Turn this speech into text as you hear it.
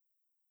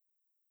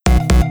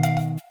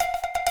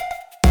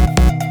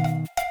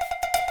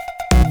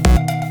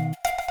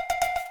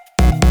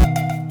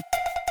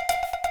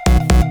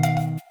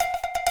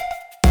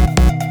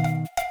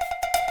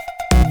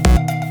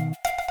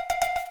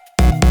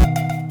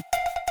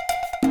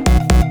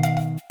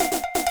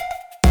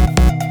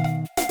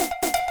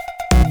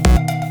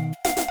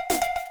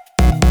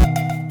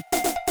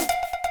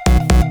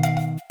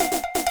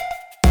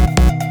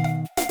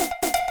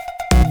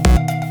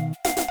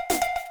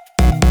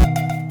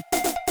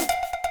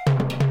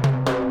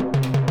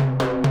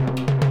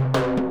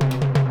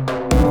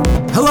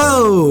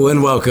Hello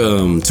and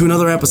welcome to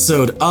another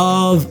episode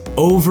of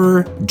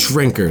Over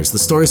Drinkers, the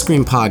Story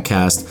Screen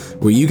podcast,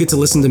 where you get to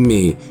listen to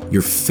me,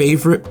 your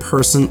favorite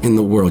person in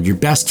the world, your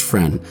best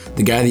friend,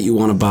 the guy that you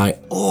want to buy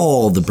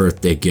all the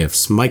birthday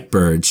gifts, Mike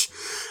Burge.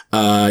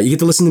 You get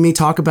to listen to me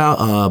talk about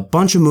a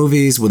bunch of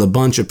movies with a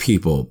bunch of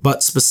people,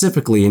 but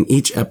specifically in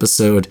each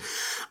episode,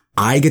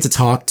 I get to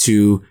talk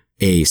to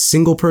a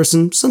single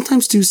person,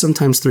 sometimes two,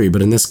 sometimes three,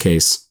 but in this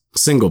case, a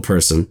single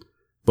person,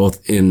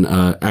 both in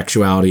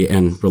actuality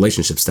and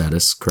relationship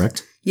status,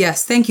 correct?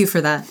 Yes, thank you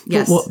for that.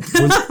 Yes. Well,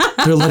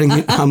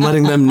 I'm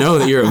letting them know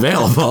that you're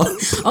available.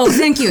 Oh,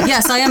 thank you.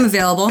 Yes, I am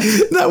available.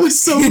 That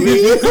was so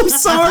mean. I'm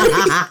sorry.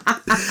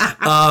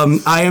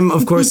 I am,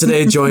 of course,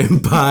 today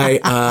joined by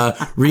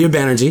Rhea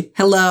Banerjee.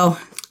 Hello.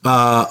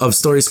 Of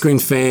Story Screen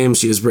fame.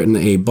 She has written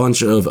a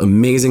bunch of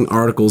amazing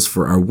articles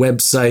for our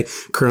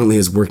website, currently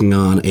is working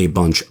on a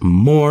bunch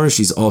more.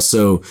 She's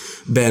also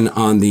been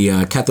on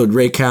the Cathode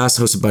Ray Cast,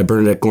 hosted by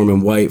Bernadette Gorman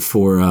White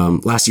for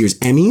last year's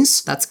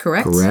Emmys. That's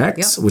correct.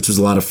 Yep. Which was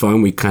a lot of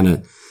fun. We kind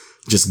of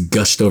just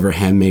gushed over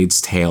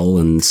Handmaid's Tale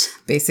and...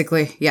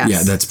 Basically, yes.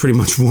 Yeah, that's pretty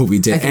much what we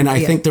did.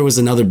 I think there was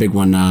another big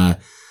one, what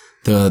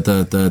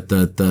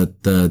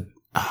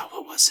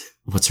was it?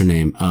 What's her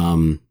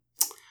name?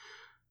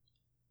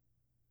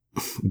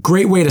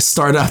 Great way to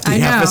start off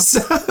the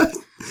episode.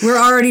 We're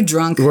already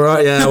drunk.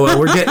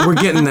 We're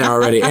getting there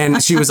already.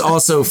 And she was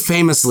also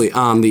famously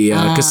on the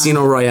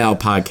Casino Royale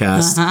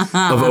podcast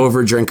of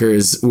Over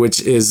Drinkers,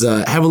 which is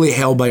heavily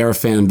hailed by our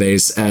fan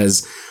base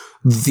as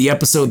the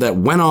episode that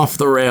went off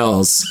the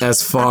rails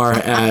as far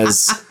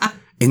as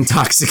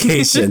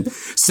intoxication.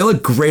 Still a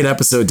great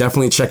episode.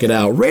 Definitely check it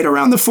out. Right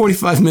around the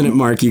 45-minute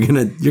mark, you're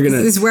gonna.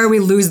 This is where we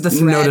lose the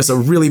thread. Notice a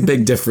really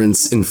big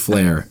difference in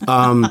flair.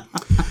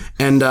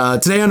 And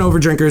today on Over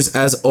Drinkers,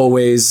 as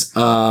always,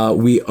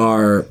 we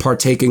are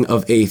partaking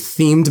of a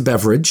themed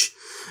beverage.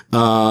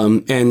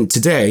 And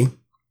today,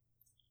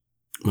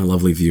 my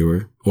lovely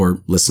viewer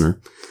or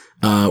listener,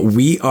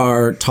 we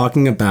are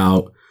talking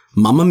about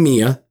Mamma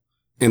Mia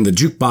and the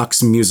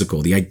Jukebox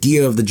Musical, the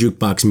idea of the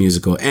Jukebox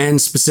Musical, and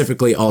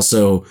specifically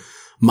also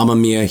Mamma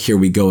Mia, Here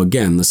We Go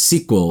Again, the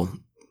sequel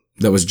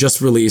that was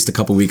just released a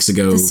couple weeks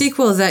ago. The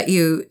sequel that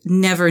you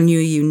never knew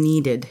you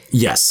needed.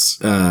 Yes,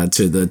 to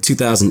the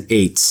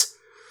 2008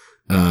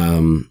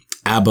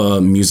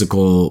 ABBA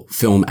musical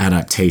film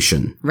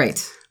adaptation.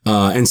 Right.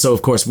 And so,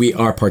 of course, we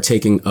are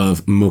partaking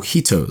of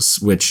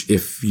mojitos, which,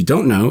 if you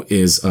don't know,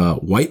 is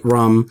white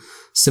rum,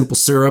 simple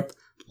syrup,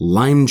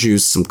 lime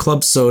juice, some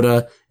club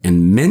soda,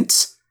 and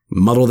mint.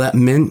 Muddle that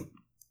mint,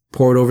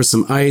 pour it over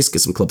some ice, get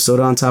some club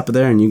soda on top of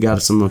there, and you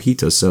got some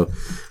mojitos. So,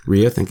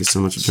 Rhea, thank you so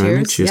much for joining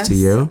me. Cheers to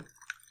you.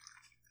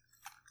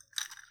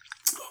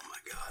 Oh, my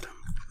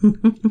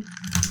God.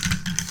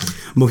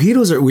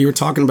 Mojitos we were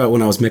talking about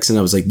when I was mixing,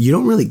 I was like, you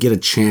don't really get a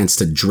chance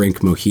to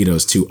drink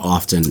mojitos too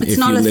often if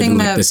you live in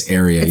this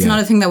area. It's not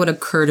a thing that would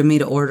occur to me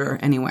to order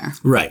anywhere.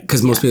 Right,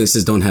 because most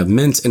places don't have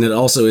mint, and it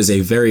also is a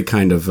very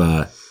kind of...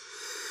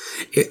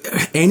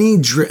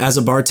 as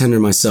a bartender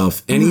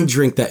myself, any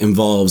drink that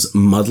involves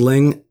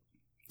muddling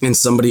and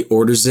somebody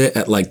orders it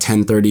at like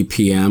 10:30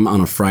 p.m.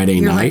 on a Friday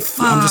night,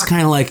 I'm just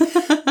kind of like,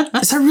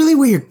 is that really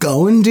where you're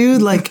going,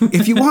 dude? Like,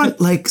 if you want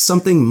like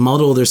something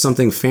muddled or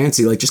something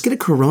fancy, like just get a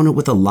Corona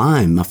with a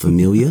lime, ma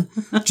familia.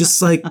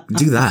 Just like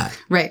do that.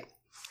 Right.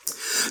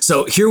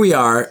 So here we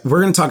are.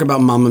 We're going to talk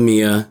about Mamma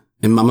Mia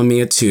and Mamma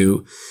Mia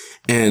 2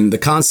 and the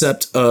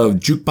concept of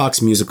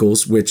jukebox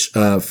musicals, which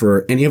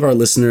for any of our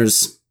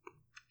listeners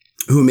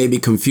who may be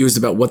confused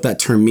about what that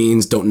term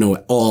means, don't know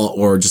at all,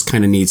 or just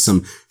kind of need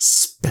some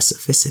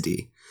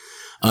specificity.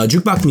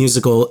 Jukebox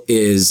musical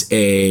is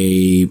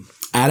a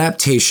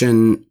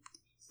adaptation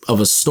of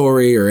a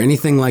story or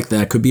anything like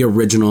that. Could be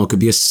original, could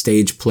be a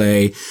stage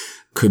play,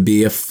 could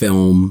be a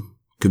film,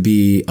 could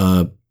be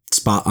a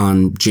spot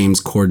on James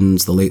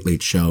Corden's The Late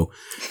Late Show,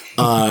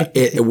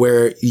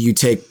 where you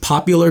take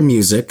popular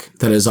music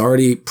that has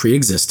already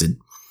pre-existed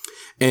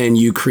and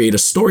you create a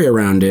story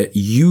around it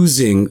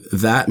using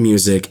that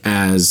music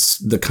as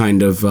the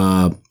kind of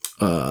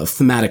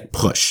thematic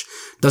push.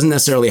 Doesn't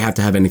necessarily have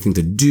to have anything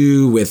to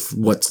do with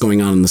what's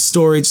going on in the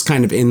story, just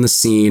kind of in the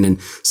scene.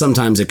 And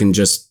sometimes it can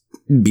just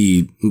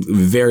be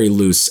very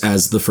loose,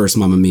 as the first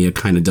Mamma Mia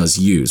kind of does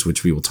use,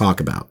 which we will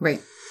talk about.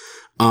 Right.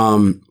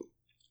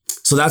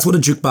 So that's what a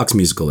jukebox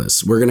musical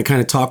is. We're going to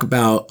kind of talk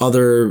about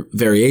other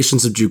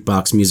variations of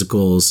jukebox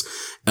musicals,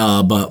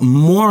 but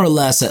more or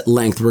less at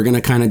length, we're going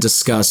to kind of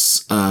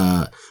discuss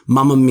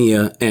Mamma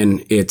Mia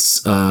and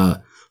its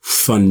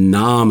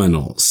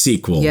phenomenal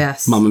sequel,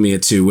 Mamma Mia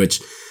 2,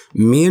 which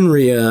me and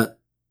Rhea...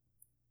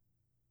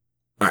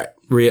 All right,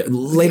 Rhea,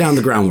 lay down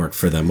the groundwork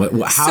for them.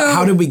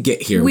 How did we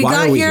get here? We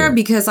got here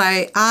because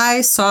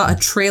I saw a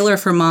trailer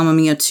for Mamma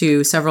Mia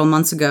 2 several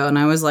months ago, and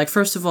I was like,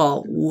 first of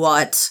all,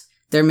 what?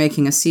 They're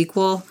making a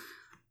sequel?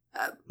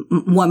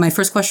 My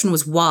first question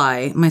was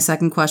why? My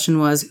second question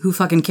was, who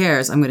fucking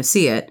cares? I'm going to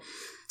see it.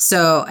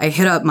 So I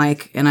hit up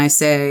Mike and I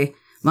say,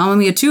 Mamma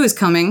Mia 2 is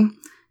coming,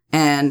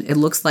 and it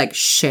looks like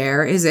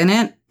Cher is in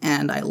it.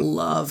 and I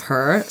love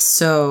her.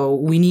 So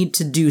we need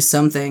to do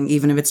something,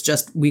 even if it's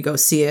just we go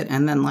see it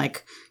and then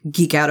like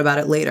geek out about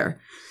it later.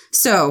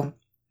 So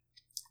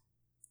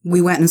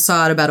we went and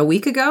saw it about a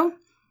week ago.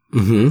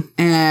 Mm-hmm.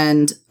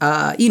 And,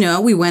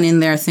 we went in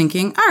there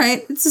thinking, all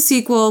right, it's a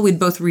sequel. We'd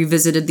both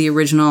revisited the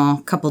original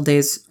a couple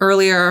days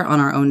earlier on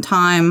our own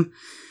time.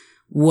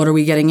 What are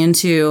we getting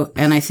into?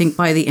 And I think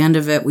by the end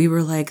of it, we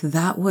were like,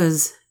 that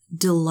was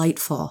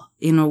delightful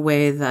in a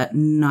way that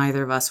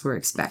neither of us were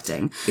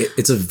expecting.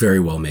 It's a very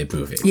well-made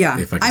movie. Yeah.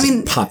 If I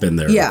can just pop in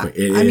there. Yeah. Real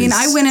quick.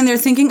 I went in there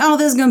thinking, oh,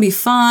 this is going to be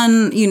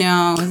fun.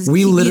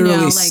 We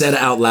literally said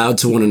out loud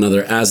to one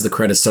another as the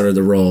credits started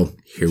to roll,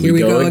 here we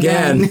go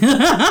again.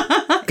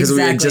 Because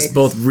we had just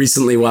both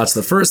recently watched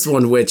the first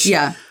one, which,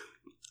 to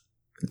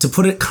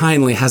put it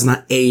kindly, has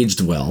not aged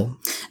well.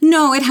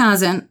 No, it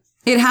hasn't.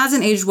 It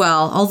hasn't aged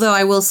well. Although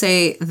I will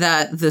say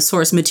that the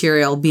source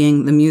material,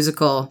 being the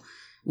musical,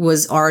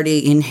 was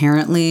already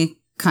inherently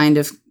kind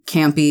of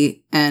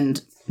campy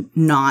and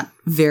not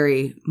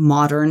very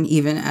modern,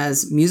 even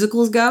as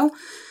musicals go.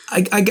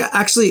 I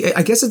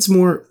guess it's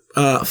more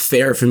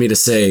fair for me to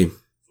say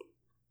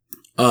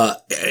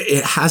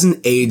it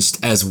hasn't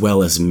aged as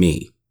well as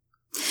me.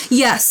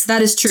 Yes,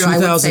 that is true. I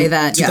would say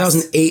that.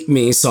 2008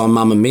 me saw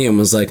Mamma Mia and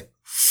was like,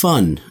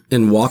 fun,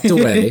 and walked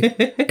away.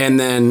 And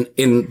then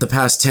in the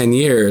past 10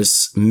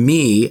 years,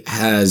 me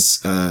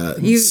has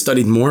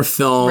studied more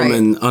film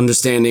and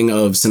understanding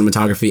of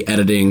cinematography,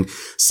 editing,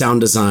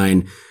 sound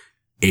design,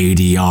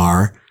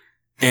 ADR,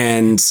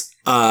 and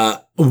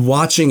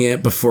watching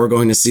it before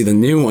going to see the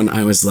new one,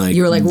 I was like,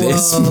 you were like,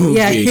 this whoa. movie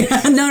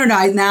Yeah. No.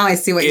 Now I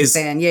see what you're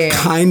saying. Yeah.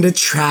 Kind of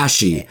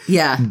trashy.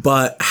 Yeah.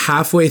 But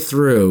halfway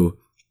through,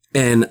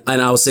 and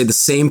I'll say the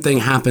same thing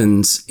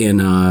happens in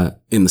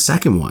the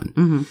second one.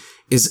 Mm-hmm.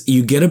 Is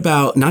you get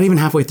about, not even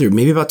halfway through,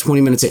 maybe about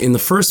 20 minutes in. The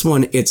first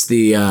one, it's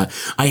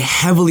I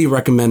heavily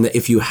recommend that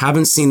if you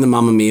haven't seen the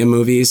Mamma Mia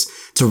movies,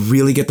 to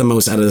really get the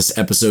most out of this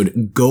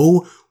episode,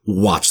 go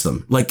watch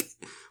them. Like,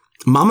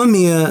 Mamma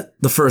Mia,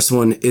 the first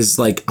one, is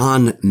like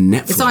on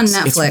Netflix. It's on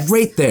Netflix. It's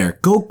right there.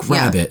 Go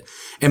grab it.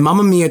 And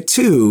Mamma Mia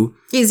 2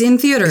 is in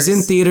theaters. Is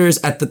in theaters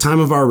at the time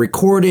of our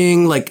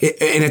recording. And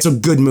it's a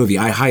good movie.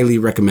 I highly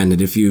recommend it.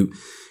 If you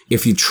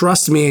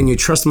trust me and you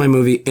trust my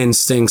movie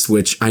instincts,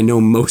 which I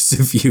know most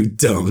of you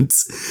don't,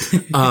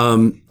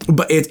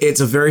 but it's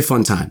a very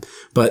fun time.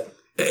 But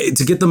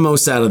to get the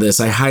most out of this,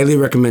 I highly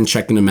recommend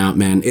checking them out,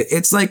 man.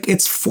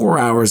 It's 4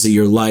 hours of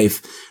your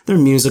life. They're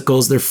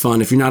musicals. They're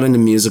fun. If you're not into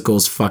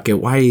musicals, fuck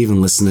it. Why are you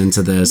even listening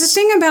to this? The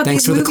thing about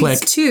these movies,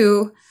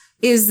 too,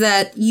 is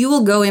that you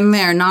will go in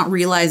there not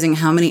realizing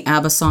how many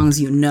ABBA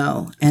songs you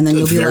know. And then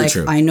you'll be like,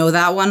 true. I know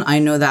that one. I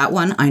know that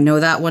one. I know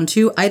that one,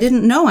 too. I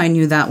didn't know I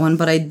knew that one,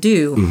 but I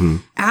do. Mm-hmm.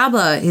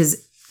 ABBA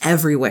is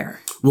everywhere.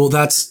 Well,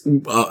 that's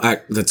good,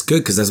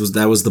 because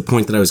that was the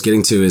point that I was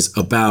getting to, is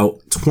about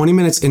 20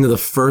 minutes into the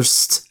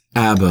first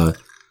ABBA.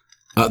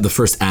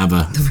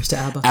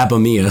 ABBA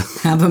Mia.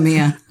 ABBA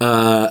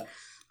Mia.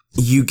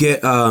 You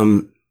get,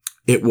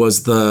 it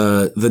was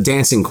the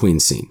Dancing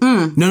Queen scene.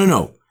 Mm.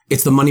 No.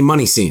 It's the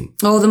money scene.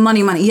 Oh, the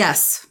money,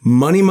 yes.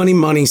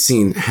 Money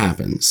scene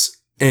happens.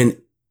 And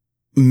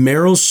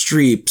Meryl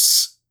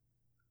Streep's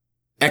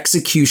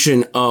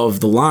execution of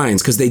the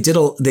lines, because they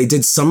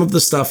did some of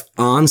the stuff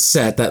on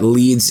set that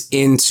leads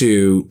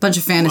into a bunch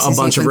of fantasy a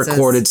bunch sequences. Of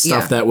recorded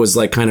stuff that was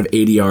like kind of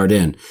ADR'd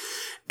in.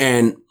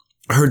 And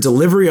her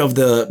delivery of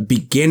the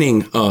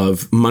beginning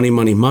of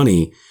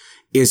Money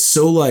is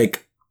so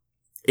like,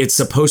 it's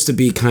supposed to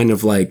be kind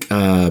of like,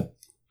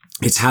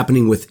 it's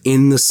happening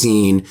within the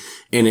scene,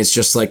 and it's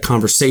just like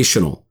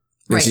conversational.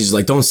 And she's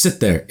like, don't sit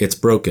there. It's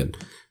broken.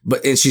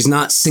 And she's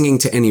not singing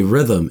to any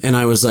rhythm. And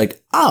I was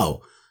like,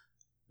 oh,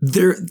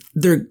 they're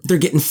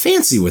getting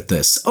fancy with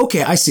this.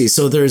 Okay, I see.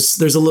 So there's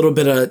a little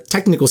bit of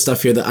technical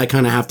stuff here that I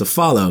kind of have to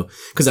follow.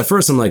 Cause at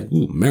first I'm like,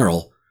 ooh,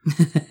 Meryl,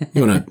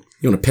 you want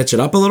to pitch it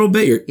up a little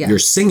bit? You're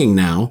singing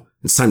now.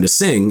 It's time to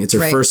sing. It's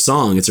her first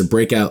song. It's her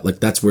breakout. Like,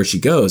 that's where she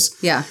goes.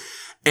 Yeah.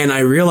 And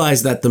I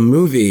realized that the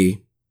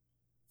movie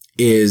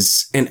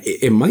is, and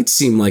it might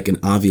seem like an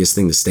obvious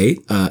thing to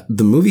state,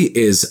 the movie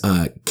is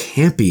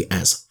campy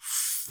as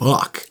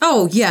fuck.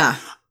 Oh, yeah.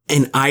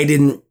 And I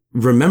didn't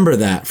remember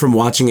that from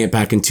watching it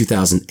back in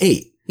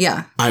 2008.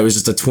 Yeah. I was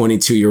just a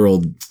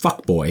 22-year-old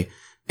fuckboy,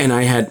 and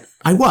I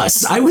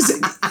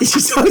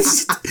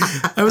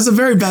was a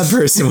very bad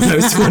person when I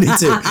was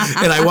 22,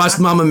 and I watched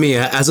Mamma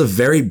Mia as a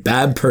very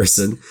bad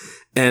person,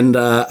 and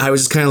I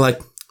was just kind of like,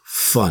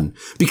 fun,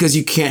 because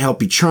you can't help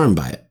be charmed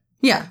by it.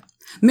 Yeah.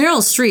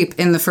 Meryl Streep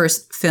in the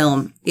first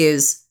film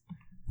is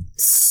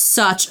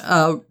such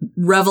a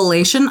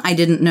revelation. I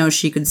didn't know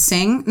she could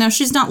sing. Now,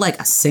 she's not like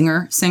a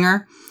singer.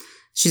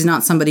 She's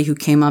not somebody who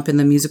came up in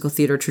the musical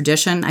theater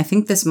tradition. I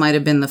think this might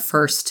have been the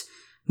first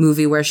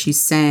movie where she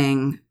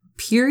sang,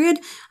 period.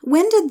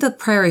 When did the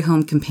Prairie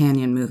Home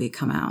Companion movie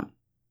come out?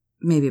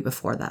 Maybe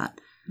before that.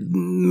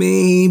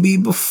 Maybe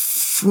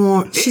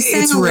before. She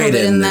sang a little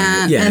bit in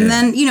that. Yeah, and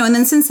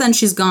then since then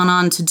she's gone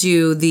on to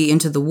do the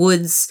Into the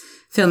Woods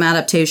film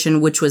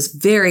adaptation, which was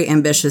very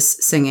ambitious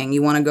singing.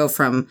 You want to go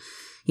from,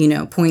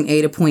 point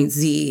A to point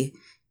Z,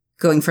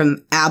 going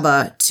from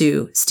ABBA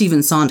to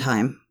Stephen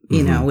Sondheim,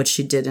 which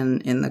she did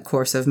in the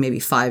course of maybe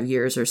 5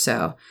 years or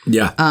so.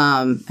 Yeah.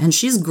 And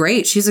she's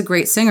great. She's a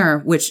great singer,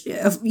 which,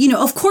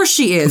 of course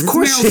she is. Of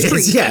course she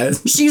is, yeah.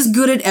 She's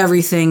good at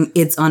everything.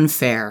 It's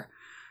unfair.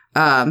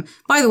 By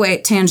the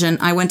way,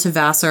 tangent, I went to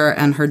Vassar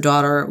and her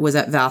daughter was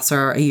at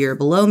Vassar a year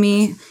below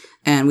me,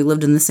 and we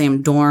lived in the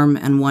same dorm.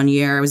 And one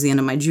year, it was the end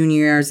of my junior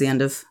year, it was the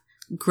end of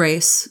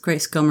Grace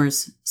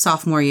Gummer's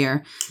sophomore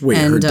year. Wait,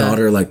 and, her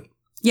daughter,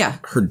 yeah.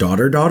 Her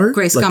daughter?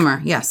 Grace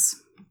Gummer, yes.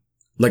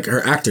 Like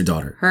her actor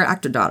daughter? Her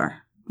actor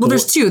daughter. Well,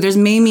 there's two. There's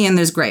Mamie and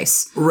there's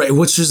Grace. Right,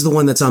 which is the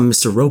one that's on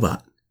Mr.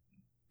 Robot?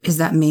 Is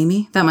that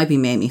Mamie? That might be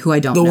Mamie, who I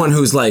don't know. The one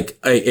who's like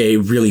a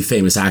really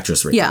famous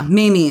actress right now. Yeah,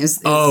 Mamie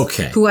is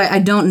okay. Who I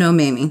don't know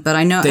Mamie, but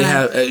I know.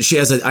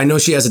 I know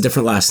she has a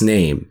different last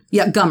name.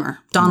 Yeah, Gummer.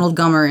 Donald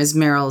Gummer is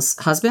Meryl's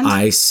husband.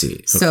 I see.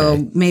 Okay.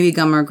 So maybe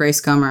Gummer,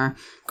 Grace Gummer.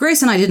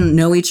 Grace and I didn't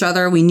know each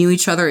other. We knew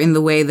each other in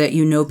the way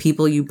that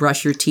people, you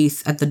brush your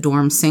teeth at the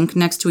dorm sink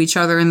next to each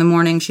other in the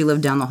morning. She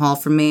lived down the hall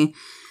from me.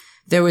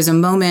 There was a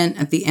moment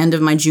at the end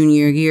of my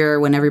junior year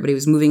when everybody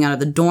was moving out of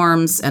the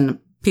dorms and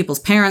people's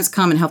parents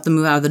come and help them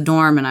move out of the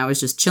dorm. And I was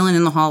just chilling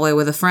in the hallway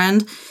with a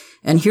friend.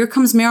 And here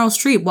comes Meryl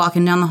Streep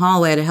walking down the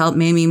hallway to help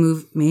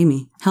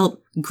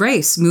help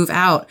Grace move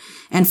out.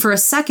 And for a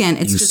second,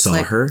 it's just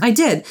like, her? I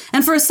did.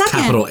 And for a second,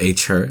 capital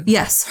H her.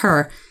 Yes,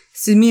 her.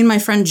 So me and my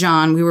friend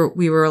John, we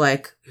were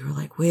like,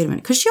 wait a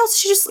minute, because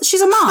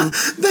she's a mom.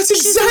 That's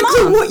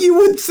exactly what you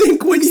would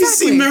think when you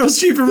see Meryl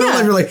Streep in real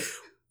life. You're like,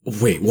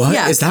 wait, what?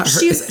 Yeah, is that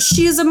her?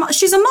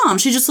 She's a mom.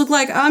 She just looked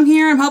like, I'm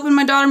here. I'm helping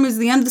my daughter move to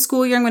the end of the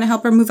school year. I'm going to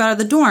help her move out of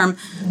the dorm.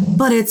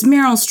 But it's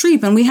Meryl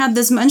Streep, and we had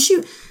this, and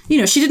she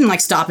didn't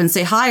stop and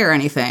say hi or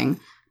anything.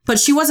 But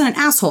she wasn't an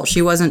asshole.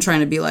 She wasn't trying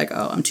to be like,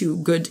 oh, I'm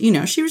too good.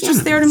 She was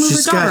just there to move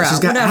her daughter out. She's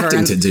got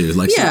acting to do.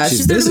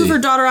 She's there to move her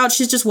daughter out.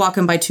 She's just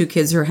walking by two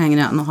kids who are hanging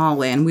out in the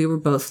hallway. And we were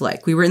both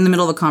we were in the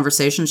middle of a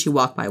conversation. She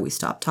walked by. We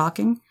stopped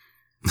talking.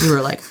 We were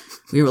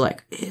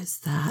like, is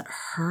that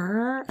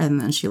her?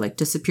 And then she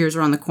disappears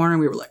around the corner.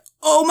 And we were like,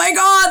 oh my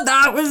God,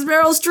 that was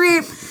Meryl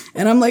Streep.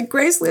 And I'm like,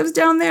 Grace lives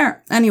down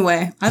there.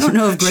 Anyway, I don't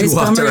know if Grace Gummer... She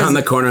walked around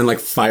the corner and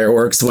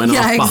fireworks went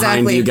off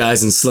behind you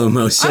guys in slow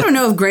motion. I don't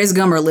know if Grace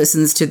Gummer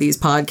listens to these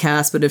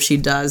podcasts, but if she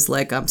does,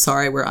 I'm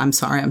sorry,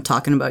 I'm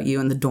talking about you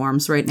in the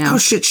dorms right now. Oh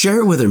shit, share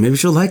it with her. Maybe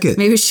she'll like it.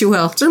 Maybe she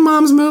will. It's her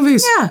mom's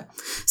movies. Yeah.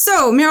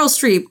 So Meryl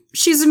Streep,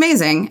 she's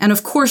amazing. And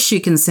of course she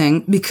can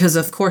sing because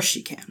of course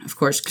she can. Of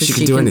course, because she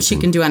can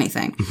do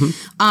anything.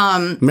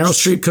 Mm-hmm. Meryl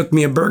Streep cooked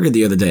me a burger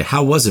the other day.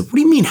 How was it? What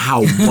do you mean,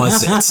 how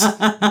was it?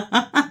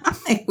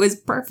 It was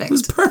perfect. It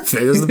was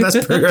perfect. It was the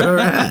best burger I've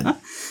ever had.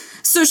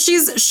 So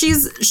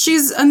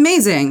she's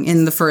amazing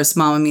in the first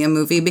Mamma Mia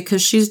movie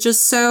because she's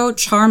just so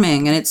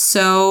charming, and it's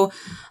so,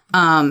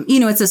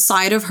 it's a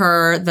side of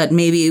her that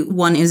maybe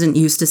one isn't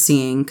used to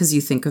seeing because you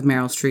think of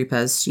Meryl Streep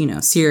as,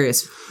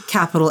 serious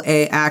capital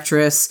A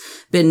actress,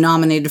 been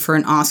nominated for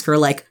an Oscar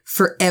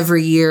for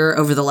every year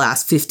over the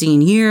last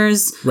 15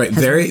 years. Right.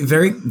 Very,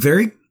 very,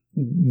 very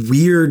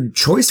weird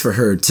choice for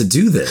her to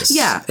do this.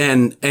 Yeah.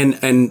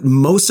 And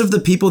most of the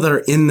people that are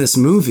in this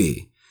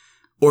movie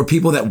or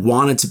people that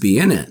wanted to be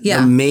in it,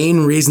 the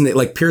main reason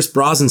that Pierce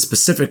Brosnan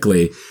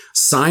specifically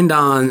signed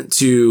on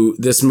to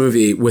this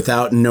movie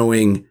without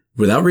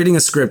reading a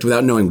script,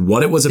 without knowing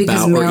what it was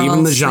about or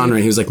even the genre.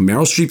 He was like,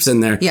 Meryl Streep's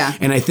in there. Yeah.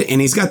 And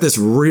and he's got this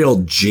real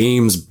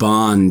James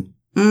Bond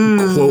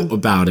quote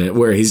about it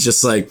where he's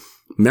just like,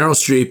 Meryl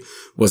Streep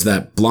was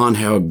that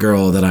blonde-haired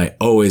girl that I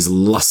always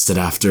lusted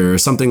after or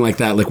something like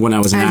that, when I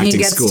was in acting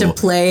school. And he gets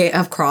to play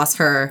across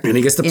her. And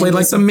he gets to play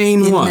the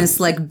main one. In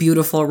this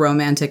beautiful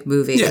romantic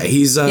movie. Yeah,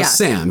 he's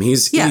Sam.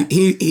 He's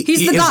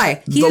the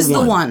guy. He is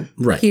the one.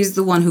 Right. He's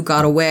the one who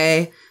got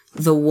away,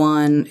 the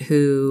one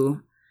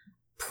who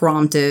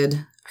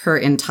prompted her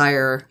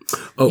entire,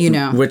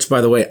 Which,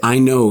 by the way, I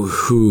know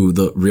who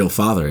the real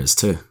father is,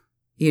 too.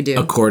 You do?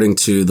 According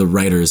to the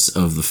writers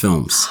of the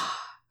films.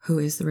 Who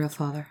is the real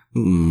father?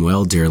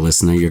 Well, dear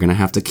listener, you're going to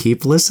have to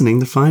keep listening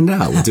to find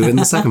out. We'll do it in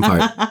the second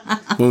part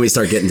when we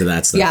start getting to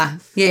that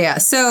stuff. Yeah.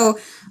 So,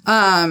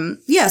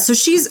 so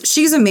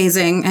she's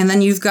amazing. And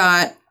then you've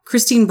got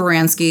Christine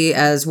Baranski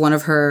as one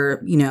of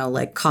her,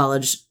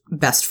 college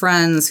best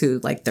friends who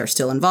they're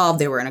still involved.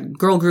 They were in a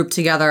girl group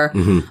together.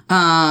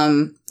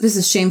 Mm-hmm. This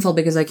is shameful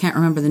because I can't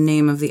remember the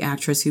name of the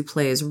actress who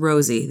plays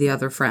Rosie, the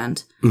other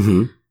friend.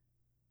 Mm-hmm.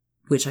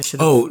 Which I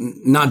should have. Oh,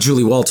 not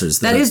Julie Walters.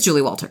 That is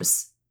Julie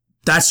Walters.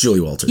 That's Julie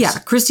Walters. Yeah.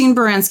 Christine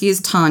Baranski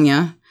is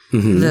Tanya,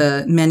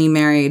 the many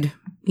married,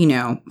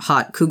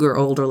 hot cougar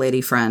older lady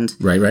friend.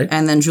 Right.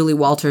 And then Julie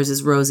Walters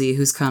is Rosie,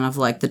 who's kind of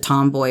the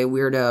tomboy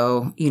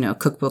weirdo,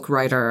 cookbook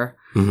writer,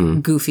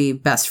 goofy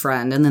best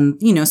friend. And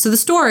then, so the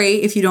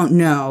story, if you don't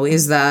know,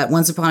 is that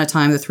once upon a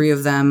time, the three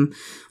of them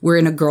were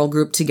in a girl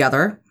group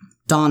together.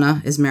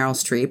 Donna is Meryl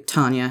Streep.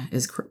 Tanya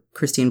is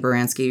Christine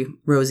Baranski.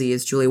 Rosie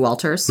is Julie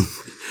Walters.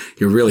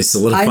 You're really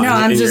solidifying. I know.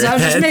 I was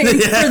just making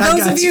for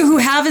those of you who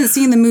haven't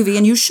seen the movie,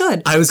 and you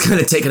should. I was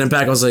kind of taken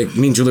aback. I was like,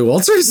 "You mean Julie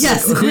Walters?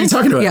 Yes. Who are you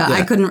talking about?" Yeah,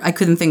 I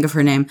couldn't think of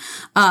her name.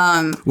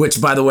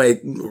 Which, by the way,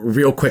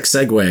 real quick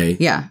segue.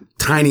 Yeah.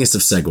 Tiniest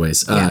of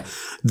segues.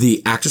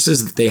 The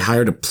actresses that they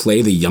hire to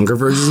play the younger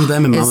versions of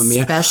them in Mamma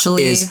Mia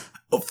is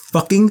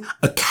fucking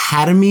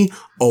Academy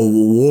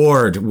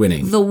Award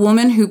winning. The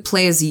woman who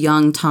plays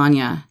young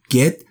Tanya.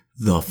 Get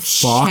the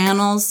fuck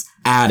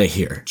out of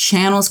here.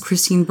 Channels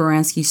Christine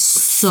Baranski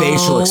so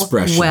facial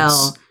expressions.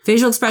 Well.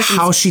 Facial expressions.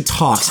 How she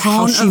talks,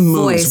 how she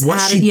moves, what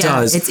she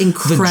does. It's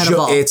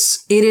incredible. It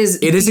is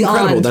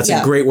incredible. That's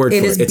a great word for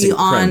it. It's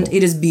incredible.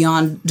 It is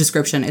beyond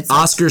description. It's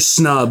Oscar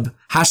snub.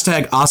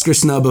 Hashtag Oscar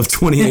snub of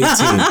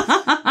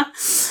 2018.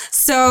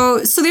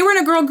 So they were in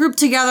a girl group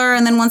together,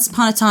 and then once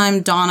upon a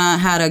time, Donna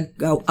had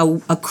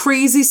a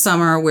crazy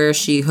summer where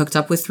she hooked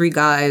up with 3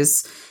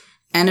 guys,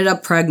 ended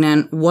up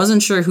pregnant,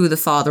 wasn't sure who the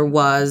father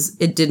was.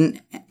 It didn't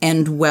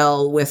end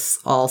well with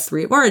all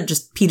 3, or it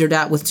just petered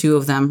out with 2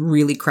 of them,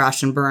 really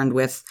crashed and burned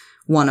with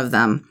one of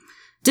them.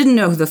 Didn't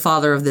know who the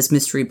father of this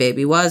mystery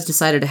baby was,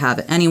 decided to have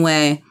it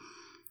anyway,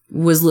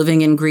 was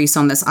living in Greece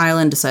on this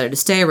island, decided to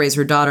stay, raise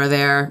her daughter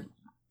there.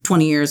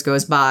 20 years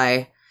goes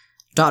by,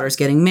 daughter's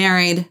getting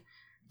married.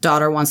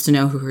 Daughter wants to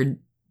know who her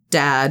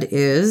dad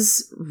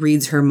is,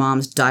 reads her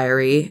mom's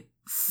diary,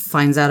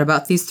 finds out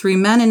about these 3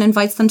 men and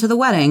invites them to the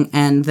wedding.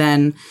 And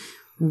then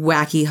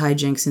wacky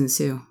hijinks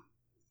ensue.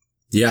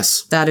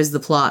 Yes. That is the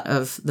plot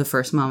of the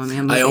first Mamma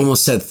Mia movie. I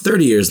almost said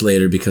 30 years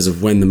later because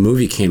of when the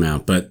movie came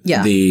out. But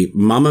the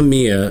Mamma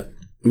Mia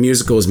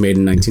musical was made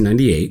in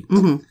 1998.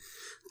 Mm-hmm.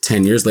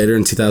 10 years later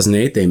in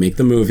 2008, they make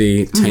the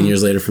movie. 10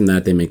 years later from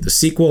that, they make the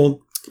sequel.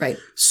 Right.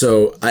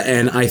 So,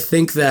 and I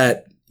think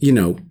that, you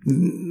know,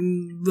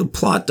 the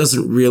plot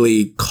doesn't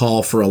really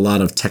call for a lot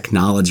of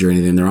technology or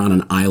anything. They're on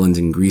an island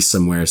in Greece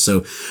somewhere.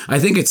 So I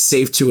think it's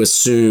safe to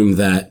assume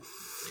that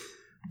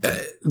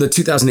the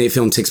 2008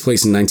 film takes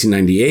place in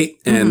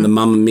 1998 and the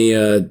Mamma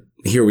Mia,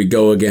 Here We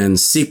Go Again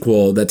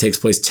sequel that takes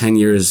place 10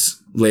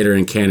 years later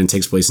in canon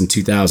takes place in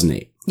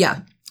 2008. Yeah.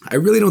 I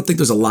really don't think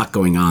there's a lot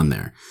going on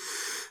there.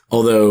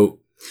 Although,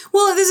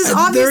 well, this is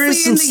obviously there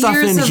is some stuff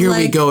in Here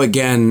We Go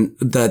Again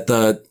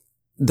that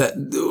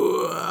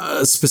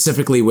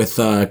specifically with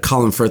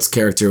Colin Firth's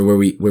character where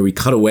we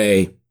cut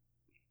away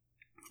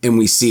and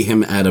we see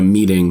him at a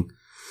meeting.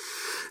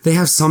 They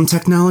have some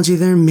technology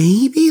there,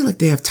 maybe? Like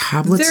they have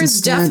tablets There's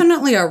instead?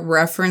 definitely a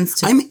reference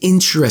to... I'm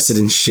interested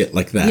in shit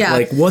like that. Yeah.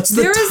 Like, what's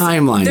the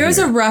timeline There's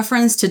here? a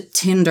reference to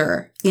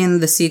Tinder in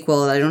the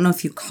sequel that I don't know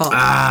if you caught.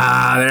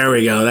 Ah, there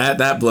we go.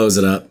 That blows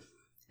it up.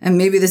 And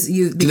maybe this...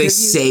 Do they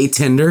say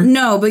Tinder?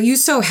 No, but you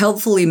so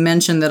helpfully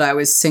mentioned that I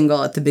was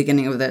single at the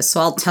beginning of this, so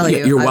I'll tell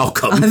you. You're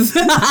welcome.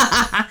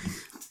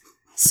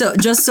 So,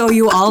 just so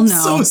you all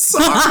know. I'm so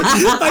sorry.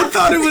 I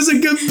thought it was a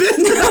good bit.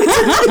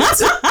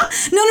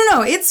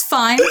 No. It's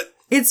fine.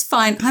 It's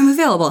fine. I'm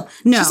available.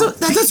 No. That's what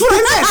I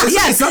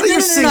meant. It's not that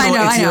you're single.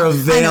 It's you're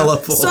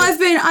available. So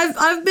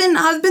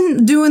I've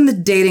been doing the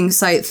dating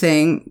site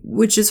thing,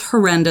 which is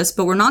horrendous,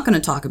 but we're not going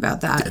to talk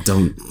about that.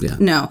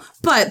 No.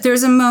 But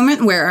there's a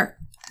moment where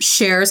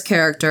Cher's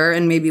character,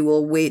 and maybe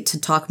we'll wait to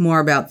talk more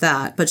about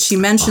that, but she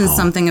mentions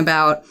something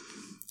about,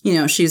 you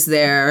know, she's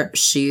there.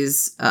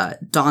 She's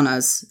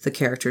Donna's, the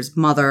character's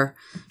mother.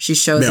 She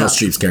shows up. Meryl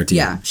Streep's character.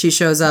 Yeah, she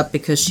shows up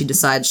because she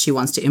decides she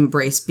wants to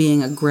embrace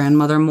being a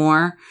grandmother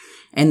more.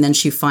 And then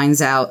she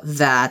finds out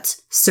that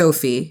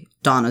Sophie,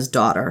 Donna's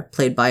daughter,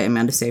 played by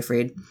Amanda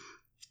Seyfried,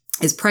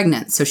 is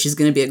pregnant. So she's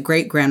going to be a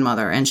great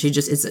grandmother. And she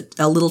just, it's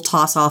a little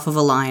toss off of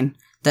a line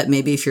that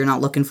maybe if you're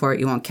not looking for it,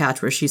 you won't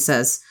catch, where she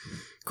says,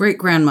 great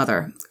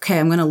grandmother. Okay,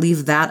 I'm going to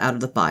leave that out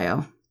of the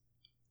bio.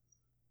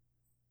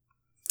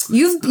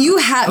 You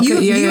haven't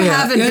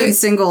been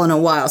single in a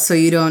while, so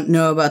you don't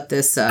know about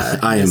this.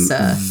 I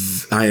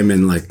am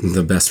in like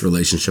the best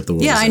relationship the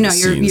world has ever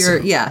seen.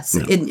 Yes,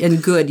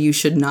 and good. You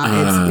should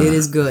not. It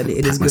is good.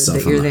 It is good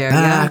that you're there.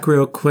 Back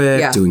real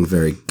quick, doing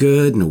very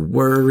good. No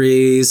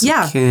worries.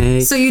 Yeah.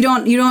 Okay. So you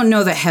don't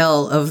know the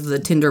hell of the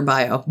Tinder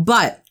bio,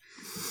 but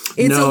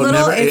it's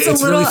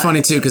it's really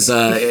funny too because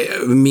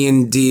me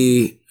and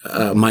Dee,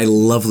 my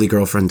lovely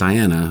girlfriend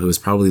Diana, who is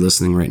probably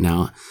listening right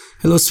now.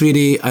 Hello,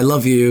 sweetie. I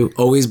love you.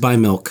 Always buy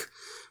milk.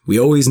 We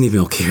always need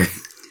milk here.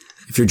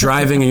 If you're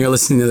driving and you're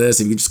listening to this,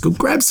 if you just go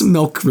grab some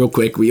milk real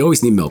quick, we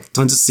always need milk.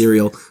 Tons of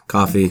cereal,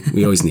 coffee.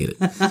 We always need it.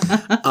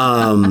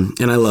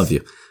 And I love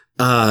you.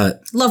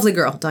 Lovely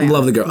girl, Diana.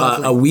 Lovely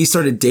girl. We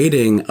started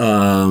dating at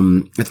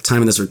the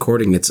time of this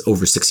recording. It's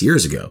over 6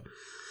 years ago.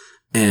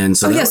 And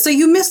so so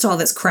you missed all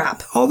this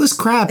crap. All this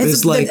crap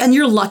is like, and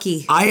you're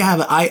lucky.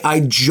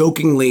 I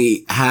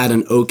jokingly had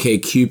an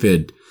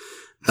OkCupid,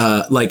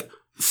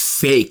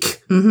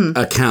 fake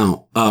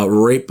account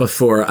right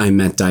before I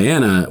met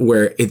Diana,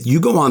 where if you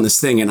go on this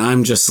thing and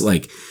I'm just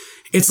like,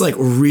 it's like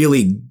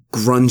really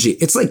grungy.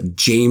 It's like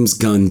James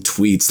Gunn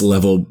tweets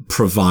level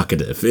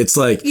provocative. It's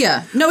like,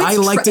 yeah, no, I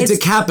like to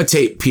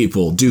decapitate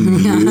people. Do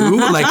you?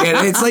 Like,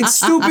 it's like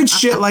stupid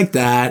shit like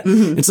that.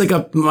 Mm-hmm. It's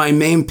like my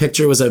main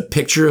picture was a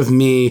picture of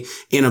me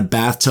in a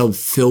bathtub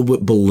filled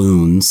with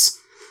balloons.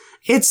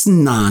 It's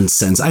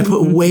nonsense. I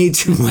put way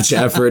too much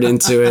effort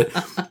into it.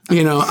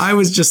 You know, I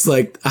was just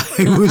this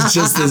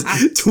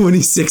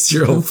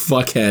 26-year-old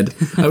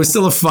fuckhead. I was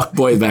still a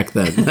fuckboy back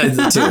then,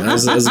 too. I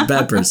was a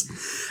bad person.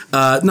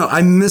 No,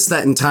 I miss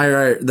that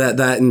entire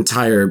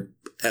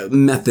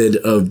method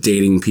of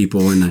dating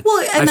people, and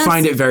I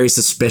find it very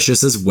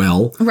suspicious as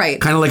well. Right.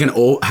 Kind of like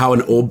how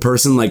an old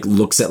person like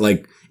looks at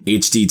like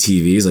HD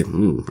TVs, like,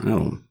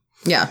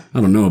 I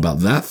don't know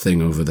about that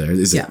thing over there.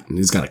 Is it?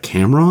 He's got a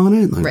camera on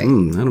it. Like,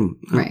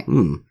 right.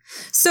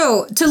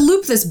 So to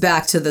loop this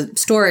back to the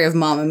story of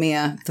Mamma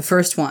Mia, the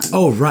first one.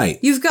 Oh, right.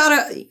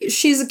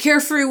 She's a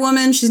carefree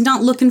woman. She's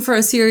not looking for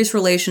a serious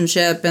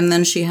relationship. And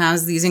then she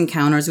has these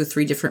encounters with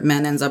 3 different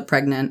men, ends up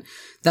pregnant.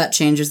 That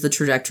changes the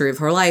trajectory of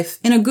her life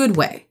in a good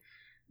way.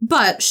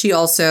 But she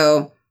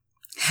also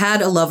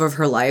had a love of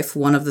her life,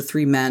 one of the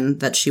 3 men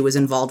that she was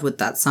involved with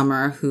that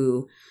summer,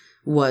 who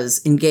was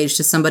engaged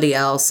to somebody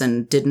else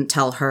and didn't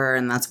tell her,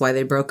 and that's why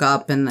they broke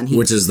up. And then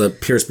which is the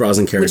Pierce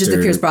Brosnan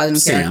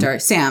character,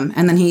 Sam.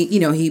 And then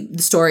the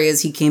story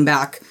is he came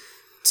back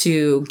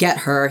to get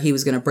her. He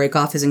was going to break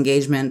off his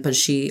engagement, but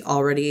she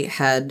already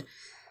had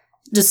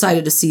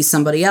decided to see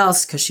somebody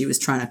else because she was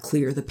trying to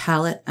clear the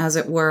palate, as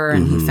it were.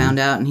 And he found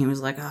out, and he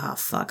was like, "Oh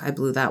fuck, I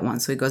blew that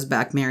one." So he goes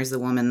back, marries the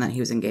woman that he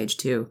was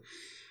engaged to.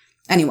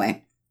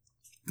 Anyway,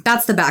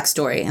 that's the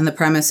backstory. And the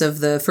premise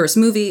of the first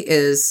movie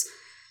is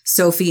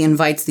Sophie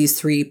invites these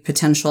 3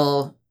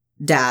 potential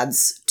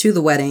dads to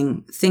the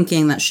wedding,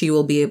 thinking that she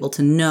will be able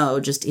to know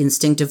just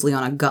instinctively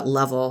on a gut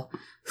level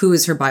who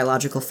is her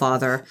biological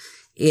father.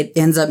 It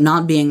ends up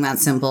not being that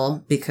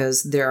simple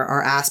because there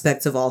are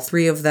aspects of all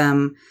 3 of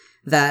them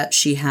that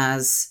she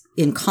has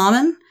in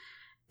common,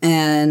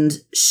 and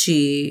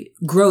she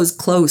grows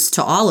close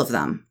to all of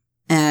them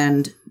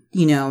and,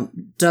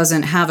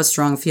 doesn't have a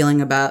strong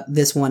feeling about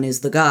this one is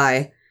the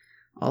guy,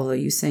 although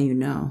you say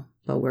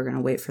but we're going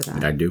to wait for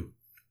that. I do.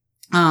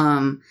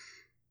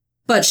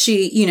 But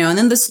she, and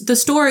then the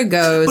story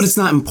goes. But it's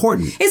not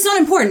important. It's not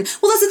important.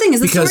 Well, that's the thing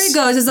is the story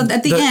goes is that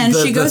at the end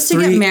she goes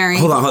to get married.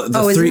 Hold on.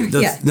 No,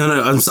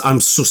 I'm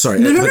so sorry.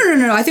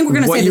 No. I think we're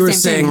going to say the same thing. What you were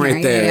saying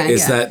right there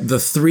is that the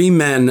 3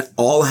 men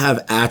all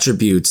have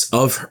attributes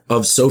of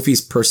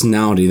Sophie's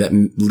personality that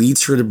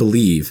leads her to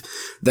believe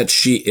that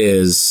she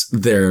is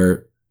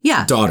their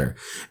daughter.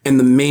 And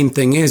the main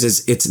thing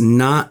is it's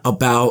not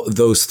about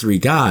those 3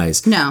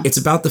 guys. No. It's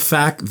about the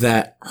fact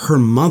that her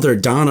mother,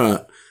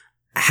 Donna,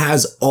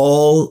 has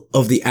all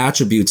of the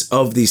attributes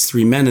of these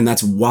 3 men, and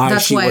that's why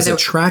she was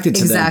attracted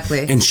to them.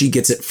 And she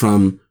gets it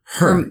from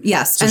her.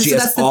 Yes. So she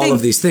has all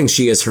of these things.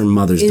 She is her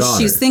mother's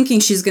daughter. She's thinking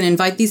she's going to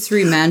invite these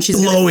 3 men.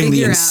 She's blowing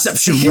the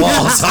Inception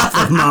walls off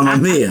of Mamma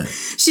Mia.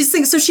 She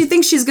thinks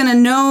she's going to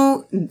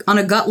know on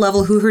a gut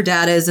level who her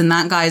dad is, and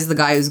that guy is the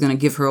guy who's going to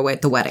give her away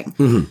at the wedding.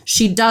 Mm-hmm.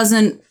 She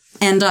doesn't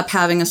end up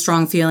having a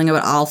strong feeling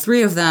about all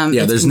 3 of them.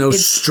 Yeah, there's no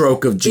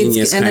stroke of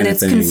genius kind of thing. And then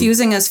it's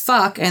confusing as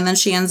fuck. And then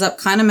she ends up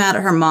kind of mad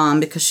at her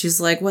mom because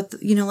she's like, what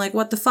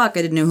the fuck?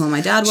 I didn't know who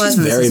my dad was.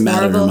 She's very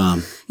mad at her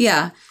mom.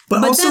 Yeah.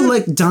 But also,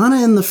 like,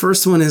 Donna in the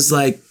first one is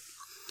like,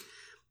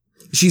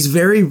 she's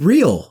very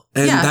real.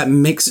 And that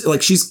makes,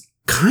 like, she's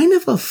kind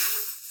of a,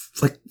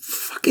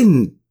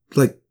 fucking,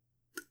 like,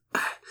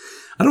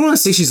 I don't want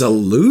to say she's a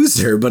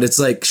loser, but it's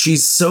like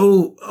she's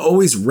so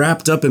always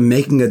wrapped up in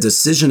making a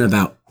decision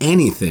about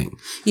anything.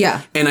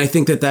 Yeah. And I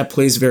think that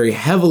plays very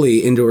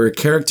heavily into her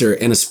character,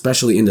 and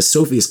especially into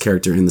Sophie's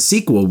character in the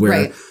sequel,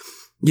 where,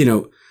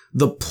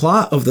 the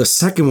plot of the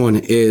second one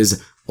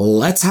is,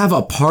 let's have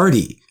a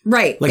party.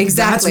 Right, like,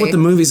 exactly. That's what the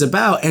movie's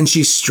about. And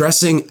she's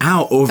stressing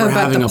out over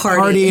having a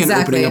party and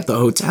opening up the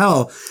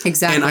hotel.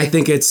 Exactly. And I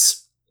think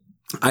it's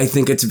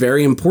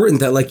very important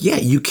that, like,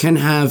 you can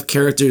have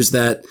characters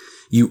that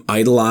you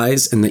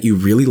idolize and that you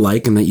really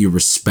like and that you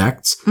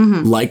respect,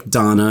 like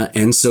Donna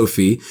and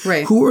Sophie,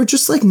 who are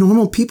just like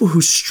normal people who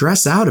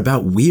stress out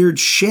about weird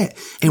shit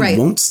and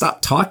won't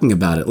stop talking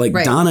about it. Like,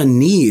 Donna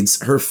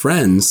needs her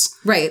friends.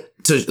 Right.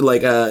 To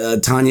like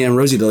Tanya and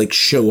Rosie to like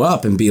show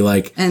up and be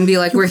like,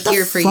 we're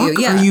here for you.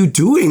 Yeah. What are you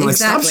doing? Like,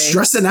 stop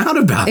stressing out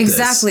about this.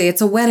 Exactly.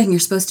 It's a wedding. You're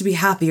supposed to be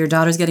happy. Your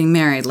daughter's getting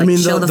married. Like,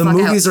 chill the fuck out.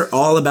 The movies are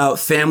all about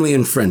family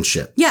and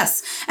friendship.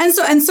 Yes. And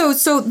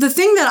so the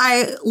thing that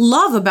I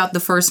love about the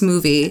first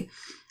movie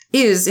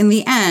is, in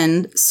the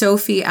end,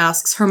 Sophie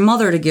asks her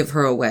mother to give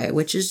her away,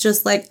 which is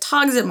just like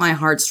tugs at my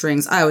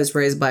heartstrings. I was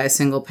raised by a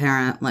single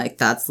parent. Like,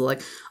 that's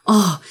like,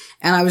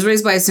 and I was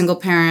raised by a single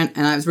parent,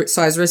 and I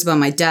was raised by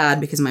my dad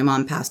because my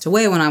mom passed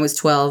away when I was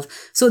 12.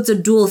 So it's a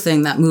dual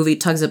thing. That movie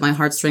tugs at my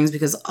heartstrings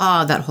because,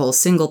 that whole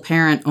single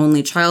parent,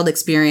 only child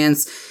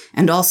experience.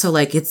 And also,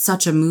 like, it's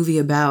such a movie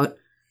about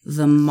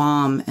the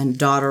mom and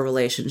daughter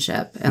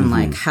relationship and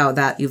like how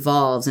that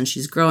evolves, and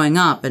she's growing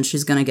up and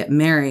she's going to get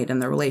married and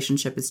the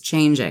relationship is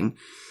changing.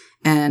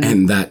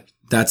 And that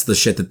that's the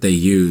shit that they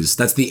use.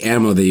 That's the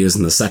ammo they use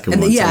in the second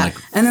one. Yeah. To, like,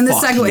 and then the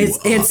fuck second one, you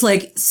it's up.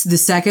 like the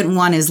second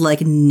one is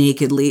like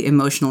nakedly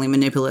emotionally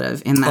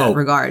manipulative in that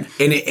regard.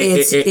 And it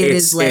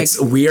is like,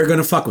 we are going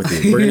to fuck with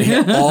you. We're going to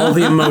hit all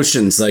the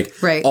emotions. Like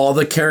Right. all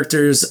the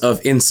characters of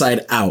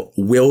Inside Out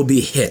will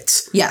be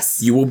hit.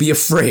 Yes. You will be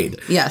afraid.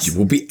 Yes. You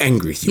will be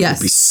angry. You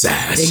will be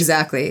sad.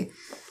 Exactly.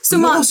 So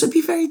you will also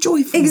be very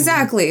joyful.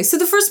 Exactly. So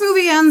the first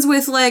movie ends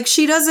with like,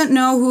 she doesn't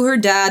know who her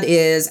dad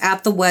is.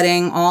 At the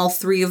wedding, all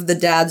three of the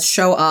dads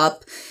show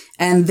up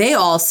and they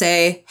all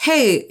say,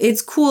 hey,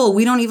 it's cool.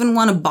 We don't even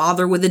want to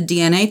bother with a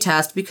DNA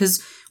test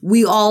because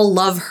we all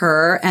love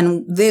her.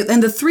 And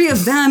the three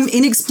of them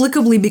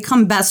inexplicably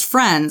become best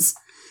friends.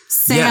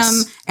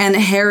 Sam and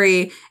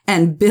Harry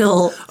and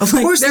Bill. Of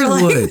course they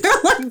would. They're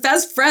like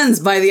best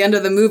friends by the end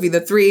of the movie. The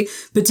three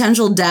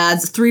potential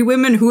dads, three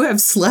women who have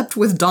slept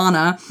with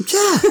Donna.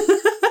 Yeah.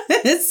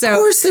 So, of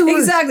course they would.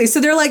 Exactly. So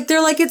they're like,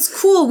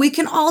 it's cool. We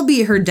can all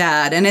be her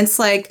dad. And it's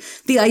like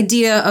the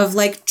idea of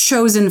like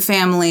chosen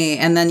family.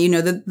 And then, you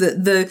know,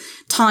 the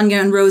Tanya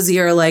and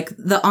Rosie are like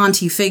the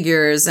auntie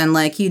figures. And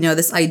like, you know,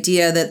 this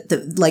idea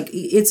that like,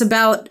 it's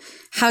about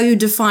how you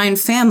define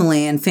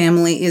family, and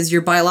family is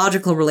your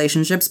biological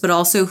relationships, but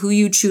also who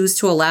you choose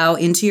to allow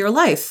into your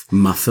life.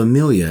 Ma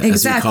familia,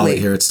 as we call it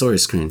here at Story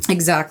Screen.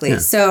 Exactly. Yeah.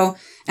 So,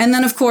 and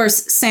then of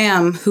course,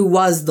 Sam, who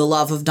was the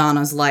love of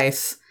Donna's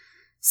life,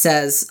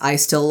 says, I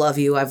still love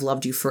you. I've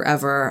loved you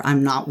forever.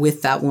 I'm not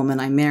with that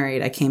woman I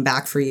married. I came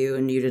back for you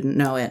and you didn't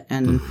know it.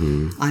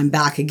 And I'm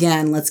back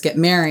again. Let's get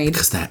married.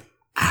 Because that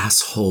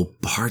asshole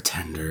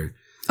bartender.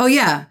 Oh,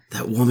 yeah.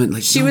 That woman,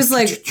 like, she was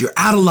like, you're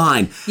out of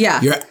line.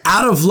 Yeah. You're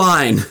out of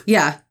line.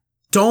 Yeah.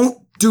 Don't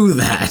do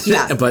that.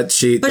 Yeah. but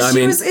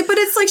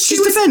it's like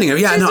she's defending her.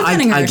 Yeah, no,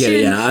 I get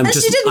it. Yeah.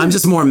 I'm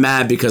just more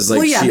mad because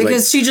like,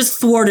 because she just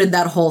thwarted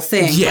that whole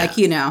thing. Yeah. Like,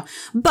 you know,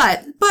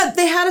 but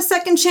they had a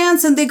second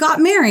chance and they got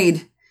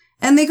married.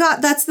 And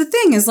that's the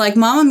thing is like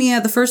Mamma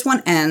Mia, the first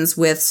one ends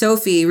with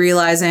Sophie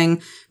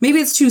realizing maybe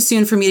it's too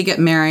soon for me to get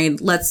married.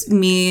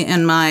 Me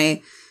and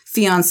my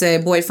fiance,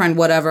 boyfriend,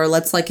 whatever,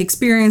 let's like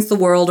experience the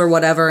world or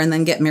whatever and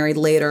then get married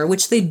later,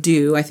 which they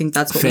do. I think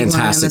that's what we learned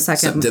in the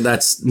second. So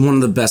that's one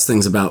of the best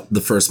things about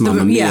the first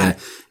Mamma Mia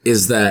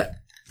is that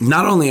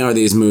not only are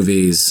these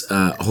movies,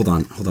 hold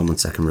on 1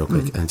 second real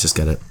quick. I just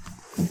get it.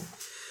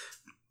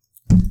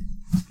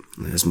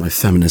 There's my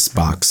feminist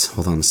box.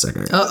 Hold on a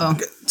second. Uh-oh.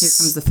 Here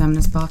comes the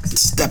feminist box.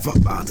 Step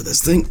up onto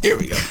this thing. Here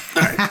we go.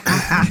 All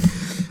right.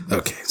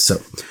 Okay,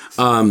 so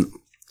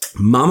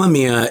Mamma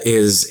Mia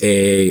is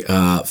a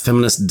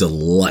feminist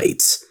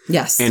delight.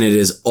 Yes. And it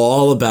is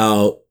all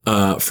about,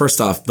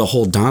 first off, the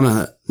whole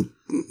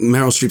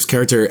Meryl Streep's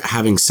character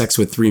having sex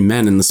with 3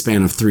 men in the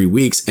span of 3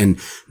 weeks and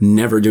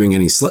never doing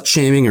any slut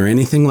shaming or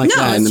anything like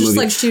that in the movie.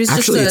 Like she was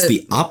Actually, it's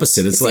the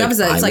opposite. It's like,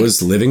 I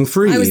was living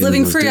free. I was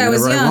living free. I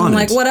was young.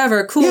 Like,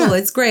 whatever. Cool. Yeah.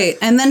 It's great.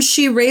 And then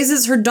she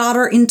raises her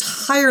daughter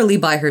entirely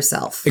by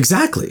herself.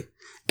 Exactly.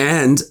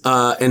 And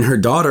her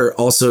daughter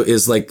also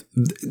is like,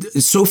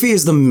 Sophie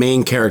is the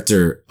main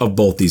character of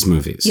both these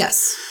movies.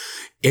 Yes.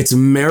 It's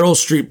Meryl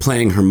Streep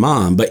playing her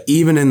mom, but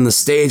even in the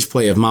stage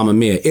play of Mamma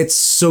Mia, it's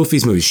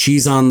Sophie's movie.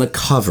 She's on the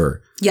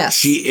cover. Yes.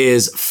 She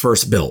is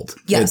first build.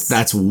 Yes.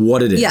 That's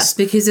what it is. Yes,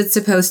 because it's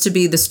supposed to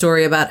be the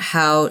story about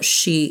how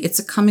it's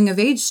a coming of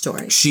age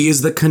story. She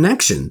is the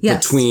connection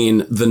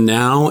between the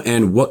now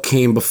and what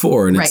came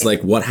before. And it's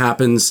like what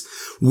happens,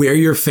 where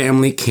your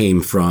family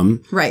came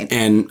from. Right.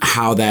 And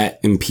how that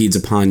impedes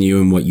upon you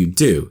and what you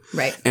do.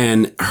 Right.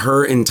 And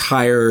her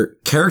entire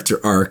character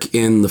arc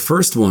in the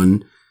first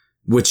one,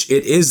 which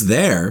it is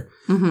there.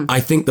 Mm-hmm. I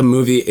think the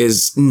movie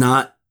is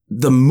not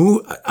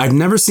I've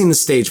never seen the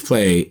stage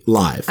play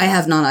live. I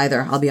have not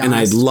either. I'll be honest.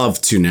 And I'd love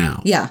to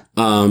now. Yeah.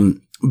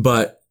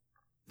 But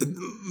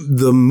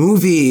the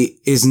movie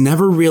is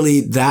never really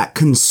that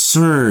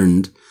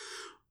concerned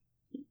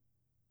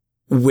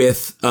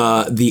with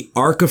the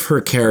arc of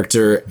her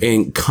character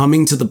and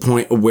coming to the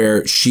point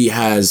where she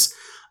has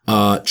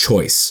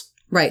choice.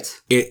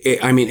 Right.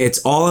 I mean, it's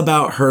all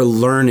about her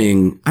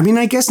learning. I mean,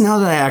 I guess now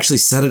that I actually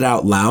said it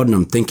out loud and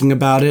I'm thinking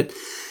about it,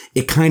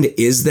 it kind of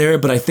is there.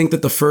 But I think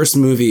that the first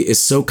movie is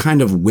so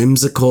kind of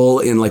whimsical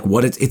in like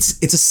what it's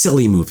a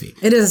silly movie.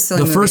 It is a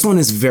silly movie. The first one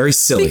is very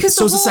silly. Because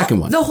so is the second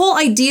one. The whole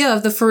idea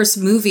of the first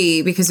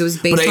movie, because it was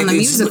based on the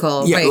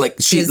musical. Yeah, like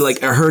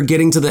like her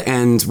getting to the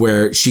end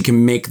where she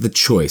can make the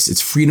choice. It's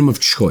freedom of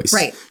choice.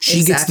 Right.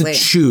 She gets to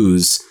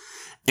choose.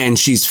 And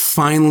she's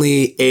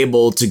finally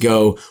able to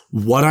go,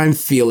 what I'm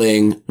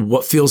feeling,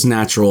 what feels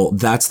natural,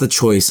 that's the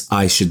choice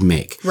I should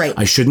make. Right.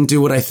 I shouldn't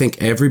do what I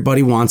think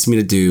everybody wants me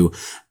to do,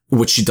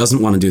 which she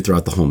doesn't want to do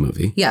throughout the whole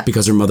movie. Yeah.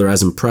 Because her mother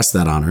has impressed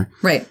that on her.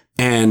 Right.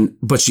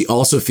 But she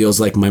also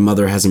feels like my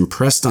mother has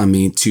impressed on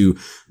me to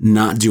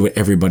not do what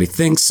everybody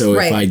thinks. So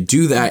if I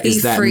do that,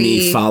 is that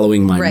me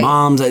following my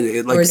mom's?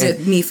 Or is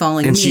it me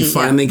following me? And she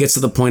finally gets to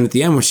the point at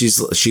the end where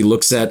she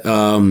looks at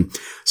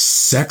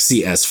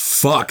sexy as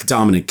fuck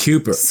Dominic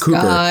Cooper.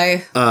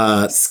 Sky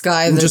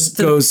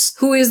Goes,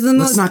 who is the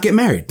most let's not get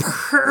married.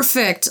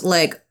 Perfect,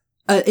 like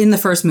in the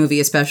first movie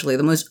especially,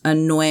 the most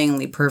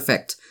annoyingly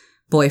perfect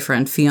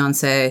boyfriend,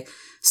 fiance,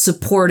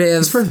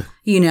 supportive, perfect.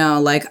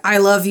 Like, I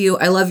love you.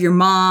 I love your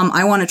mom.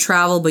 I want to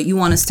travel, but you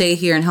want to stay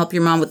here and help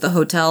your mom with the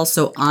hotel.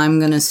 So I'm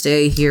going to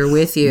stay here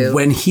with you.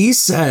 When he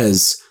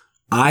says,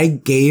 I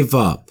gave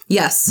up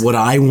Yes. what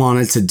I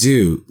wanted to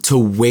do to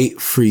wait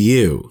for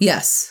you.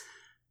 Yes.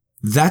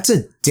 That's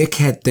a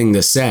dickhead thing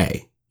to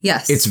say.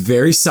 Yes. It's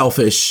very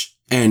selfish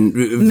and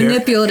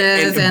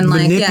manipulative and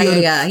like,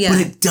 yeah. But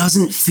it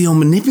doesn't feel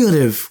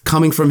manipulative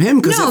coming from him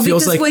because it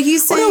feels like, what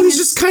he's saying he's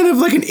just kind of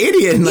like an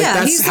idiot. And like,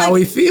 that's how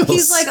he feels.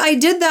 He's like, I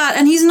did that.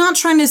 And he's not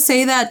trying to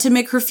say that to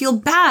make her feel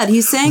bad.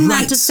 He's saying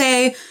that to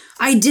say,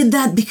 I did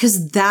that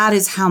because that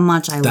is how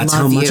much I love you. That's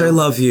how much I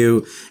love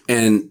you.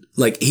 And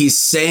like, he's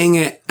saying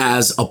it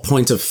as a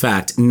point of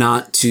fact,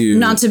 not to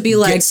be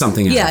like get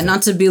something out of it.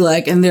 not to be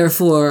like, and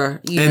therefore,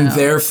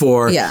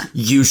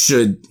 you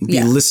should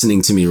be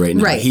listening to me right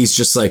now. Right. He's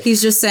just like,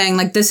 he's just saying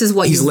like, this is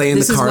what he's laying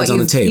the cards on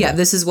the table. Yeah,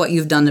 this is what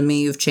you've done to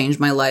me. You've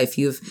changed my life.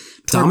 You've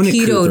Dominic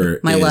torpedoed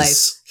Cooper my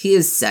life. He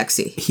is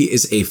sexy. He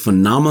is a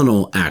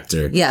phenomenal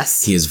actor.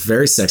 Yes. He is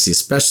very sexy,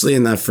 especially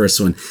in that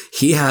first one.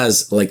 He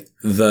has like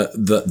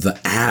the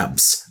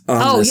abs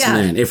on this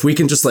man. If we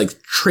can just like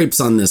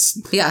traipse on this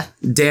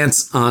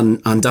dance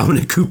on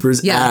Dominic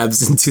Cooper's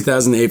abs in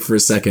 2008 for a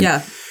second.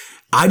 Yeah.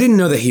 I didn't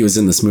know that he was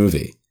in this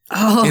movie.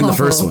 In the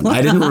first one.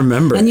 I didn't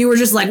remember. And you were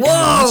just like,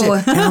 whoa.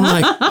 And I'm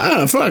like,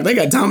 oh, fuck, they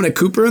got Dominic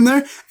Cooper in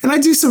there. And I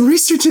do some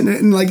research in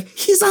it and like,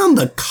 he's on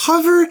the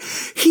cover.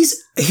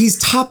 He's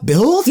top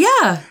billed.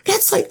 Yeah.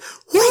 It's like,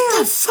 what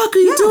the fuck are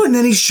you doing? And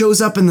then he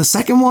shows up in the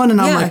second one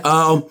and I'm like,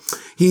 oh,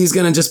 he's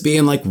going to just be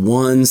in like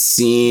one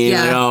scene.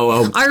 Yeah.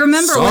 Like, I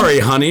remember. Sorry,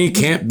 honey,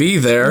 can't be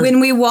there. When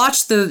we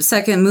watched the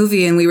second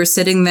movie and we were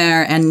sitting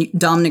there and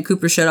Dominic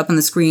Cooper showed up on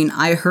the screen,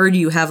 I heard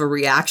you have a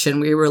reaction.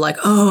 We were like,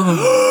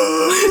 oh.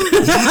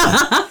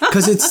 Yeah.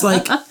 Because it's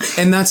like,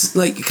 and that's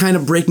like kind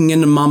of breaking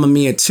into Mamma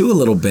Mia 2 a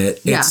little bit.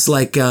 It's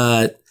like,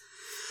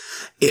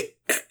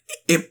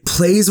 it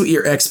plays with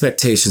your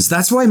expectations.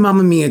 That's why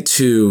Mamma Mia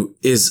 2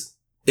 is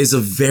a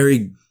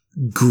very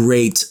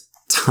great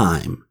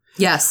time.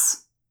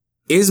 Yes.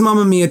 Is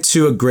Mamma Mia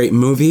 2 a great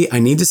movie? I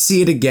need to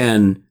see it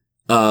again.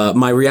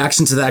 My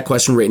reaction to that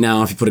question right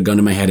now, if you put a gun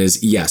to my head,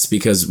 is yes.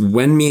 Because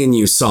when me and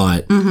you saw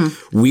it,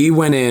 we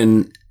went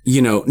in,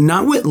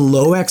 not with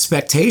low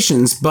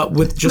expectations, but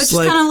with just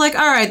like... kind of like,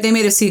 all right, they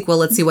made a sequel.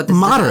 Let's see what this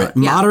is about.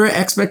 Moderate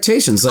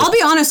expectations. Like, I'll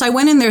be honest. I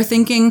went in there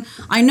thinking,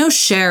 I know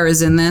Cher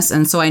is in this,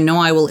 and so I know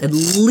I will at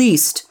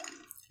least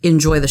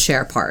enjoy the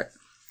Cher part.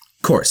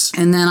 Of course.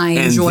 And then I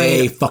enjoy... And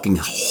they fucking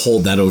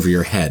hold that over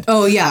your head.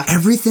 Oh, yeah.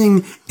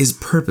 Everything is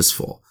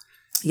purposeful.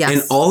 Yes.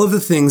 And all of the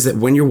things that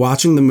when you're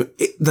watching them,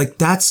 like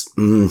that's...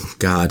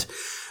 God.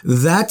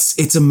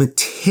 It's a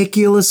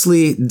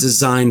meticulously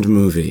designed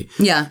movie.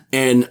 Yeah.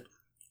 And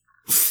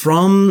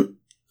from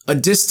a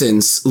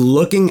distance,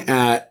 looking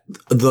at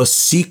the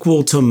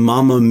sequel to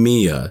Mamma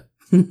Mia,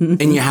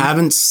 and you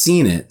haven't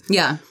seen it.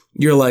 Yeah.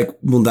 You're like,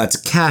 well, that's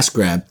a cash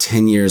grab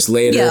 10 years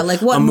later. Yeah,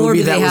 like what more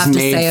do they have to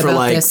say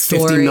about this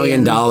story? $50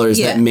 million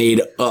that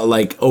made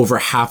like over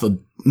 $500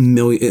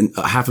 million.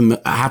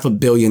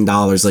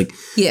 Like,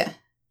 yeah.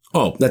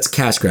 Oh, that's a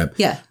cash grab.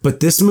 Yeah.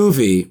 But this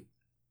movie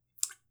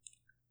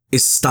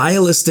is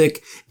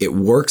stylistic. It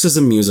works as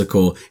a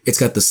musical. It's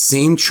got the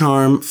same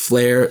charm,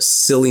 flair,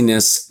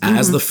 silliness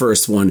as the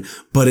first one,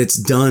 but it's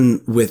done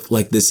with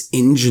like this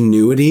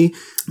ingenuity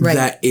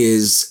that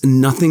is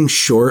nothing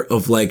short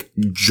of like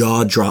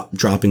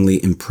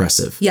jaw-droppingly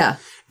impressive. Yeah.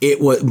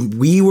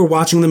 We were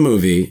watching the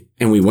movie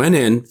and we went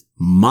in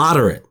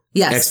moderate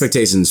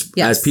expectations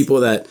as people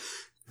that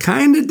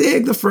kind of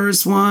dig the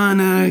first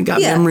one,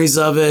 got memories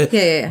of it.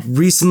 Yeah.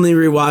 Recently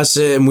rewatched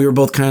it and we were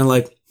both kind of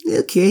like,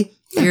 okay.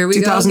 Yeah, here we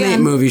 2008 go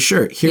again. movie,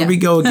 sure. Here we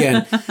go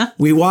again.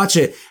 We watch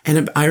it,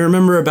 and I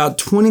remember about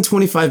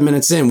 20-25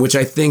 minutes in, which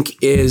I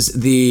think is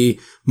the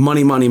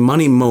money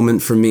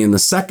moment for me in the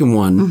second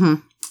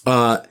one,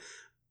 where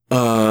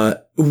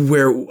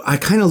I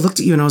kind of looked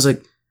at you and I was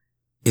like,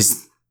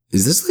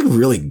 is this like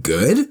really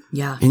good?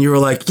 Yeah. And you were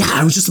like, yeah,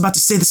 I was just about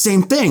to say the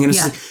same thing. And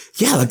it's like,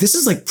 yeah, like this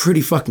is like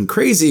pretty fucking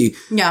crazy.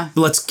 Yeah.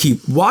 Let's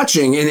keep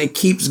watching. And it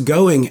keeps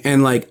going.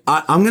 And like,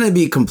 I'm going to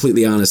be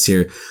completely honest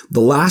here. The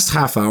last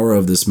half hour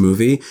of this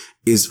movie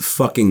is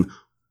fucking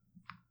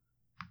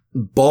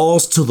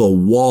balls to the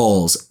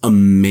walls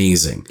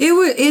amazing.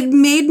 It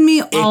made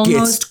me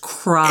almost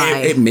cry.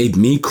 It made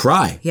me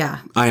cry. Yeah.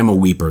 I am a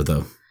weeper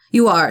though.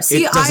 You are.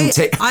 See,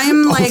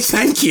 I'm like,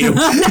 thank you.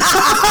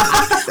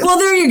 Well,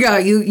 there you go.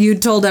 You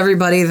told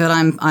everybody that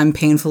I'm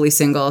painfully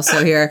single.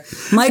 So here,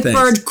 Mike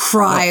Bird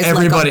cries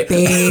like a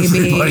baby.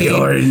 Everybody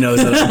already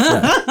knows that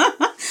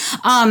I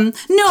cry.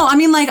 No, I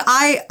mean, like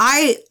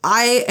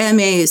I am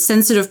a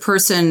sensitive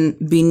person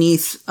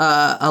beneath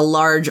a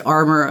large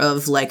armor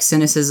of like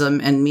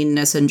cynicism and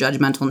meanness and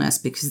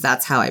judgmentalness because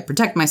that's how I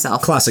protect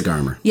myself. Classic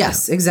armor.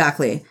 Yes,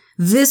 exactly.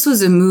 This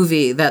was a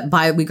movie that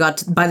by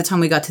the time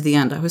we got to the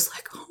end, I was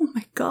like, oh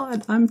my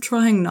God, I'm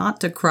trying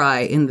not to cry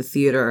in the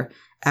theater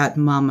at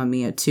Mamma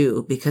Mia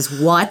 2 because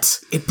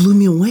what? It blew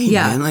me away,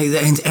 man. Like,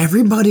 and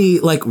everybody,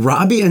 like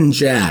Robbie and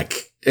Jack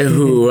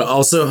who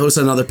also hosts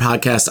another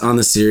podcast on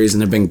the series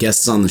and have been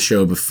guests on the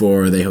show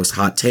before. They host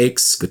Hot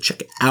Takes. Go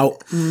check it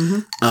out.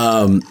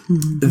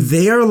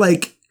 They are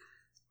like,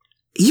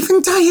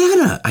 even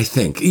Diana, I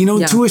think,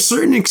 to a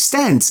certain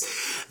extent,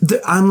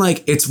 I'm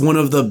like, it's one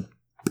of the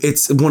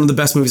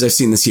best movies I've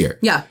seen this year.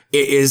 Yeah.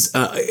 It is,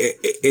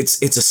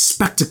 it's a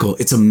spectacle.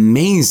 It's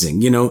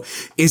amazing.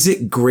 Is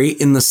it great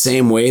in the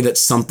same way that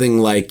something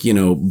like,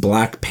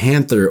 Black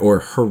Panther or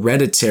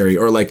Hereditary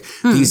or like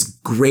these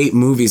great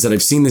movies that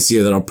I've seen this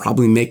year that I'll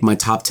probably make my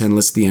top 10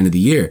 list at the end of the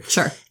year?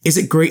 Sure. Is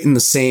it great in the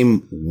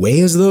same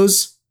way as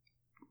those?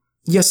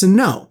 Yes and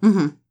no.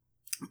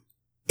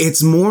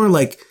 It's more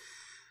like,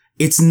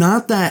 it's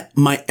not that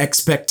my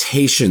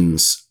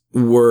expectations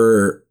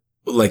were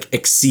like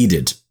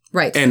exceeded.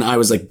 Right. And I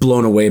was like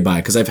blown away by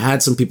it because I've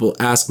had some people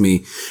ask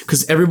me,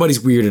 because everybody's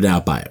weirded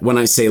out by it. When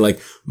I say like,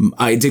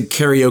 I did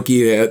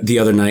karaoke the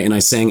other night and I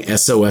sang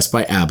SOS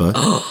by ABBA.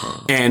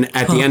 And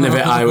at the end of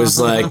it, I was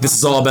like, this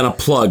has all been a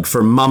plug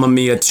for Mamma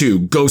Mia 2.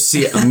 Go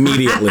see it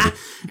immediately.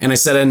 And I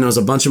said it, and there was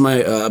a bunch of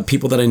my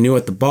people that I knew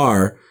at the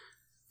bar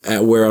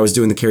where I was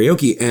doing the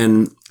karaoke.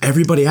 And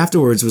everybody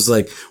afterwards was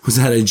like, was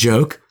that a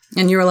joke?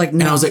 And you were like,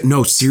 no. And I was like,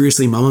 no,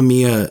 seriously, Mamma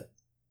Mia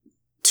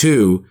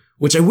 2,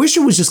 which I wish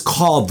it was just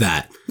called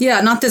that. Yeah,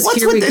 not this. What's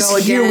Here with we this go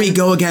again. Here we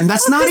go again.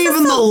 That's not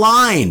even the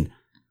line.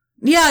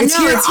 Yeah, it's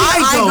no, here it's here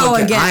I go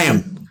again. I again.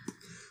 am.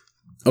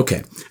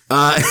 Okay.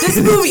 This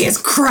movie is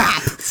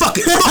crap. Fuck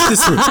it. Fuck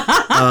this movie.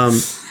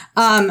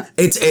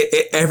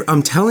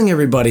 I'm telling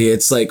everybody,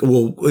 it's like,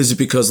 well, is it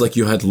because like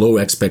you had low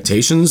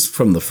expectations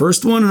from the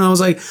first one? And I was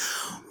like,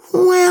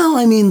 well,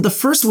 I mean, the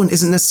first one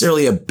isn't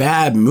necessarily a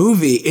bad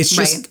movie. It's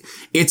just,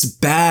 it's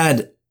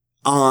bad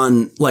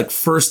on like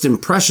first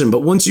impression.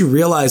 But once you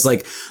realize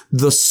like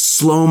the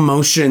slow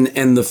motion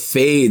and the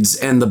fades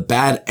and the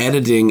bad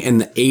editing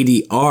and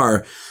the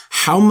ADR,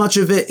 how much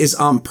of it is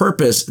on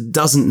purpose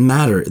doesn't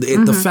matter.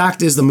 The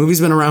fact is the movie's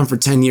been around for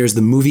 10 years.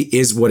 The movie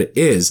is what it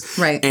is.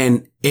 Right.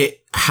 And it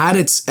had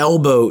its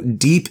elbow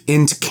deep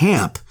into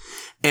camp.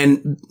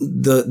 And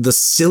the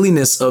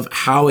silliness of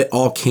how it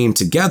all came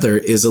together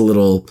is a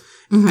little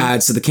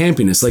adds to the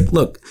campiness. Like,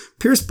 look,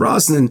 Pierce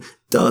Brosnan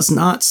does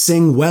not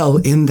sing well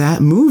in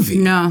that movie.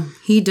 No,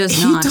 he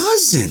does not. He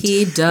doesn't.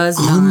 He does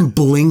not.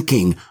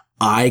 Unblinking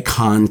eye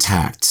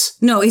contact.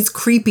 No, it's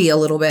creepy a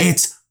little bit.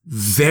 It's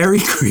very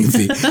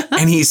creepy.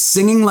 And he's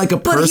singing like a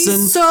person.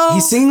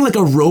 He's singing like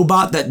a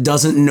robot that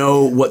doesn't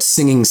know what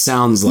singing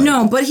sounds like.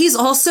 No, but he's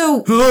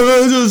also...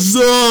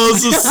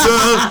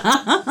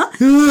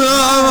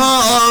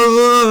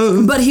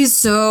 but he's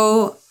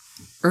so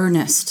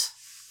earnest.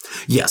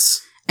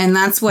 Yes. And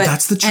that's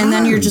the charm. And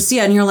then you're just,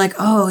 and you're like,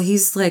 oh,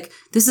 he's like,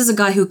 this is a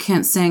guy who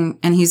can't sing.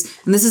 And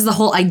this is the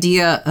whole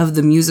idea of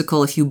the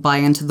musical, if you buy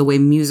into the way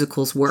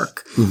musicals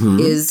work,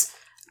 is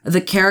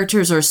the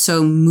characters are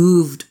so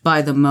moved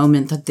by the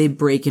moment that they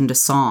break into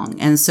song.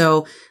 And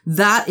so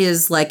that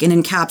is like an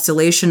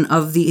encapsulation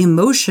of the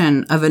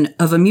emotion of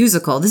a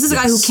musical. This is a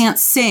guy who can't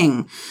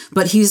sing,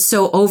 but he's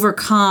so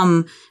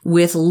overcome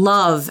with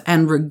love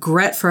and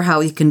regret for how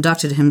he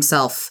conducted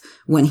himself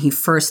when he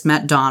first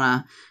met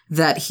Donna,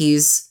 that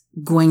he's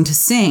going to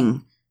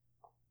sing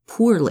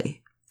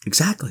poorly.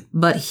 Exactly.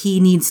 But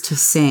he needs to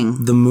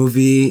sing. The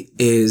movie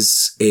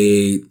is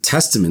a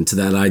testament to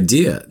that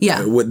idea.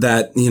 Yeah. With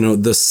that,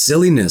 the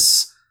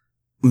silliness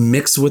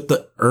mixed with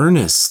the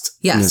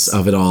earnestness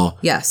of it all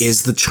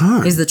is the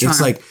charm.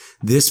 It's like,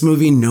 this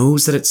movie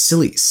knows that it's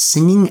silly.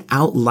 Singing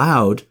out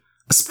loud,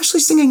 especially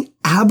singing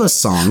ABBA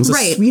songs,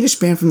 a Swedish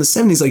band from the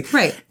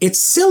 70s, it's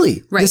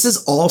silly. Right. This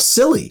is all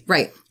silly.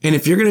 Right. And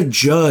if you're going to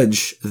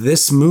judge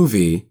this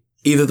movie,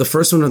 either the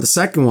first one or the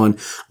second one,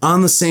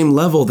 on the same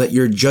level that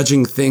you're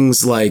judging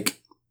things like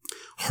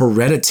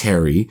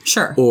Hereditary,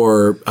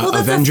 or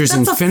Avengers: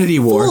 Infinity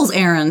War, fool's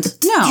errand.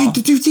 No,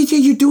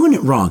 you're doing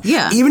it wrong.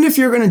 Yeah, even if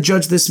you're going to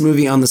judge this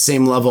movie on the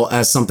same level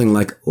as something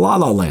like La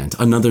La Land,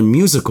 another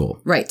musical,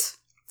 right?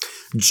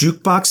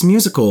 Jukebox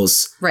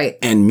musicals,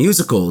 and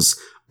musicals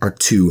are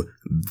two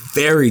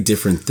very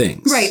different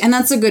things. Right, and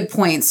that's a good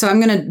point. So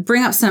I'm going to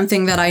bring up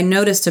something that I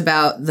noticed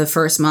about the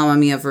first Mamma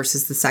Mia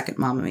versus the second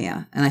Mamma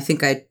Mia, and I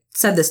think I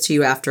said this to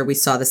you after we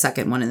saw the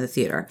second one in the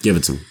theater. Give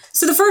it to me.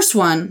 So the first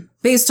one,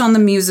 based on the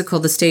musical,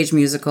 the stage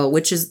musical,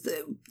 which is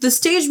the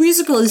stage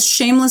musical is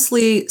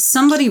shamelessly,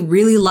 somebody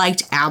really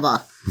liked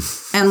ABBA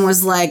and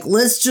was like,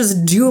 let's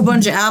just do a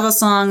bunch of ABBA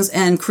songs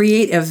and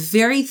create a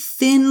very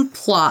thin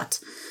plot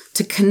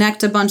to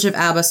connect a bunch of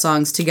ABBA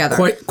songs together.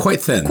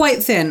 Quite thin.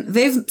 Quite thin.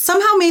 They've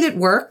somehow made it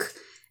work.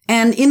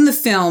 And in the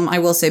film, I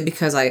will say,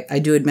 because I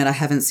do admit I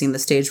haven't seen the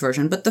stage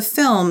version, but the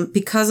film,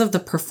 because of the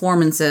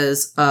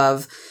performances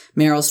of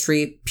Meryl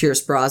Streep,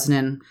 Pierce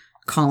Brosnan,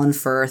 Colin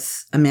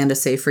Firth, Amanda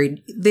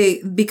Seyfried,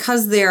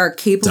 because they're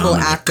capable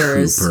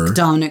actors,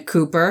 Dominic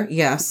Cooper,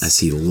 yes. As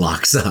he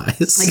locks eyes.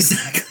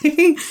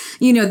 Exactly.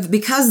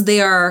 Because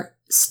they are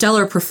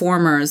stellar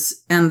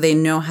performers and they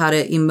know how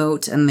to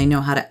emote and they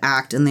know how to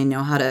act and they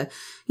know how to,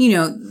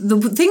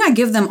 the thing I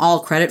give them all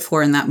credit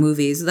for in that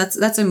movie is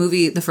that's a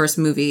movie, the first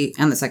movie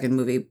and the second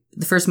movie,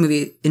 the first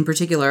movie in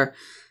particular,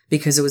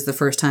 because it was the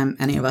first time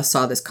any of us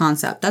saw this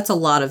concept. That's a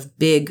lot of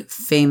big,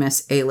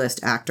 famous A-list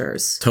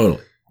actors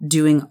Totally.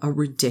 doing a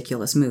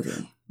ridiculous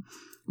movie.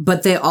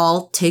 But they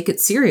all take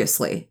it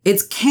seriously.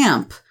 It's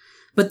camp,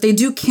 but they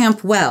do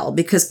camp well,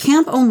 because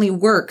camp only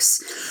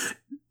works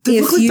They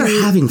look like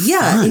they're having fun.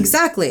 Yeah,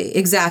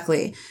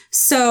 exactly.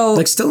 So,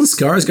 like Stellan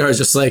Skarsgård is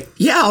just like,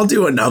 yeah, I'll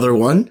do another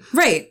one.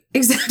 right,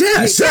 exactly.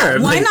 Yeah, sure.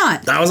 Why Like,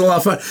 not? That was a lot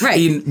of fun. Right.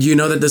 You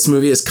know that this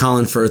movie is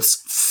Colin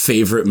Firth's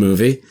favorite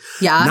movie?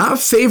 Yeah. Not a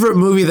favorite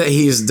movie that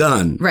he's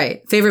done.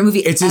 Right. Favorite movie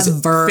It's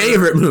ever. his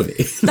favorite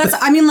movie. That's,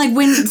 I mean, like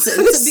when,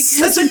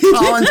 Such a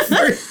Colin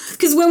Firth.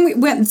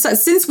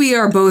 because since we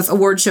are both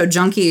award show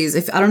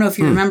junkies, I don't know if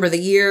you remember the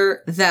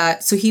year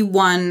that, so he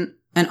won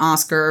an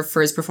Oscar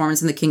for his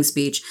performance in The King's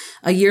Speech.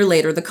 A year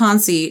later, the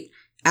conceit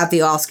at the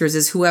Oscars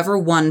is whoever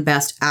won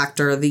Best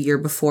Actor the year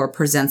before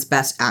presents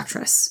Best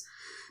Actress.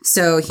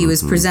 So he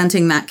was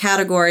presenting that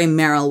category.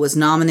 Meryl was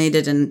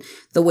nominated, and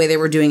the way they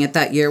were doing it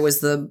that year was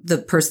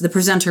the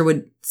presenter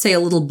would say a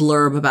little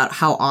blurb about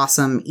how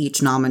awesome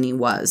each nominee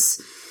was.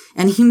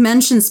 And he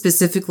mentioned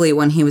specifically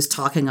when he was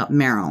talking up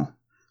Meryl,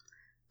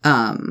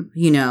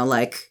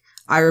 like,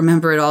 I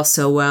remember it all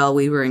so well.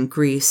 We were in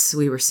Greece.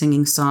 We were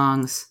singing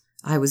songs.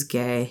 I was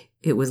gay.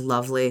 It was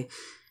lovely.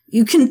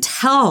 You can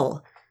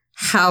tell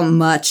how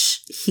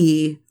much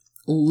he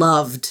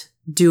loved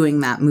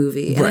doing that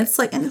movie. And it's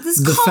like, and this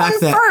The Colin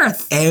fact that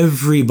Firth.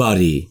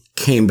 everybody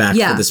came back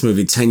for this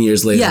movie 10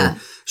 years later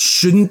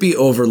shouldn't be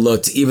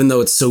overlooked, even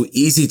though it's so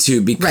easy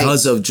to,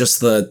 because of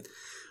just the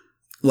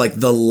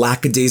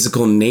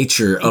lackadaisical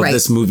nature of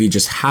this movie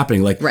just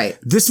happening. Like,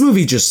 this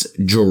movie just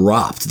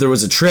dropped. There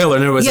was a trailer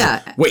and it was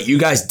like, wait, you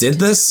guys did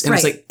this? And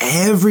it's like,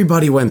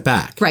 everybody went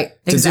back. Right.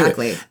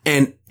 Exactly.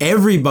 And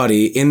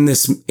everybody in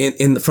this,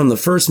 from the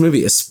first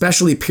movie,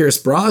 especially Pierce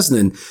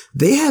Brosnan,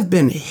 they have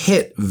been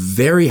hit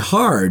very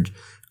hard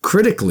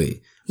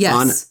critically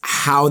on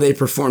how they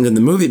performed in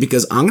the movie.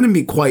 Because I'm going to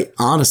be quite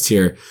honest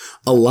here.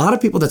 A lot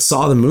of people that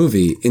saw the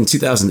movie in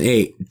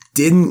 2008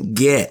 didn't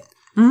get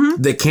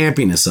the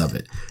campiness of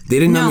it. They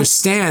didn't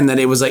understand that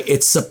it was like,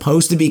 it's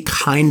supposed to be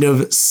kind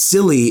of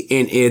silly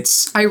in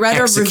its I read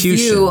execution.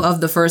 a review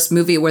of the first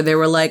movie where they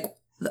were like,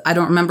 I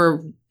don't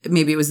remember,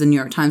 maybe it was the New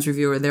York Times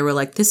review, where they were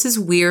like, this is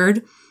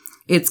weird.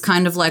 It's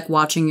kind of like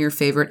watching your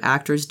favorite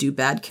actors do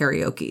bad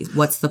karaoke.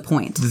 What's the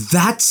point?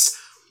 That's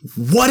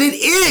what it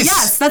is.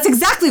 Yes, that's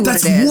exactly what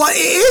That's it is. what it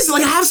is.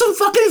 Like, have some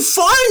fucking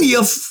fun,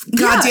 you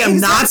goddamn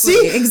Nazi.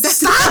 Exactly.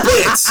 Stop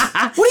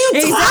it. What are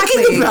you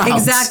talking about?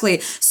 Exactly.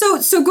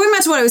 So going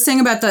back to what I was saying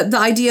about the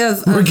idea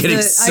of we're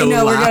getting so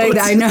loud.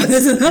 I know.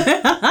 This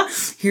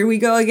is here we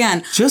go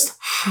again. Just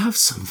have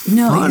some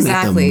fun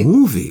at the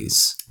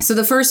movies. So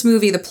the first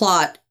movie, the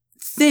plot,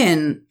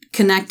 thin,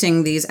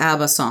 connecting these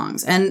ABBA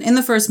songs. And in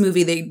the first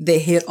movie, they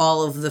hit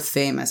all of the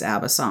famous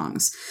ABBA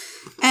songs.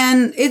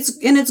 And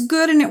it's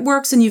good and it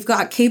works, and you've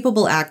got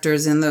capable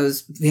actors in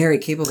those, very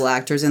capable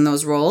actors in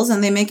those roles,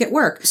 and they make it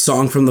work.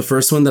 Song from the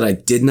first one that I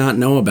did not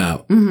know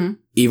about,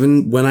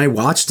 even when I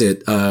watched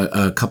it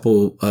a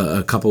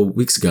couple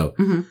weeks ago.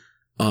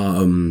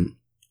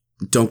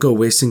 Don't go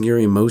wasting your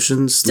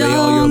emotions. Lay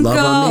all your love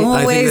on me.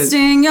 Don't go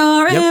wasting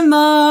your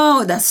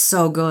emo. That's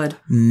so good.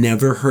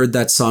 Never heard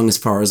that song as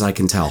far as I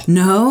can tell.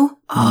 No?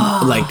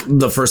 Oh. Like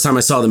the first time I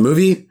saw the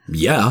movie,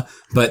 yeah,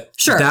 but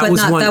that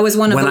was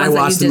one of when I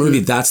watched the movie.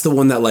 That's the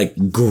one that like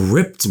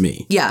gripped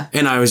me. Yeah,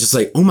 and I was just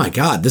like, oh my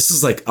god, this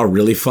is like a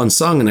really fun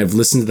song. And I've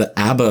listened to the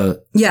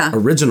ABBA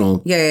original,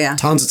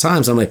 tons of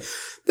times. I'm like,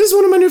 this is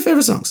one of my new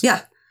favorite songs.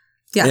 Yeah.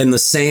 And the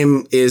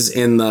same is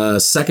in the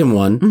second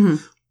one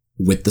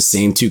with the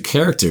same two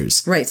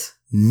characters. Right.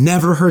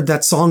 Never heard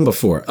that song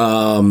before.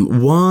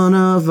 One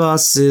of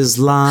us is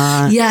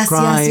lying. Yes.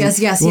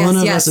 One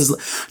of us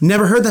is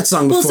never heard that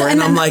song before.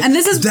 And I'm like,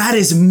 that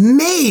is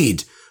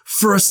made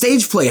for a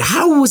stage play.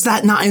 How was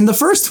that not in the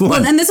first one?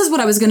 Well, and this is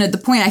what I was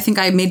the point I think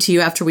I made to you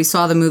after we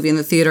saw the movie in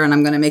the theater, and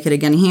I'm going to make it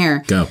again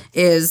here. Go.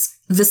 Is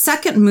the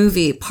second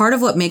movie, part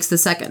of what makes the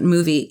second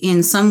movie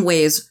in some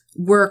ways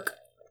work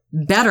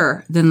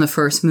better than the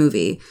first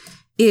movie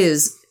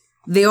is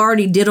they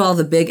already did all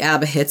the big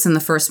ABBA hits in the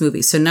first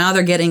movie. So now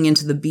they're getting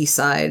into the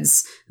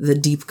B-sides, the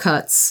deep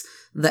cuts,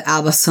 the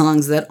ABBA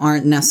songs that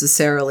aren't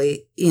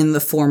necessarily in the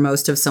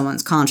foremost of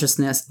someone's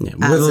consciousness as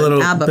with a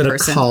little ABBA bit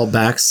person. of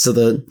callbacks to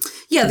the...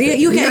 Yeah,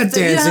 you got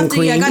Dancing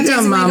Queen, you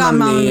got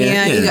Mamma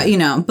Mia, you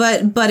got,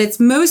 but it's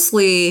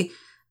mostly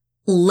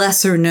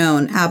lesser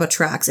known ABBA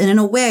tracks. And in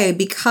a way,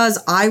 because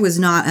I was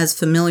not as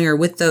familiar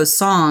with those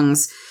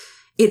songs,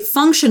 it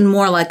functioned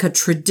more like a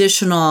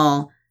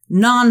traditional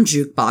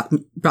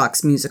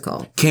non-jukebox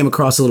musical. Came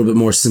across a little bit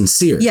more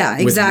sincere. Yeah,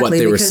 exactly. With what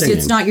they were because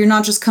singing. you're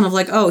not just kind of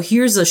like, oh,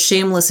 here's a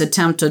shameless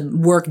attempt to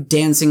work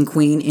Dancing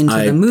Queen into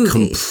the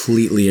movie. I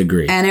completely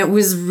agree. And it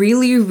was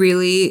really,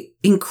 really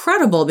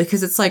incredible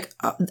because it's like,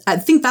 I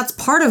think that's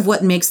part of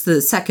what makes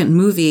the second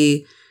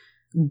movie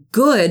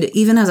good,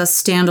 even as a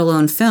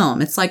standalone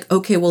film. It's like,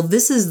 okay, well,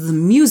 this is the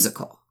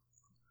musical.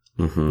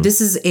 This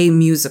is a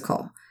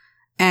musical.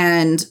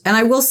 And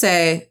I will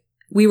say,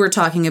 we were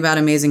talking about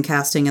amazing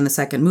casting in the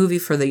second movie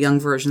for the young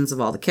versions of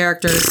all the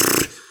characters.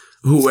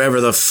 whoever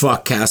the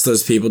fuck cast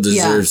those people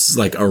deserves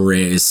like a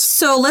raise.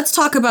 So let's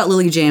talk about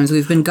Lily James.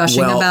 We've been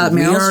gushing about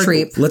Meryl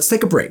Streep. Let's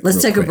take a break.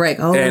 Let's take a break.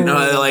 Oh, and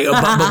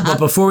but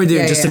before we do,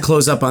 just to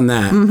close up on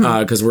that,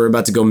 because we're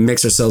about to go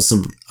mix ourselves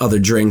some other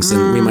drinks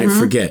and we might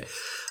forget.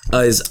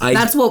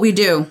 That's what we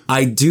do.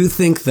 I do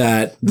think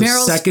that the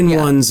second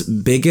one's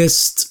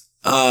biggest.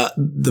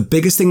 The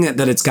biggest thing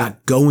that it's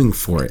got going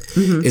for it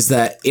is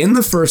that in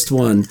the first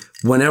one,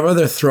 whenever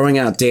they're throwing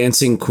out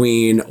Dancing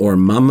Queen or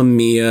Mamma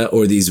Mia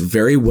or these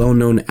very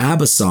well-known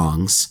ABBA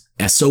songs,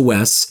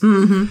 SOS,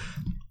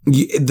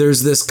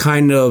 there's this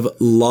kind of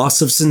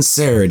loss of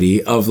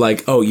sincerity of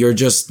like, oh, you're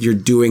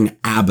doing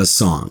ABBA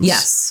songs.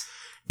 Yes.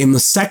 In the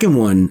second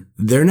one,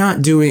 they're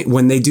not doing,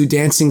 when they do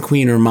Dancing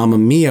Queen or Mamma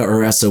Mia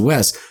or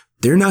SOS,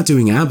 they're not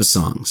doing ABBA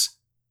songs.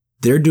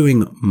 They're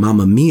doing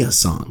Mamma Mia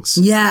songs.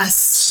 Yes.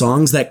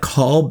 Songs that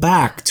call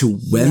back to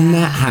when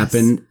that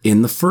happened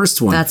in the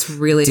first one. That's a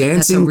really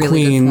good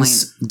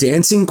point.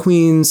 Dancing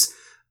Queens,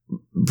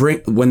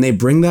 when they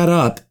bring that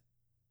up,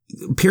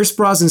 Pierce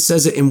Brosnan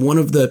says it in one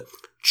of the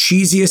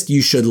cheesiest,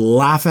 you should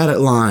laugh at it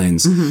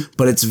lines,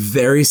 but it's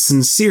very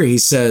sincere. He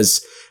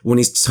says, when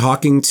he's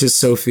talking to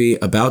Sophie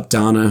about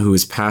Donna, who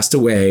has passed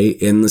away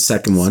in the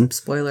second one.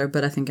 Spoiler,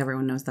 but I think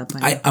everyone knows that by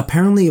now.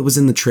 Apparently it was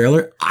in the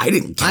trailer. I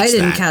didn't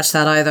catch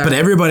that either. But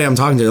everybody I'm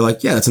talking to, they're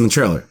like, yeah, it's in the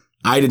trailer.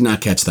 I did not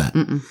catch that.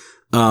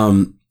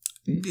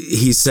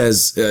 He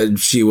says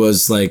she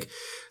was like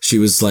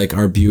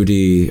our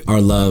beauty,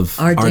 our love,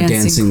 our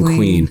dancing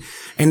queen.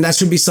 And that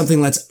should be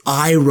something that's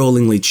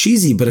eye-rollingly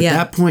cheesy. But at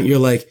that point, you're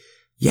like,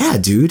 yeah,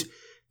 dude.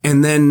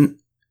 And then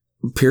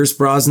Pierce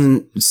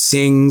Brosnan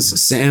Sam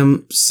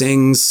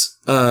sings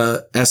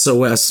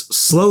SOS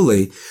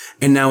slowly,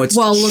 and now it's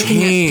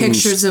looking at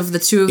pictures of the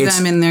two of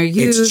them in their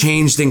youth. It's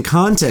changed in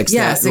context.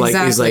 Yes,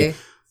 exactly. He's like,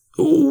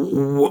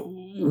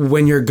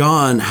 when you're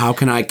gone, how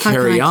can I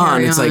carry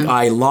on? It's like,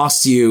 I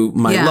lost you,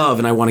 my love,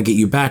 and I want to get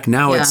you back.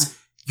 Now it's,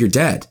 you're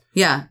dead.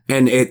 Yeah.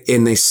 And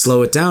they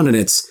slow it down, and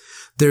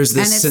there's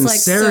this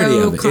sincerity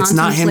of it. It's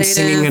not him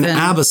singing an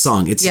ABBA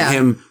song. It's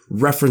him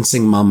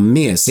referencing Mamma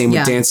Mia. Same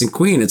with Dancing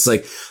Queen. It's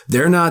like,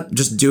 they're not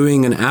just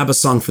doing an ABBA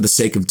song for the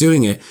sake of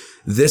doing it.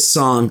 This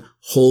song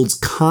holds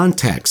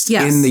context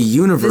in the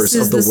universe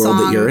of the world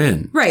that you're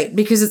in. Right.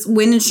 Because it's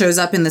when it shows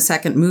up in the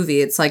second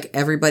movie, it's like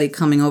everybody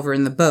coming over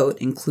in the boat,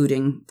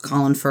 including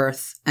Colin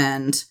Firth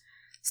and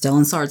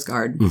Stellan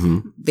Skarsgård.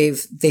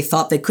 They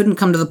thought they couldn't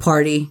come to the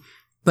party,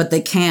 but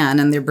they can.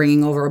 And they're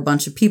bringing over a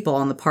bunch of people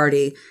on the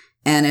party.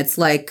 And it's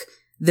like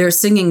they're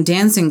singing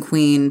Dancing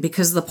Queen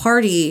because the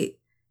party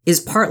is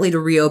partly to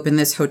reopen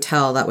this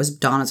hotel that was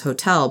Donna's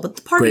hotel. But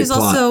the party is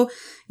also...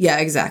 Yeah,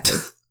 exactly.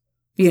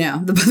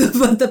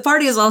 The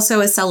party is also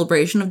a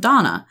celebration of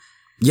Donna.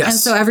 Yes. And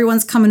so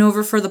everyone's coming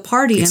over for the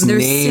party. It's and they're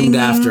named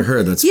after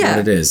her. That's what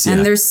it is. Yeah.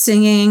 And they're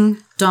singing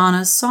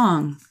Donna's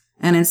song.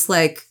 And it's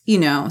like,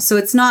 so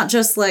it's not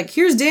just like,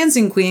 here's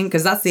Dancing Queen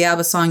because that's the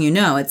ABBA song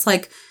It's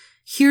like,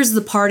 here's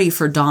the party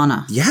for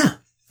Donna. Yeah,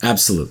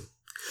 absolutely.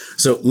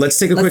 So let's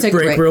take a quick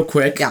break real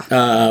quick.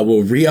 Yeah.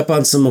 We'll re-up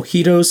on some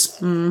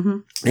mojitos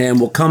and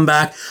we'll come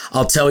back.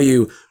 I'll tell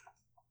you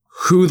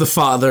who the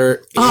father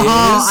is.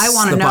 I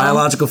want to know. The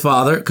biological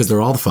father, because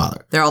they're all the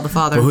father. They're all the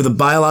father. But who the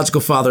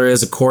biological father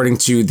is, according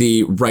to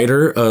the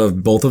writer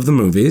of both of the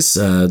movies.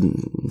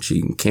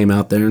 She came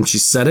out there and she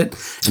said it,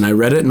 and I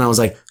read it, and I was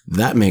like,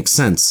 that makes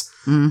sense.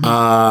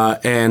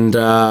 And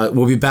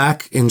we'll be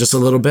back in just a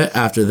little bit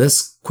after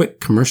this quick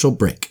commercial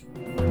break.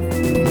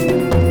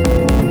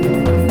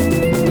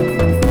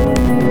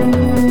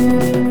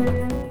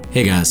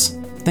 Hey guys,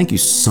 thank you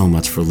so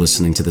much for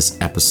listening to this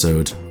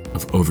episode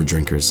of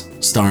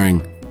Overdrinkers,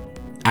 starring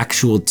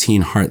actual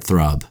teen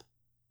heartthrob,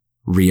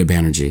 Rhea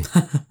Banerjee,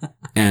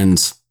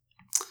 and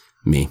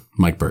me,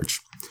 Mike Birch.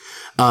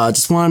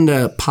 Just wanted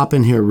to pop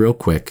in here real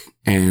quick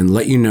and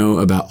let you know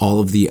about all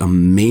of the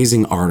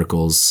amazing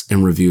articles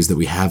and reviews that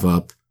we have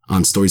up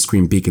on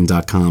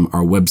StoryScreenBeacon.com,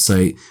 our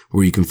website,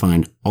 where you can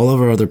find all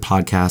of our other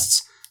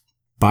podcasts,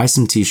 buy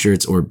some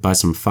t-shirts, or buy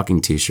some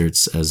fucking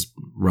t-shirts, as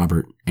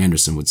Robert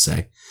Anderson would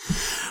say.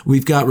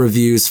 We've got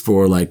reviews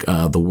for like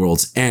The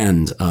World's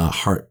End,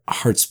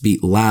 Hearts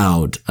Beat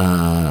Loud.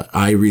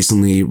 I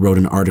recently wrote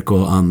an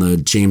article on the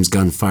James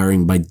Gunn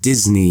firing by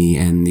Disney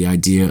and the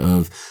idea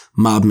of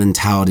mob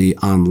mentality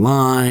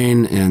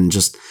online and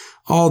just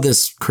all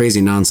this crazy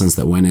nonsense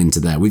that went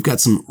into that. We've got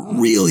some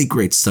really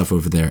great stuff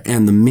over there.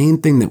 And the main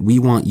thing that we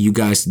want you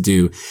guys to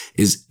do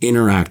is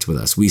interact with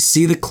us. We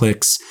see the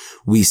clicks,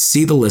 we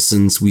see the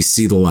listens, we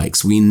see the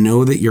likes. We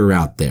know that you're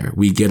out there.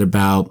 We get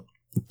about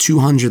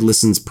 200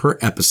 listens per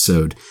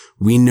episode.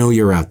 We know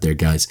you're out there,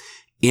 guys.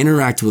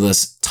 Interact with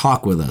us.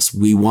 Talk with us.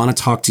 We want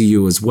to talk to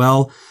you as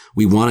well.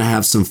 We want to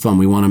have some fun.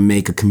 We want to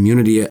make a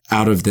community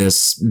out of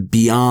this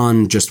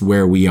beyond just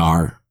where we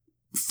are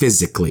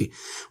physically.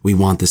 We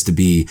want this to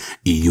be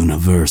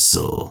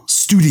Universal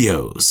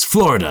Studios,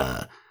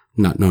 Florida,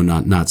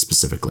 Not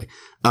specifically.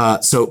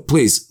 So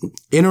please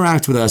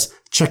interact with us.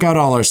 Check out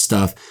all our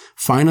stuff.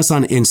 Find us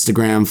on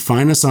Instagram.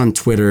 Find us on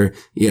Twitter.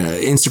 Yeah,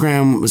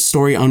 Instagram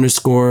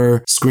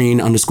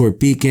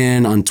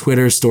story_screen_beacon. On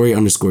Twitter,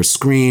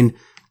 story_screen.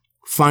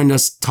 Find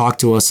us, talk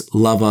to us,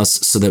 love us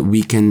so that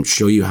we can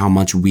show you how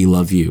much we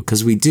love you.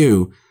 Because we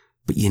do,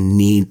 but you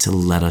need to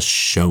let us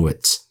show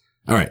it.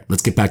 All right,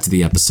 let's get back to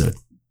the episode.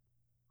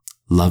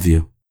 Love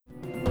you.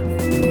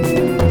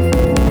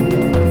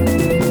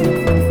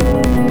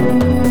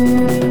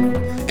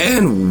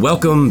 And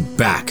welcome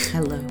back.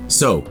 Hello.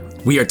 So,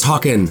 we are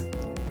talking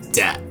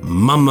that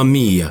Mamma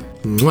Mia.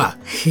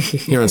 Mwah.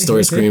 Here on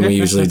Story Screen, we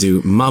usually do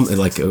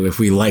like if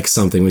we like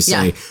something, we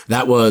say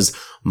that was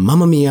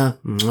Mamma Mia,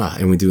 mwah,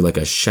 and we do like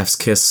a chef's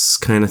kiss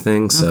kind of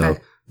thing. So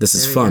this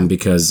is fun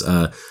because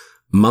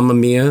Mamma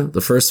Mia, the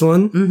first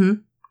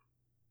one,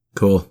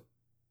 cool.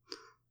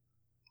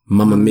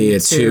 Mamma Mia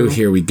 2,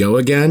 here we go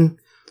again.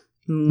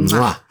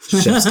 Mwah.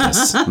 Chef's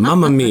kiss.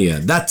 Mamma Mia,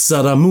 that's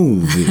a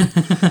movie.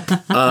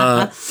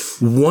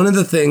 One of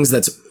the things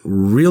that's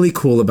really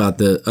cool about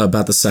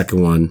the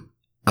second one,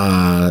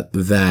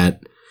 that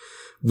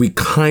we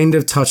kind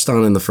of touched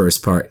on in the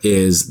first part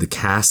is the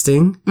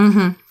casting,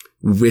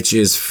 which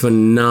is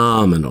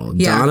phenomenal.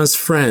 Yeah. Donna's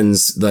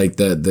friends, like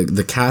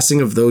the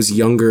casting of those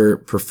younger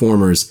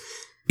performers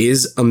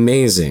is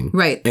amazing.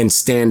 Right. And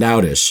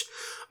standoutish.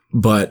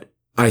 But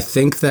I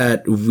think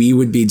that we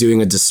would be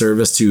doing a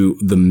disservice to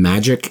the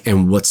magic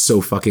and what's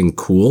so fucking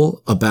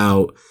cool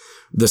about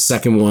the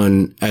second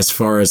one as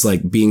far as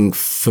like being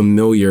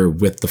familiar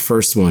with the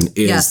first one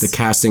is the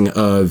casting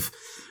of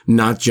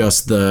not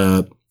just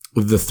the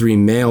three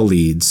male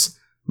leads,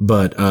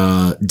 but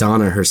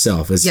Donna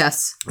herself as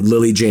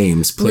Lily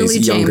James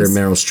plays younger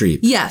Meryl Streep.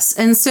 Yes.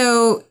 And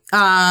so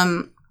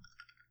that's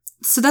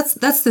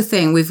the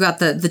thing. We've got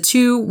the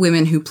two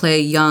women who play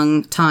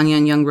young Tanya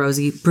and young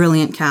Rosie.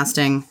 Brilliant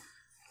casting.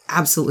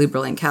 Absolutely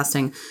brilliant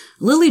casting.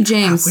 Lily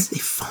James. Where did they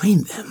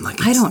find them?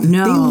 Like, I don't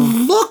know.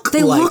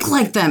 They look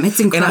like them. It's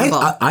incredible.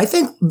 And I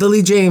think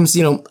Lily James,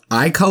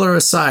 eye color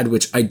aside,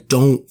 which I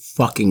don't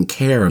fucking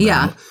care about.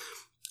 Yeah.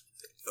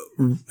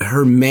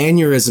 Her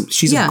mannerism,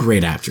 she's a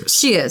great actress.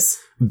 She is.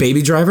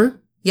 Baby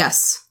Driver?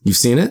 Yes. You've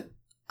seen it?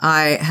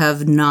 I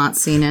have not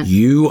seen it.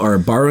 You are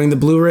borrowing the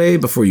Blu-ray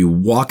before you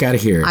walk out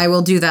of here. I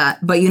will do that.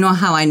 But you know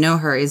how I know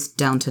her is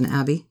Downton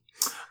Abbey.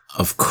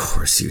 Of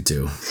course you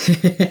do.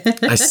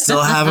 I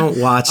still haven't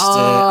watched it.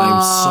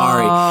 I'm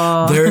sorry.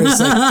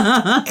 There's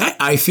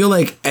I feel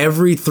like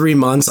every 3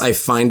 months I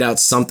find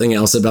out something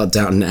else about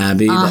Downton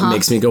Abbey that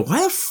makes me go,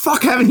 why the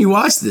fuck haven't you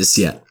watched this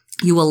yet?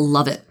 You will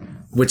love it.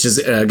 Which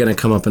is going to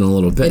come up in a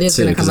little bit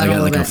too, because I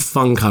got like a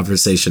fun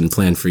conversation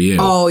planned for you.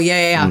 Oh,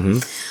 yeah.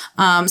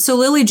 Mm-hmm. So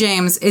Lily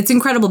James, it's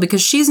incredible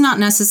because she's not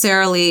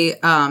necessarily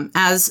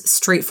as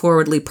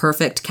straightforwardly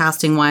perfect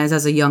casting-wise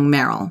as a young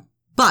Meryl.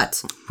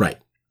 But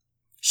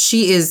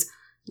she is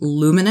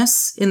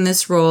luminous in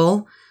this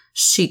role.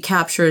 She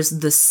captures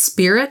the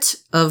spirit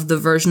of the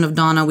version of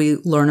Donna we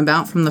learn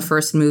about from the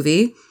first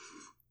movie.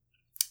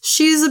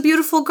 She's a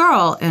beautiful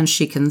girl and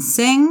she can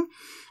sing.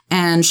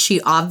 And she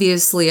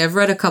obviously, I've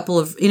read a couple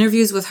of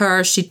interviews with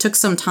her. She took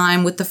some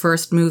time with the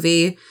first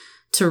movie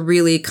to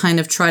really kind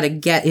of try to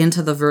get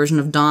into the version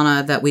of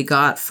Donna that we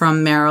got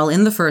from Meryl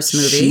in the first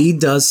movie. She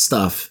does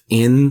stuff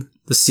in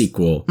the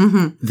sequel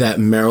that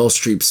Meryl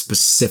Streep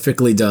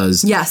specifically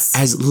does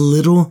as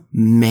little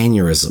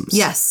mannerisms.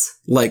 Yes.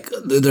 Like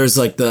there's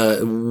like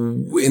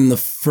in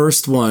the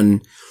first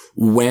one,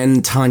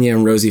 when Tanya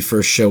and Rosie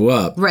first show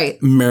up,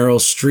 Meryl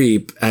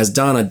Streep as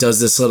Donna does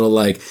this little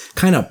like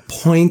kind of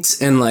point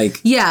and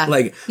like boo,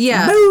 like,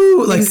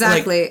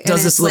 exactly like,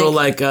 does this little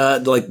like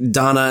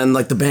Donna and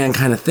like the band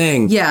kind of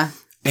thing. Yeah.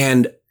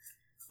 And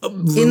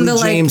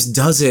Lily James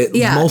does it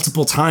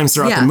multiple times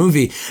throughout the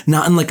movie,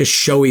 not in like a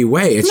showy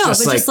way. It's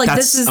just like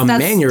that's a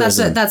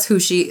mannerism. That's who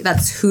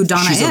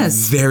Donna is.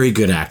 She's a very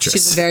good actress.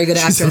 She's a very good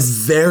actress.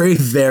 She's a very,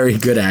 very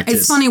good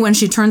actress. It's funny when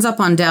she turns up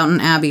on Downton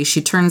Abbey.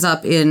 She turns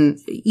up in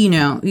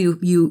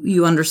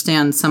you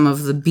understand some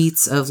of the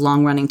beats of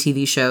long running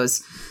TV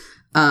shows.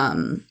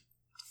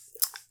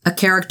 A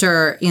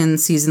character in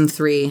season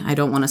 3. I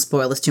don't want to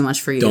spoil this too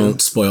much for you.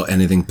 Don't spoil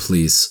anything,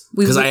 please.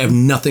 Because I have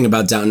nothing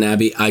about Downton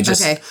Abbey. I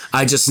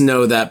just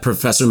know that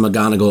Professor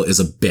McGonagall is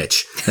a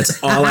bitch.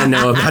 That's all I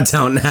know about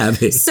Downton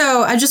Abbey.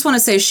 So I just want to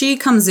say she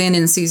comes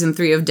in season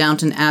 3 of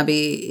Downton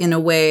Abbey in a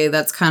way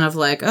that's kind of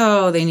like,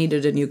 oh, they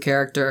needed a new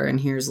character and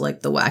here's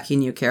like the wacky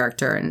new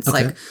character. And it's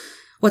like,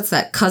 what's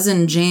that?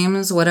 Cousin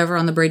James, whatever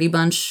on the Brady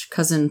Bunch,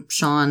 Cousin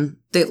Sean.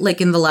 They,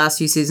 like in the last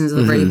few seasons of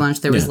the Brady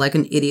Bunch, there was like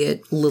an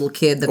idiot little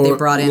kid that they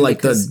brought in.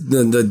 Like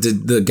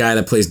the guy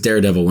that plays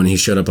Daredevil when he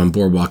showed up on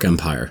Boardwalk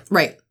Empire.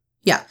 Right.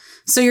 Yeah.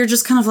 So you're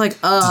just kind of like,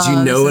 oh. Did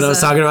you know what I was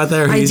talking about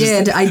there? I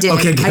did.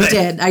 Okay,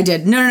 good. I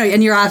did. No.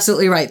 And you're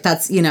absolutely right.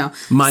 That's,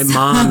 My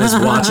mom is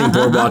watching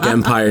Boardwalk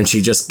Empire and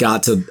she just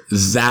got to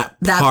that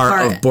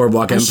part of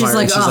Boardwalk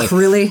Empire. She's like,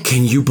 really?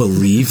 Can you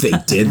believe they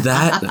did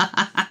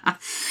that?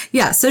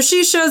 Yeah. So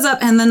she shows up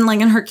and then like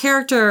in her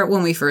character,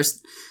 when we first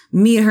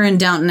meet her in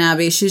Downton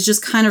Abbey. She's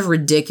just kind of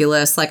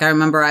ridiculous. Like, I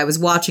remember I was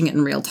watching it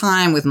in real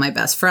time with my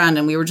best friend,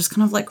 and we were just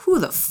kind of like, who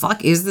the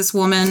fuck is this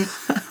woman?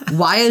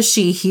 Why is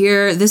she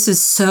here? This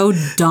is so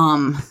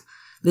dumb.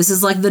 This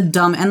is like the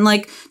dumb, and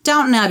like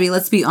Downton Abbey,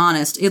 let's be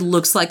honest, it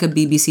looks like a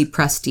BBC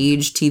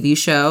Prestige TV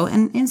show,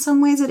 and in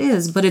some ways it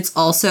is, but it's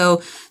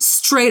also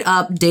straight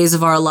up Days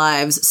of Our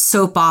Lives,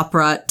 soap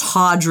opera,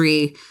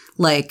 tawdry,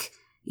 like,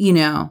 you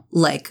know,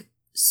 like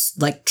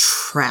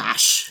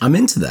trash. I'm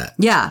into that.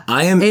 Yeah.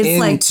 I am it's into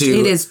like,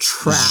 it is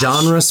trash.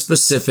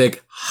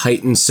 Genre-specific,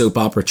 heightened soap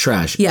opera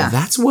trash. Yeah.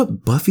 That's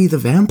what Buffy the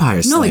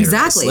Vampire Slayer No,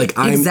 exactly. is. Like,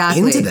 I'm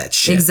into that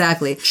shit.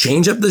 Exactly.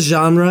 Change up the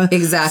genre.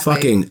 Exactly.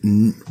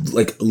 Fucking,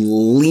 like,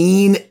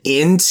 lean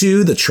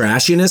into the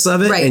trashiness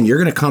of it, Right. and you're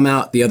going to come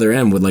out the other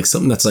end with, like,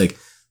 something that's like,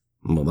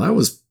 well, that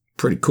was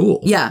pretty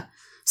cool. Yeah.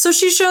 So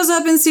she shows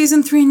up in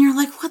season 3 and you're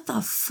like, what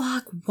the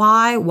fuck?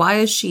 Why? Why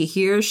is she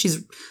here?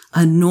 She's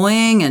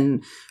annoying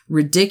and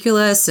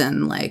ridiculous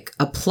and like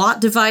a plot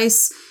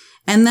device.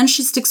 And then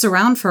she sticks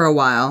around for a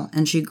while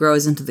and she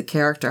grows into the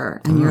character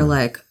and you're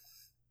like,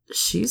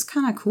 she's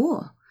kind of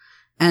cool.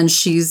 And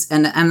she's,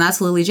 and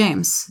that's Lily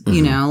James,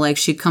 you know, like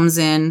she comes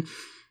in.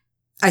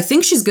 I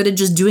think she's good at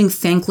just doing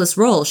thankless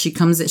roles. She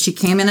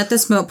came in at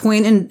this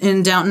point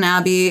in Downton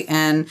Abbey,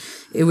 and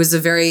it was a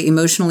very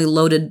emotionally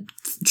loaded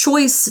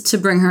choice to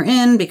bring her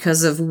in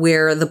because of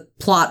where the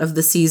plot of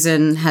the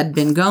season had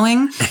been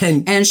going.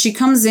 And she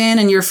comes in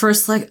and you're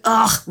first like,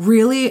 ugh,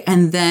 really?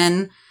 And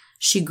then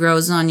she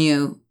grows on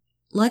you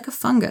like a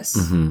fungus.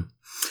 Mm-hmm.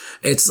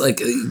 It's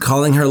like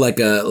calling her like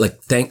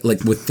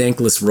with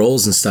thankless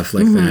roles and stuff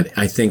like that.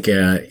 I think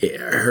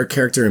her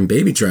character in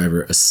Baby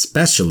Driver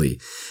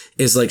especially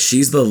is like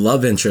she's the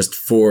love interest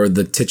for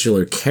the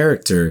titular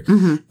character,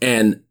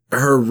 and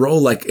her role,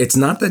 like, it's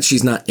not that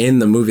she's not in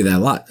the movie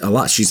that a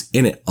lot. She's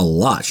in it a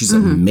lot. She's a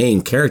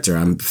main character.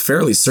 I'm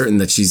fairly certain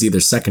that she's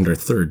either second or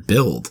third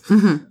build.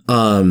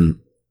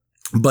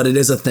 But it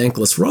is a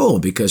thankless role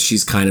because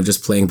she's kind of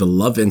just playing the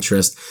love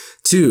interest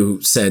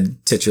to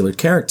said titular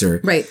character.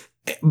 Right.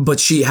 But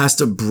she has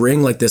to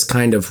bring like this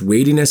kind of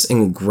weightiness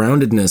and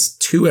groundedness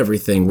to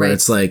everything where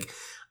it's like,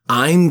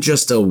 I'm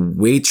just a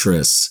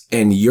waitress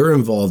and you're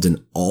involved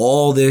in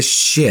all this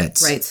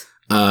shit.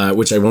 Right.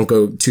 Which I won't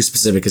go too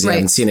specific because you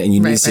haven't seen it, and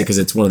you need to see it because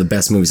it's one of the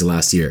best movies of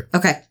last year.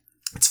 Okay.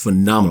 It's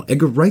phenomenal.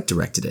 Edgar Wright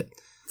directed it.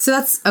 So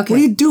that's okay. What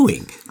are you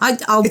doing?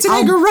 It's an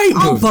Edgar Wright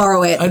movie. I'll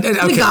borrow it. Okay,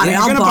 We got it.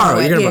 I'll borrow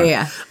it.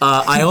 Yeah.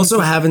 I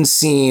also haven't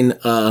seen,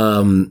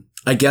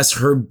 I guess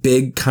her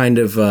big kind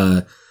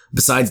of,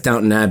 besides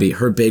Downton Abbey,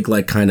 her big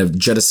like kind of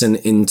jettison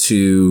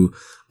into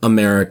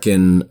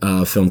American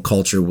film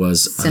culture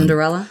was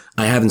Cinderella.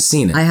 I haven't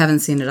seen it. I haven't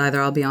seen it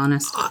either. I'll be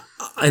honest.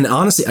 And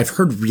honestly, I've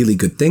heard really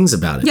good things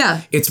about it.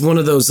 Yeah. It's one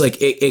of those,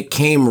 like, it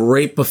came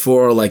right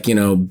before, like, you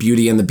know,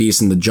 Beauty and the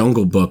Beast and the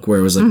Jungle Book, where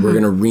it was like, we're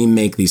going to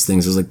remake these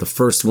things. It was like the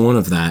first one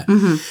of that.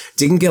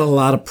 Didn't get a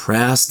lot of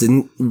press.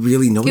 Didn't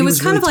really know. It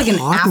was kind of like an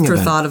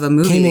afterthought of a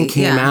movie.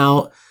 Came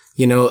out.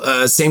 You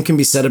know, same can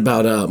be said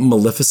about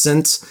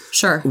Maleficent.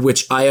 Sure.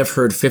 Which I have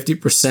heard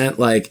 50%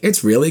 like,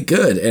 it's really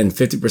good, and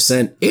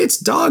 50% it's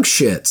dog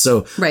shit.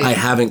 So I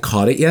haven't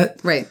caught it yet.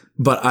 Right.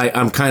 But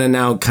I'm kind of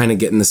now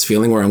getting this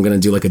feeling where I'm going to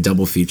do like a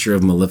double feature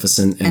of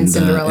Maleficent and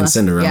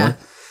Cinderella. Yeah.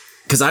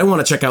 Because I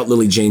want to check out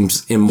Lily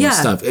James in more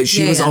stuff.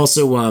 She was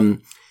also,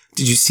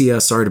 did you see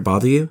Sorry to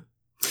Bother You?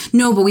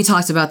 No, but we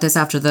talked about this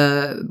after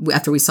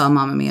we saw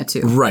Mamma Mia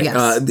too. Right.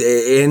 Yes.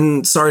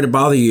 In Sorry to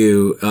Bother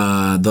You,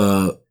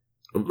 the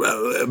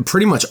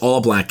pretty much all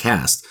black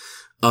cast.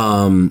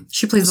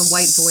 She plays a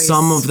white voice.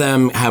 Some of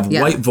them have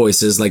white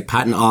voices, like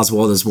Patton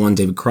Oswalt is one,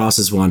 David Cross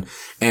is one,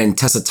 and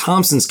Tessa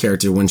Thompson's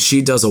character, when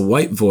she does a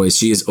white voice,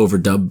 she is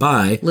overdubbed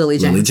by Lily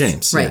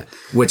James. Right.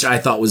 Yeah. Which I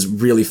thought was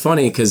really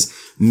funny because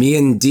me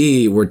and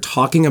Dee were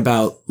talking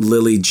about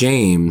Lily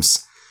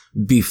James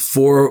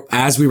before,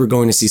 as we were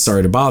going to see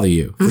Sorry to Bother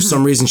You. For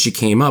some reason, she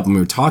came up and we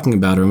were talking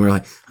about her and we were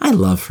like, I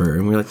love her.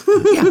 And we were like,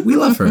 yeah, we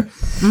love her.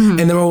 And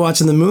then we're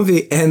watching the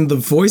movie and the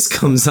voice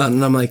comes on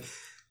and I'm like,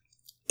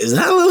 is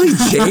that Lily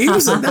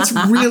James? Like, that's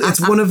really,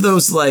 it's one of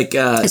those like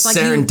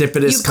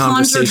serendipitous you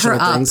conversational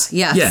her things. Up.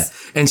 Yes. Yeah.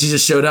 And she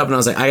just showed up and I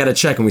was like, I got to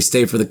check. And we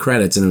stayed for the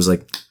credits and it was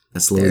like,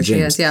 that's Lily there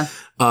James. She is,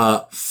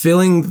 yeah.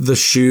 Filling the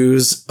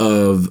shoes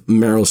of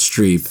Meryl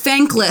Streep.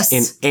 Thankless.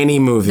 In any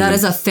movie. That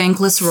is a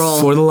thankless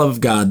role. For the love of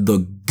God,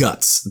 the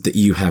guts that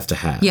you have to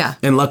have. Yeah.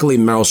 And luckily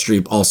Meryl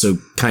Streep also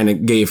kind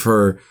of gave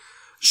her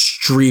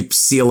Streep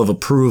seal of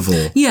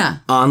approval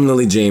on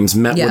Lily James,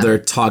 met with her,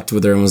 talked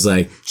with her, and was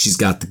like, she's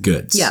got the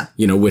goods. Yeah.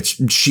 You know, which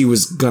she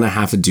was going to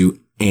have to do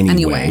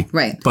anyway.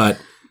 Right. But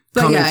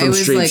coming from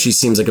Streep, like, she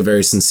seems like a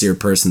very sincere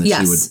person that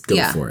she would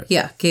go for it.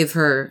 Yeah. Gave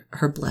her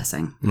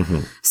blessing.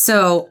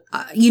 So,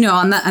 you know,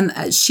 on that,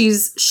 and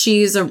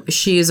she's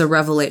a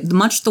revelation,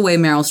 much the way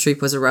Meryl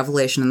Streep was a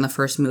revelation in the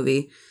first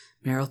movie.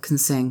 Meryl can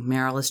sing.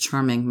 Meryl is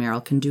charming.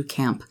 Meryl can do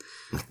camp.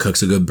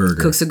 Cooks a good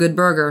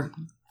burger.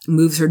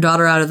 Moves her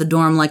daughter out of the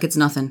dorm like it's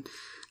nothing.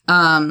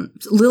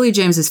 Lily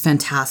James is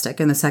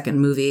fantastic in the second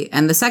movie.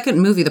 And the second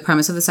movie, the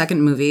premise of the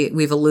second movie,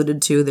 we've alluded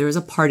to, there is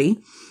a party.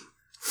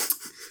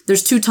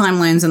 there's two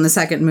timelines in the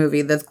second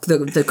movie.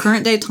 The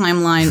current day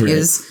timeline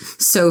is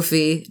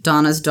Sophie,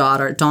 Donna's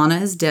daughter. Donna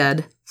is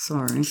dead.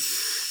 Sorry.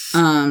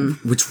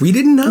 Which we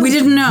didn't know. We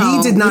didn't know.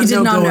 We did not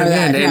know going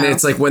in. And no.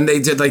 it's like when they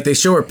did, like they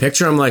show her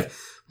picture, I'm like,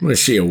 was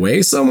she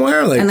away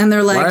somewhere? Like, and then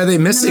they're like, why are they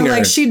missing her?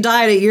 Like, she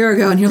died a year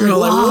ago. And you're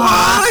like,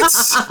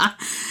 what?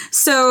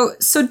 So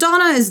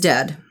Donna is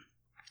dead.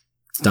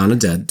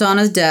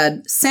 Donna's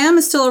dead. Sam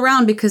is still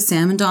around because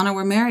Sam and Donna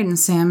were married, and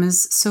Sam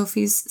is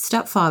Sophie's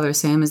stepfather.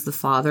 Sam is the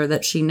father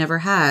that she never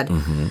had.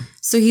 Mm-hmm.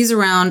 So he's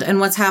around, and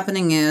what's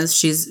happening is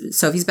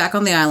Sophie's back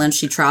on the island.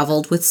 She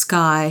traveled with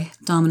Skye,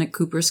 Dominic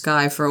Cooper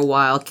Skye, for a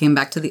while, came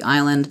back to the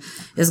island,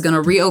 is going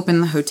to reopen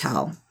the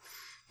hotel.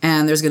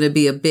 And there's going to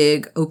be a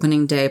big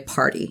opening day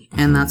party. Mm-hmm.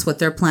 And that's what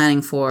they're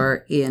planning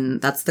for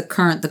that's the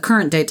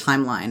current day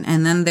timeline.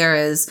 And then there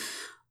is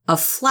a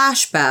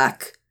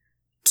flashback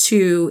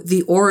to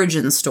the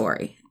origin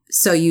story.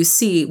 So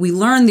we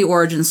learn the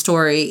origin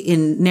story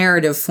in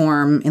narrative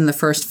form in the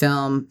first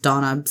film.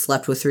 Donna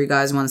slept with 3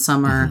 guys one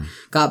summer,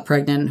 got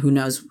pregnant. Who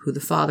knows who the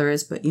father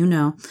is, but you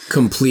know.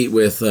 Complete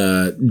with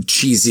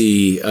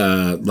cheesy,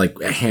 like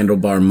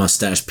handlebar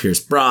mustache Pierce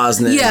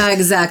Brosnan. Yeah,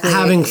 exactly.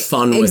 Having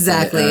fun with it.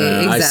 Exactly.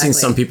 I've seen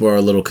some people are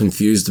a little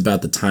confused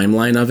about the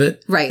timeline of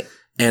it. Right.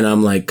 And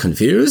I'm like,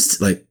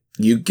 confused? Like,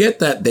 you get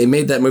that they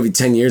made that movie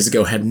 10 years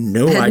ago, had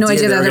no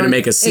idea they were going to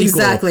make a sequel.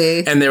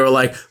 Exactly. And they were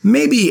like,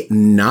 maybe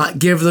not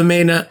give the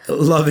main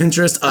love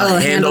interest a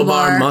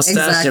handlebar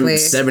mustache and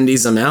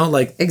 70s him out.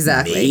 Like,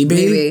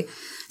 maybe.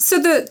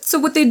 So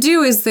what they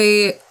do is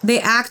they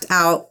act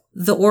out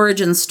the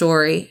origin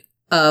story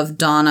of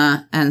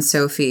Donna and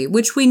Sophie,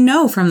 which we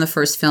know from the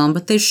first film,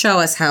 but they show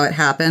us how it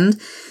happened.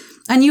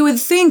 And you would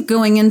think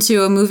going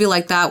into a movie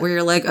like that where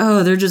you're like,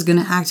 oh, they're just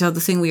going to act out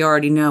the thing we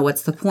already know.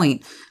 What's the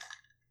point?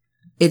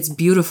 It's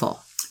beautiful.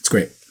 It's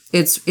great.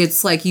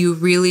 It's like you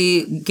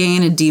really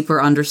gain a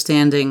deeper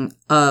understanding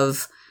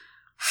of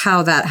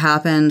how that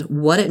happened,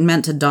 what it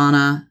meant to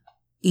Donna,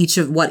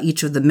 what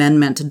each of the men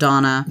meant to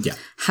Donna,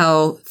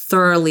 how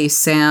thoroughly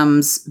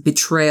Sam's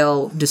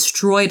betrayal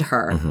destroyed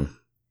her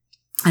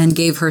and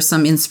gave her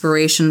some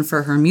inspiration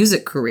for her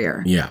music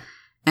career. Yeah.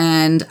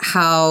 And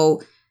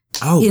how...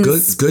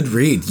 good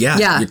read.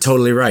 Yeah, you're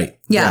totally right.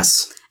 Yeah.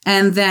 Yes.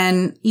 And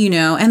then,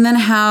 and then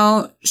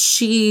how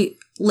she...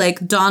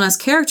 like Donna's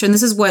character, and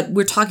this is what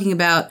we're talking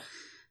about,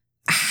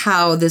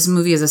 how this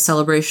movie is a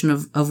celebration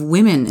of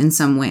women in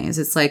some ways.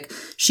 It's like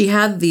she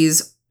had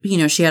these,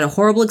 she had a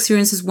horrible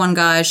experience with one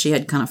guy. She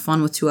had kind of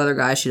fun with 2 other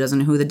guys. She doesn't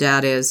know who the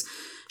dad is.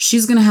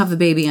 She's going to have the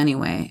baby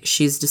anyway.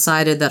 She's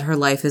decided that her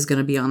life is going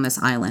to be on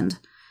this island.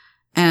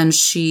 And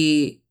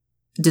she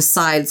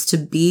decides to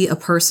be a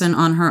person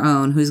on her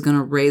own who's going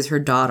to raise her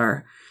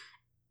daughter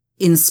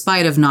in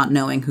spite of not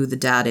knowing who the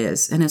dad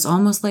is. And it's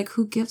almost like,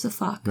 who gives a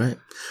fuck? Right.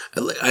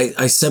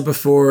 I said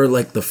before,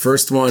 like, the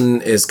first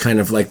one is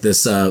kind of like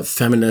this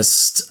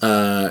feminist...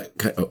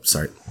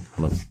 sorry.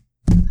 Hold on.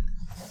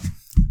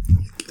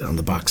 Get on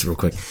the box real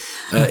quick.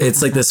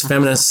 It's like this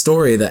feminist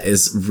story that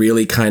is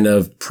really kind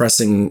of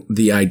pressing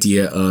the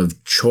idea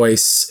of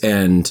choice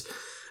and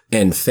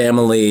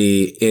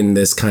family in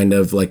this kind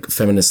of like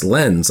feminist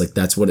lens. Like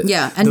that's what it...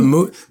 Yeah. And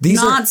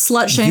these not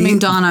slut-shaming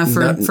Donna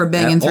for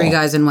banging 3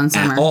 guys in one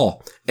summer. At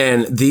all.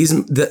 And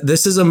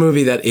this is a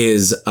movie that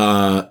is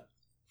like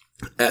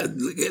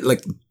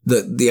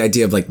the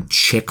idea of like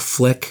chick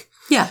flick.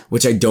 Yeah.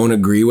 Which I don't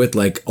agree with.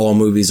 Like all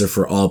movies are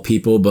for all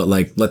people, but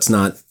like let's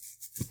not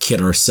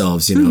kid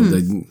ourselves,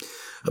 certain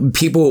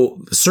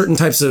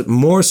types of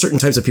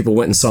people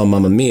went and saw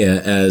Mamma Mia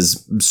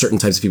as certain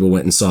types of people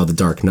went and saw The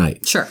Dark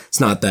Knight. Sure. It's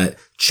not that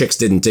chicks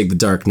didn't dig The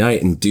Dark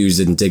Knight and dudes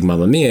didn't dig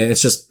Mamma Mia.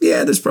 It's just,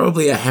 there's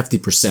probably a hefty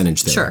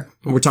percentage there. Sure.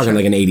 We're talking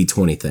like an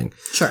 80-20 thing.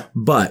 Sure.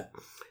 But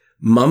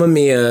Mamma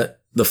Mia,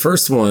 the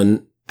first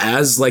one,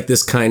 as like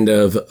this kind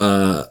of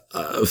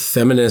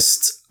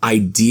feminist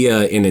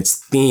idea in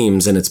its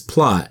themes and its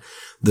plot.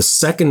 The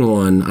second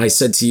one, I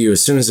said to you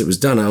as soon as it was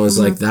done, I was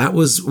like, that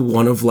was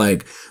one of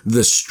like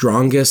the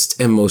strongest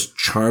and most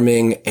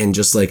charming and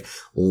just like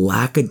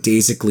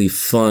lackadaisically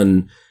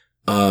fun,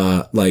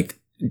 like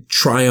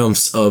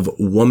triumphs of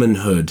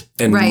womanhood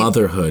and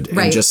motherhood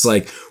and just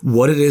like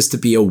what it is to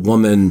be a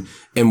woman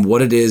and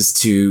what it is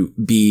to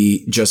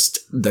be just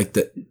like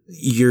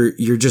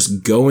you're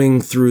just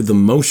going through the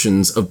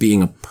motions of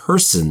being a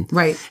person.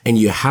 Right. And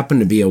you happen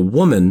to be a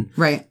woman.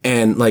 Right.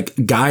 And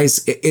like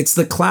guys, it's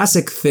the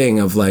classic thing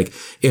of like,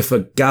 if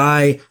a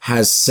guy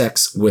has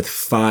sex with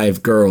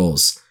 5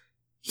 girls,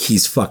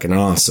 he's fucking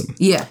awesome.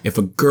 Yeah. If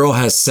a girl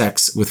has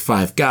sex with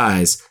 5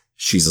 guys,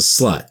 she's a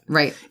slut.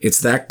 Right. It's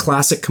that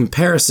classic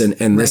comparison.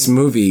 And this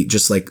movie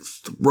just like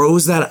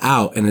throws that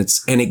out and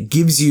it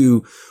gives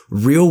you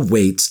real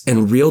weight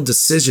and real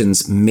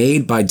decisions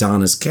made by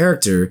Donna's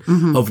character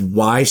of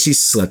why she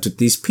slept with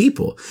these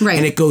people. Right.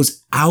 And it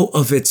goes out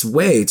of its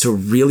way to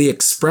really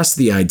express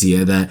the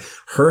idea that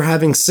her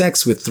having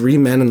sex with 3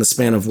 men in the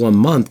span of 1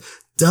 month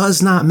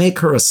does not make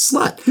her a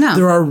slut. No.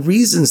 There are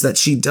reasons that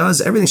she does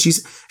everything.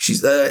 She's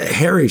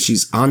Harry.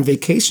 She's on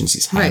vacation.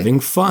 She's having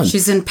fun.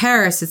 She's in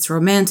Paris. It's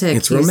romantic.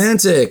 It's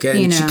romantic.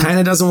 And she kind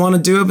of doesn't want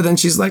to do it, but then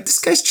she's like, this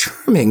guy's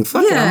charming.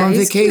 Fuck it, I'm on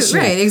vacation. Cute.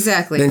 Right,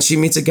 exactly. Then she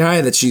meets a guy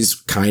that she's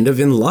kind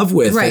of in love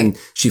with, and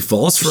she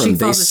falls for him.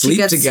 They sleep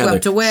together. She gets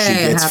swept away. She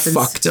gets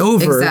fucked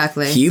over.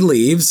 Exactly. He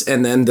leaves,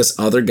 and then this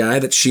other guy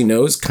that she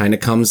knows kind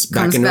of comes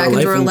back into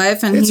her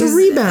life. And it's a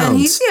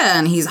rebound.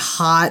 And he's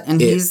hot,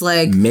 and he's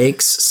like...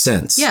 makes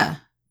sense. Yeah.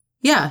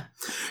 Yeah.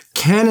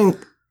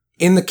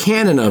 In the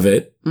canon of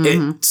it,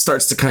 it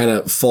starts to kind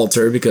of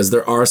falter because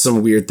there are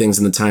some weird things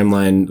in the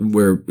timeline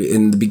where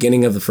in the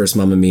beginning of the first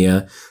Mamma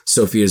Mia,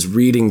 Sophie is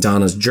reading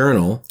Donna's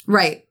journal.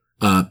 Right.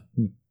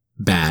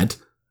 Bad.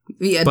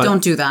 Yeah,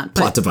 don't do that.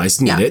 Plot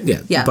device, need it. Yeah.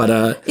 Yeah. But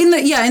in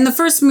the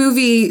first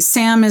movie,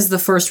 Sam is the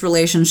first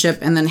relationship,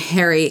 and then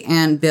Harry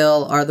and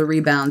Bill are the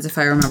rebounds, if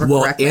I remember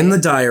correctly. Well, in the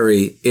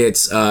diary,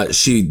 it's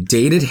she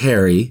dated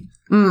Harry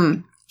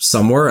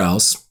somewhere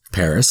else,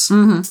 Paris.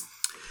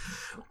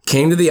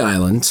 Came to the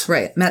island.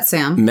 Right. Met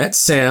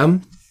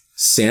Sam.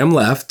 Sam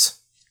left.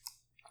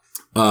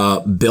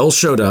 Bill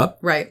showed up.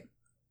 Right.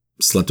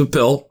 Slept with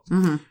Bill.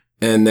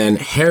 And then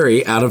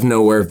Harry, out of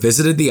nowhere,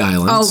 visited the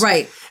island. Oh,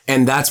 right.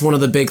 And that's one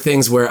of the big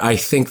things where I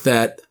think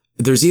that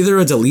there's either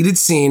a deleted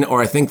scene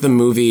or I think the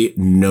movie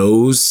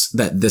knows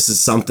that this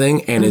is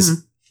something and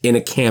is in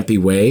a campy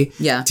way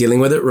dealing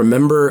with it.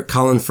 Remember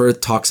Colin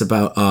Firth talks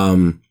about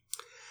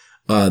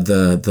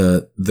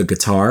the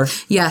guitar.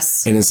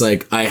 Yes. And it's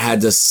like, I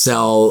had to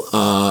sell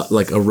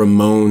like a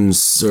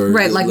Ramones or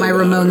right, like my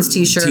Ramones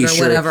t-shirt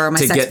or whatever, or my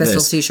Sex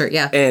Pistols t-shirt,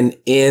 yeah. And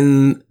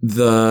in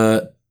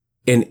the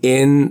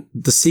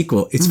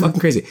sequel, it's fucking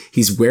crazy.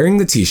 He's wearing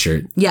the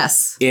t-shirt.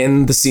 Yes.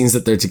 In the scenes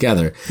that they're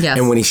together. Yes.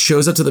 And when he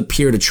shows up to the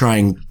pier to try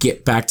and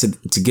get back to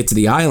get to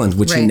the island,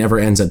 which he never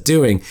ends up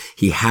doing,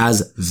 he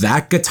has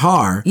that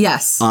guitar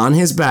on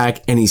his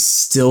back and he's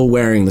still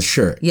wearing the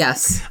shirt.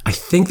 Yes. I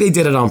think they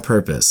did it on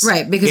purpose.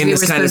 Right, because in we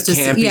this were kind of supposed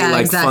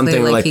campy, to fun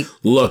thing. Like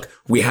look,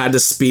 we had to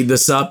speed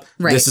this up.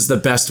 Right. This is the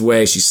best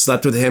way. She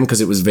slept with him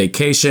because it was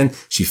vacation.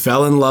 She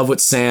fell in love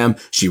with Sam.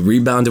 She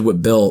rebounded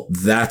with Bill.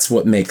 That's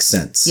what makes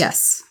sense.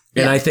 Yes.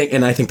 And I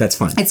think that's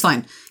fine. It's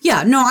fine.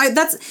 Yeah, no,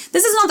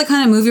 this is not the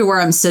kind of movie where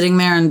I'm sitting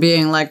there and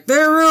being like, they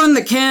ruined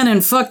the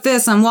canon, fuck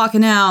this, I'm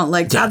walking out.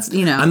 Like that's,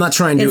 I'm not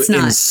trying to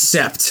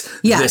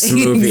incept this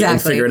movie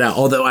and figure it out.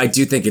 Although I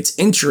do think it's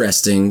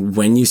interesting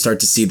when you start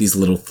to see these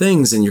little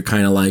things and you're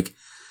kind of like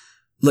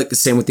the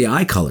same with the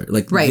eye color.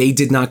 Like they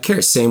did not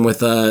care. Same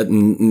with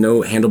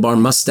no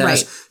handlebar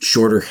mustache,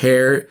 shorter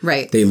hair.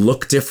 Right. They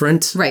look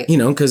different. Right.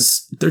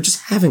 Because they're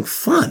just having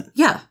fun.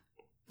 Yeah.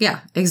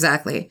 Yeah,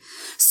 exactly.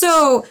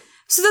 So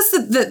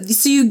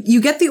that's so you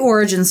get the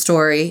origin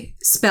story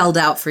spelled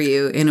out for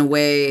you in a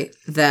way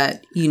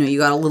that, you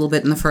got a little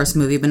bit in the first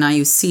movie, but now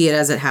you see it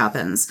as it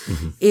happens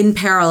in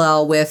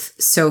parallel with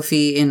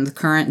Sophie in the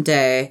current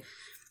day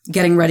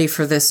getting ready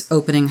for this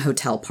opening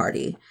hotel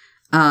party.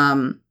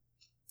 And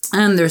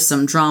there's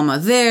some drama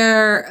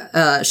there.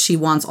 She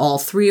wants all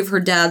three of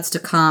her dads to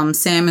come.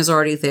 Sam is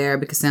already there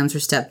because Sam's her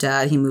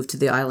stepdad. He moved to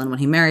the island when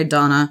he married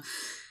Donna.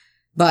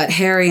 But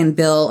Harry and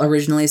Bill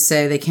originally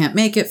say they can't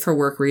make it for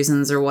work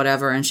reasons or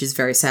whatever, and she's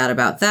very sad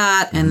about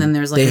that. And then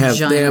there's like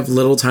they have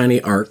little tiny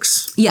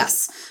arcs.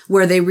 Yes,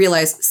 where they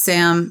realize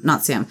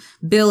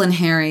Bill and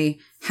Harry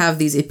have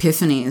these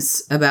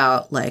epiphanies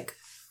about like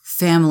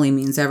family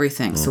means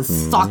everything. So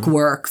fuck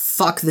work,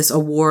 fuck this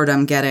award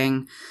I'm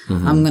getting.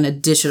 I'm gonna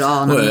dish it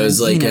all. And it was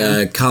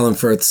like Colin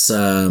Firth's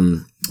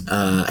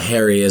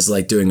Harry is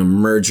like doing a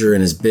merger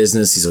in his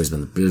business. He's always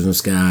been the business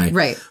guy.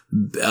 Right.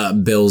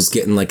 Bill's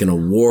getting like an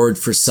award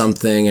for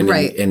something,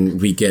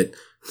 and we get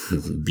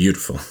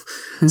beautiful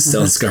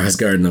Stellan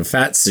Skarsgård in a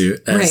fat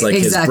suit as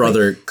his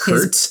brother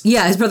Kurt.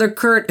 His brother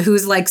Kurt,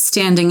 who's like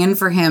standing in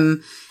for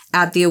him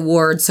at the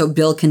award so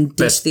Bill can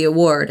dish the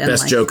award. And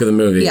best joke of the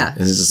movie. Yeah.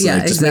 And it's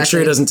just make sure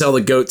he doesn't tell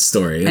the goat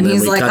story. And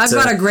he's like, I've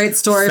got a great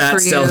story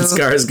for you. Stellan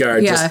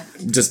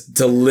Skarsgård just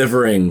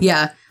delivering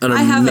an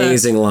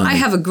amazing line. I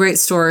have a great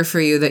story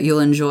for you that you'll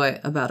enjoy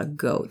about a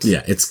goat.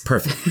 Yeah, it's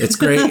perfect. It's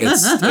great.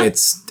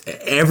 It's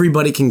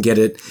everybody can get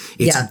it.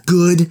 It's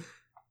good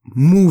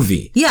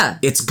movie. Yeah.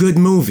 It's good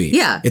movie.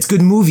 Yeah. It's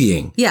good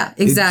movieing. Yeah,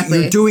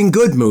 exactly. You're doing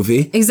good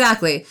movie.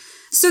 Exactly.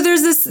 So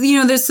there's this,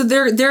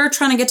 they're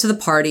trying to get to the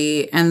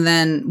party, and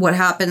then what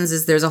happens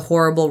is there's a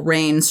horrible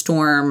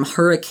rainstorm,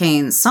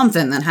 hurricane,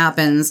 something that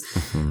happens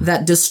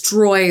that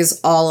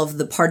destroys all of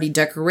the party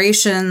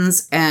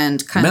decorations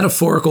and kind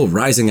metaphorical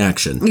rising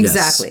action.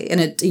 Exactly. Yes. And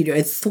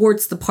it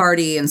thwarts the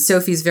party, and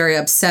Sophie's very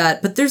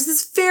upset, but there's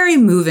this very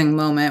moving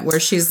moment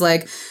where she's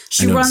like,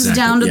 she runs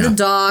down to the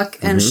dock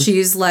and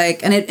she's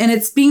like, and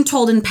it's being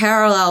told in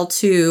parallel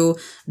to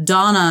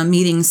Donna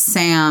meeting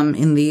Sam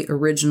in the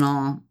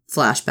original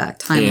flashback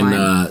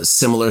timeline. In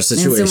similar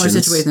situations. In similar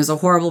situations. There's a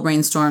horrible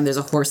rainstorm. There's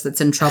a horse that's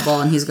in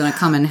trouble, and he's going to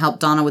come and help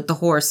Donna with the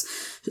horse.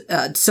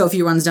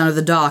 Sophie runs down to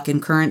the dock in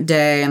current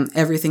day, and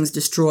everything's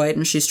destroyed,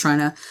 and she's trying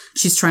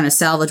to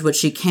salvage what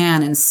she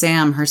can. And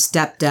Sam, her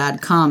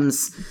stepdad,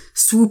 comes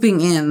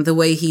swooping in the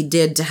way he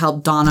did to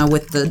help Donna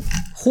with the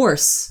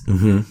horse.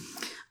 Mm-hmm.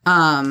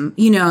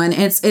 You know, and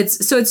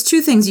it's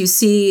two things you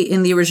see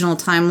in the original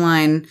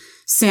timeline.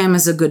 Sam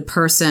is a good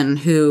person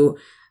who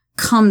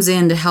comes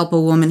in to help a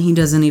woman he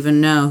doesn't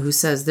even know, who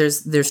says,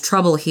 there's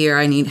trouble here.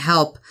 I need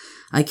help.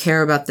 I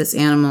care about this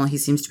animal. He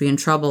seems to be in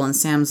trouble. And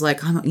Sam's like,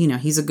 you know,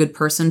 he's a good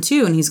person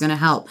too, and he's going to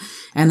help.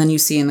 And then you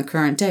see in the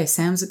current day,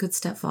 Sam's a good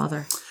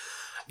stepfather.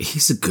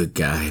 He's a good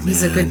guy, man.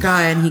 He's a good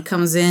guy, and he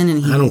comes in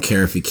and I don't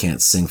care if he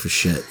can't sing for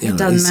shit. It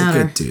doesn't matter.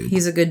 He's a good dude.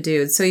 He's a good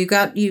dude. So you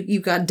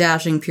got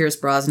dashing Pierce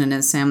Brosnan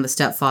as Sam the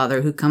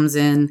stepfather, who comes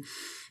in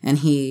and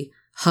he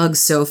hugs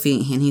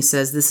Sophie and he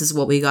says, this is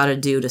what we got to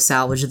do to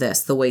salvage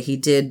this, the way he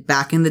did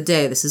back in the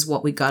day. This is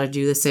what we got to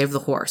do to save the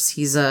horse.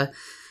 He's a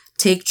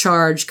take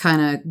charge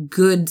kind of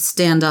good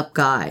stand-up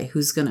guy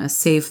who's going to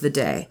save the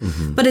day.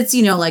 Mm-hmm. But it's,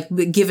 you know, like,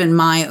 given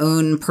my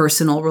own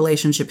personal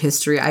relationship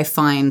history, I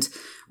find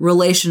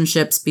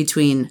relationships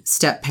between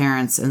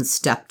step-parents and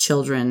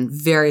step-children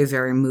very,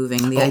 very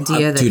moving. The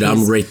idea that dude,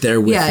 I'm right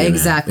there with you. Yeah,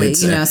 exactly.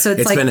 You know, so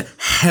it's like, been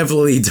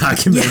heavily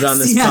documented on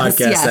this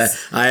podcast that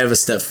I have a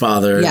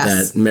stepfather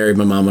that married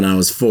my mom when I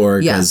was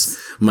 4 because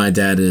my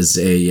dad is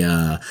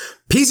a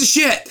piece of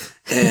shit.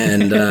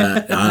 And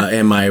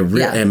and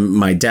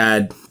my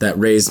dad that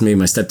raised me,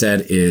 my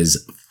stepdad,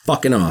 is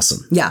fucking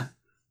awesome. Yeah.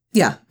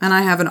 Yeah. And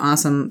I have an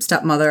awesome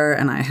stepmother,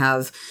 and I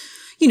have,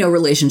 you know,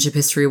 relationship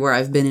history where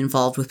I've been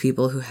involved with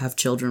people who have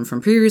children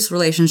from previous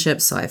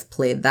relationships. So I've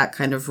played that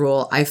kind of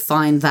role. I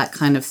find that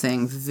kind of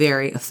thing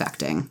very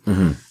affecting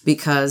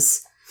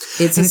because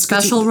it's a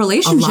special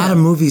relationship. A lot of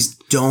movies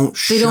don't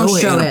show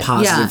it in a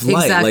positive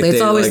light. Exactly. Like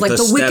it's always like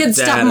the wicked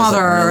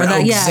stepmother.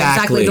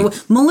 Exactly.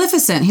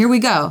 Maleficent. Here we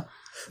go.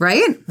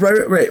 Right?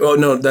 Right. Oh,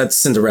 no, that's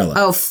Cinderella.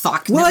 Oh,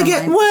 fuck. Well, I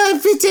get, well,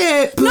 if it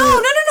did.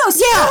 No.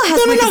 Cinderella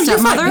has wicked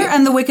stepmother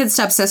and the wicked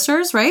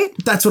stepsisters, right?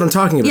 That's what I'm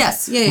talking about.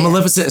 Yes. Yeah.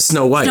 Maleficent is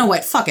Snow White. Snow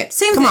White. Fuck it.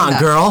 Same Come thing. Come on,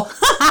 girl.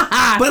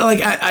 But like,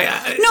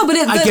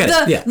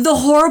 the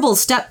horrible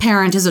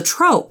step-parent is a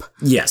trope.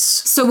 Yes.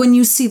 So when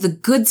you see the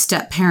good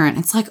step-parent,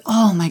 it's like,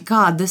 oh my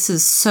God, this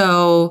is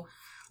so,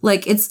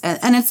 like, it's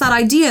that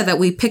idea that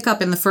we pick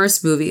up in the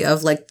first movie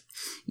of, like,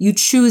 you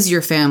choose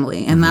your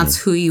family and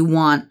that's who you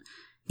want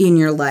in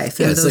your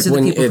life. And it's like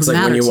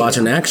when you watch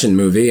an action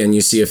movie and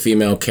you see a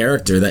female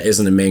character that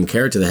isn't a main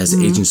character that has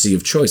agency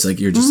of choice.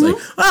 Like, you're just like,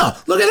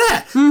 oh, look at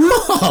that.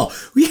 Oh,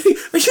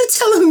 are you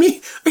telling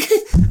me?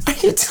 Are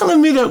you telling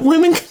me that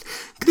women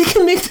they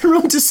can make their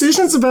own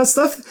decisions about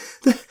stuff?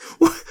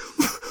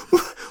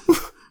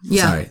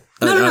 Yeah. Sorry.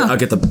 No. I'll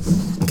get the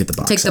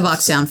box. Take the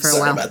box down for a while.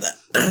 Sorry about that.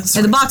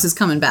 And the box is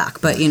coming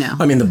back, but you know.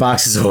 I mean, the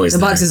box is always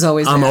there.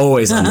 I'm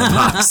always on the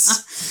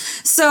box.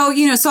 So,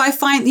 you know, so I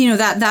find, you know,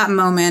 that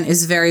moment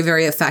is very,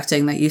 very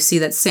affecting, that you see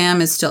that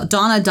Sam is still,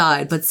 Donna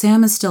died, but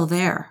Sam is still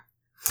there.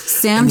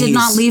 Sam did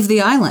not leave the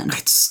island.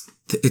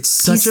 It's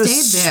such a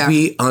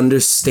sweet,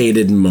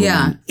 understated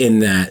moment in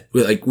that,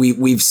 like,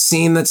 we've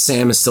seen that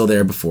Sam is still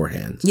there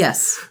beforehand.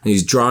 Yes. And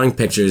he's drawing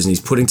pictures and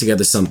he's putting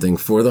together something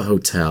for the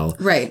hotel.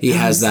 Right. He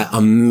has that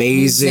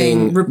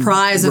amazing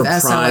reprise of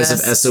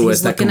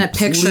SOS that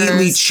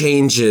completely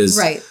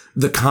changes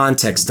the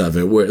context of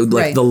it. Where,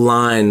 like, the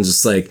lines,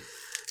 just like,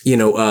 you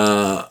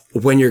know,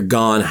 when you're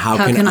gone, how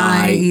can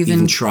I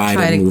even try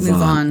to move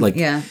on? Like,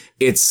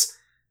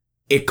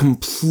 it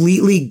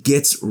completely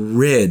gets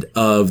rid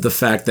of the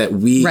fact that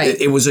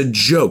it was a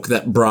joke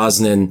that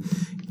Brosnan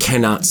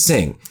cannot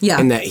sing. Yeah.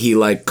 And that he,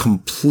 like,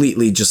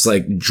 completely just,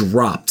 like,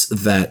 dropped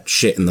that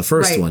shit in the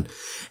first one.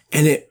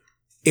 And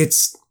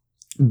it's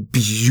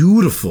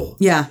beautiful.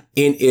 Yeah.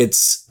 In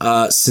its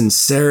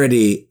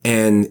sincerity,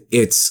 and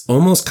it's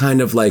almost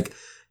kind of like,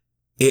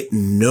 it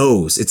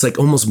knows. It's like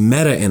almost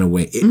meta in a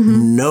way. It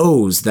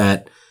knows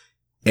that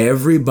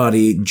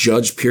everybody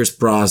judged Pierce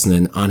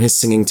Brosnan on his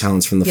singing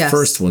talents from the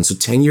first one. So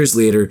 10 years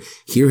later,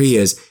 here he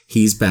is.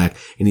 He's back,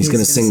 and he's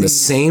going to sing the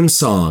same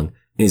song, and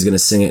he's going to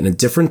sing it in a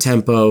different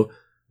tempo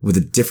with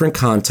a different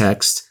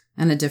context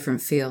and a different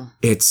feel.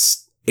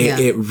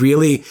 It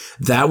really,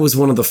 that was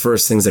one of the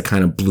first things that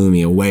kind of blew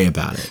me away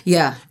about it.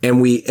 Yeah. And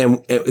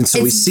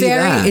so we see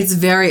that. It's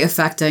very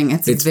affecting.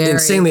 It's very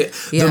insanely,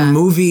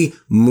 the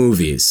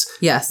movies.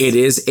 Yes. It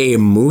is a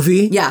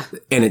movie. Yeah.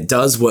 And it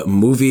does what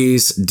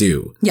movies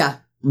do. Yeah.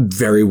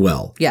 Very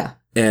well. Yeah.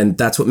 And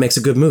that's what makes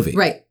a good movie.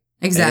 Right.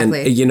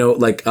 Exactly. And, you know,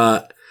 like,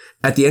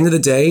 at the end of the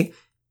day,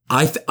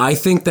 I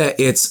think that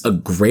it's a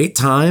great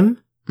time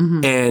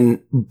and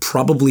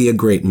probably a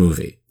great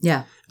movie.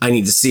 Yeah. I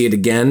need to see it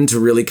again to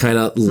really kind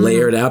of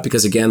layer it out,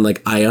 because, again,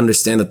 like, I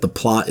understand that the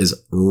plot is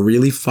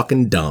really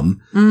fucking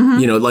dumb.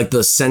 You know, like,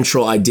 the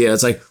central idea,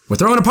 it's like, we're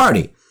throwing a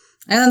party.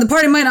 And then the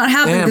party might not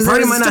happen because there's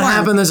a storm. Not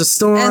happen, there's a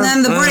storm. And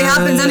then the party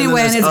happens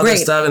anyway, and it's great.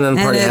 Stuff, and then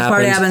the party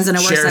happens and it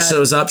works out. Cher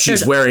shows up,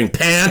 she's wearing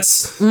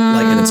pants,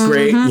 like, and it's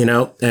great, you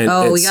know.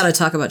 And we got to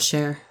talk about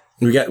Cher.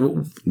 We're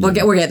getting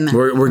there.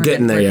 We're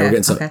getting there. Yeah, we're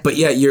getting okay. But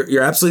yeah,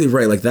 you're absolutely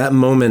right. Like that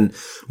moment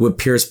with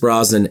Pierce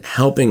Brosnan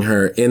helping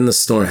her in the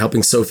storm,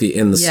 helping Sophie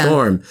in the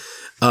storm,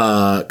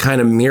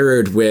 kind of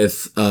mirrored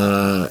with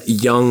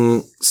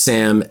young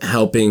Sam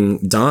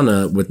helping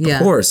Donna with the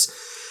horse,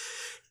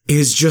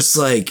 is just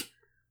like,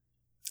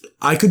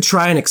 I could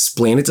try and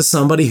explain it to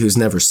somebody who's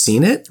never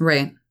seen it.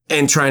 Right.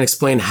 And try and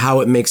explain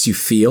how it makes you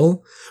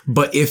feel.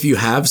 But if you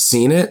have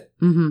seen it,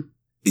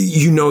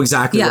 you know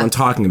exactly what I'm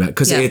talking about.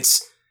 Because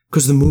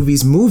because the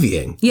movie's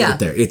moving right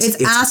there.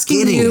 It's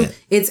asking you.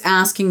 It's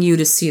asking you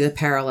to see the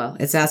parallel.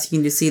 It's asking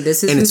you to see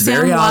this is and who it's Sam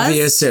very was.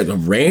 obvious.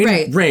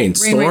 Rain,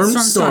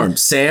 storm,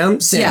 Sam.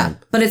 Yeah,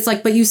 but it's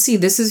like, but you see,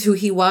 this is who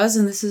he was,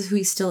 and this is who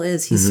he still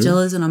is. He still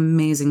is an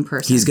amazing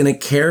person. He's going to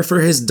care for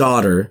his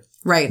daughter.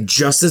 Right.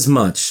 Just as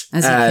much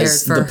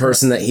as the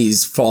person that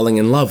he's falling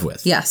in love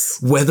with. Yes.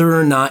 Whether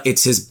or not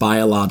it's his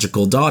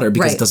biological daughter,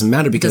 because it doesn't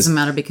matter. Because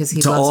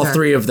he to loves all her.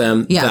 three of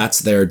them, that's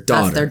their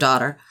daughter. That's their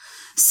daughter.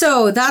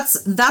 So that's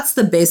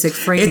the basic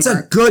framework. It's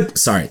a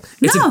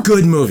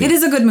good movie. It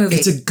is a good movie.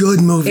 It's a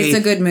good movie. It's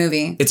a good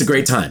movie. It's a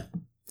great time.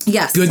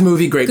 Yes. Good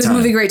movie, great time. Good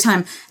movie, great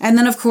time. And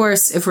then, of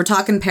course, if we're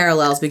talking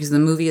parallels, because the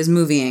movie is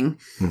moving,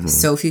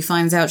 Sophie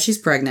finds out she's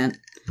pregnant.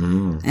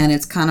 And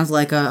it's kind of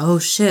like oh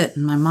shit,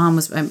 and my mom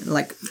was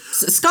like,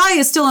 Sky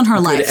is still in her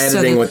life. Good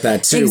editing with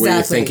that too, where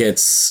you think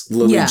it's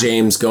Lily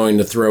James going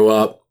to throw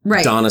up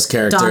Donna's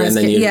character, and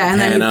then you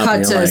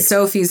cut to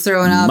Sophie's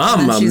throwing up.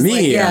 Mamma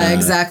mia! Yeah,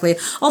 exactly.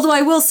 Although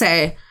I will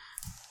say,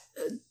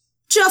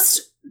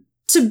 just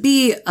to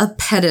be a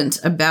pedant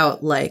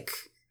about like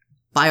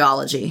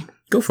biology,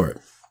 go for it.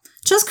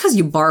 Just because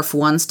you barf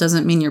once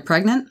doesn't mean you're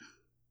pregnant.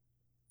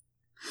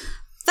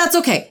 That's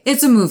okay.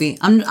 It's a movie.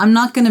 I'm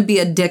not going to be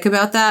a dick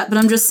about that, but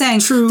I'm just saying.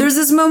 True. There's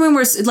this moment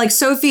where like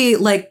Sophie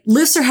like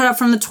lifts her head up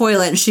from the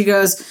toilet and she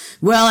goes,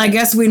 "Well, I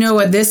guess we know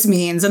what this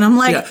means." And I'm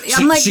like,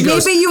 she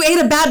goes, maybe you ate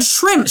a bad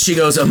shrimp. She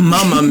goes,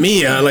 "Mamma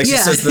mia!" Like she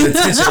says the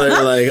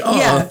titular, like, "Oh."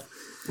 Yeah.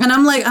 And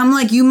I'm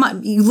like,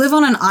 you live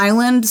on an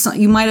island. So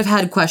you might have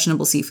had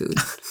questionable seafood.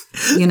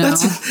 You know,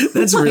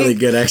 that's really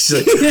good.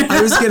 Actually,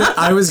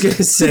 I was gonna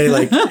say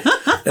like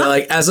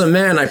as a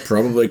man, I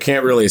probably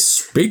can't really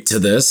speak to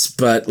this,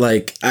 but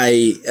like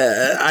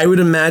I would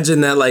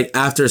imagine that like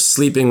after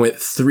sleeping with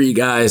 3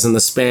 guys in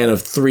the span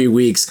of 3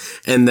 weeks,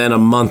 and then a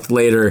month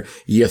later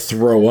you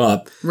throw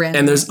up,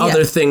 and there's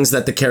other things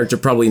that the character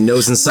probably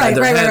knows inside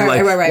their head,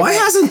 why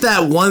hasn't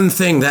that one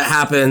thing that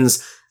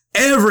happens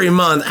every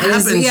month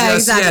happens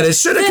just yet? It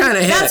should have kind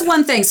of hit. That's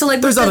one thing. So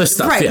like there's other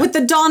stuff. Right. With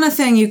the Donna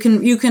thing, you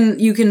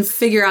can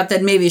figure out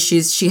that maybe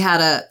she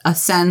had a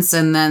sense,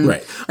 and then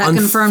that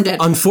confirmed it.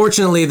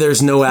 Unfortunately,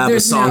 there's no ABBA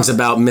songs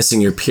about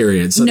missing your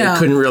period, so they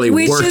couldn't really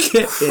work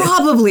it.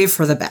 Probably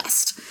for the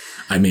best.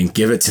 I mean,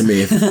 give it to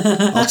me.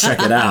 I'll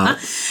check it out.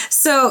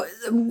 So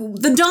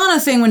the Donna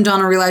thing, when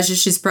Donna realizes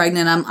she's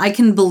pregnant, I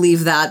can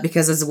believe that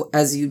because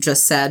as you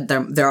just said,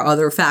 there are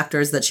other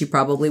factors that she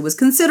probably was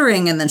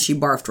considering, and then she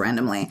barfed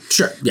randomly.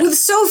 Sure. Yeah. With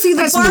Sophie,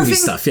 that's movie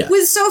stuff. Yeah.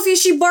 With Sophie,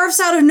 she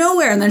barfs out of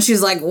nowhere, and then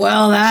she's like,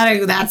 "Well,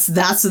 that's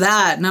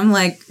that," and I'm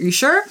like, "Are you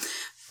sure?"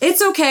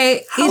 It's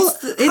okay.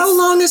 How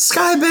long has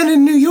Sky been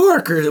in New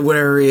York or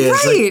wherever he is?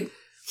 Right. Like,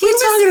 what are you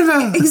talking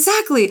about?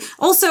 Exactly.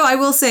 Also, I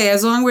will say,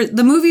 as long as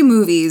the movie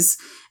movies,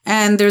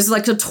 and there's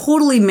like a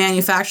totally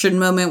manufactured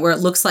moment where it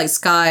looks like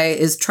Sky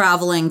is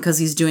traveling because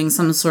he's doing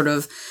some sort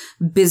of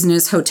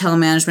business hotel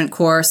management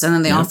course, and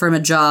then they offer him a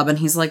job, and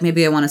he's like,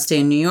 maybe I want to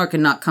stay in New York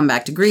and not come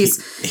back to Greece.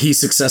 He's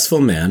a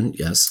successful man,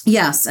 yes.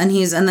 Yes, and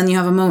then you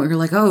have a moment where you're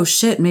like, oh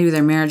shit, maybe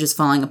their marriage is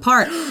falling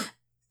apart.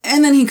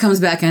 And then he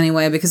comes back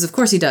anyway, because of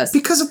course he does.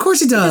 Because of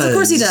course he does.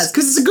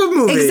 Because it's a good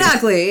movie.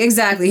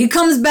 Exactly. He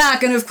comes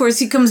back, and of course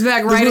he comes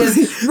back the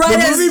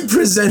movie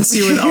presents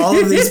you with all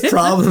of these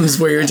problems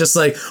where you're just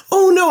like,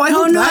 oh no, I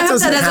hope that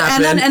doesn't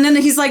happen. And then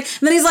he's like,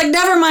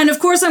 never mind, of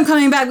course I'm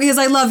coming back because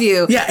I love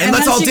you. Yeah, and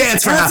let's all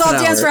dance for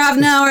half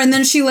an hour. And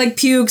then she like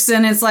pukes,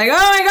 and it's like, oh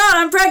my God,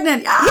 I'm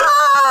pregnant.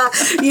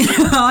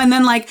 And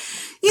then like,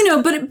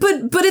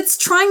 but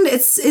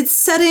it's it's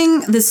setting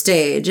the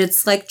stage.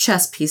 It's like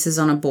chess pieces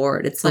on a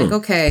board. It's like,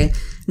 okay,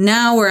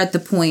 now we're at the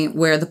point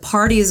where the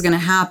party is going to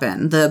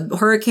happen. The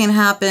hurricane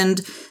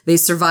happened. They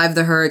survived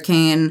the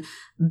hurricane.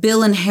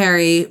 Bill and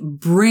Harry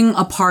bring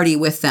a party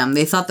with them.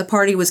 They thought the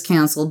party was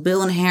canceled.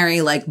 Bill and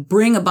Harry like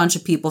bring a bunch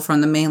of people from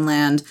the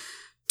mainland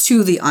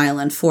to the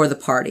island for the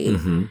party.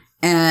 Mm-hmm.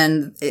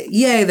 And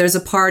yay, there's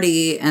a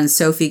party, and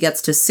Sophie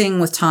gets to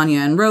sing with Tanya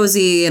and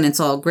Rosie, and it's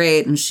all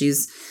great. And she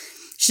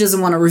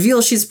doesn't want to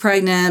reveal she's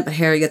pregnant, but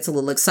Harry gets a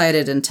little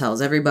excited and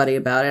tells everybody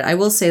about it. I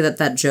will say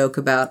that joke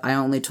about I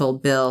only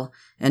told Bill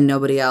and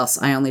nobody else,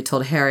 I only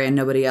told Harry and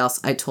nobody else,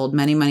 I told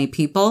many, many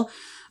people.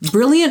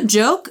 Brilliant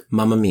joke.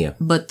 Mamma mia.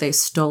 But they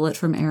stole it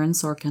from Aaron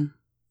Sorkin.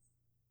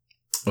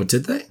 Oh,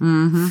 did they?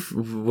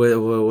 Mm-hmm.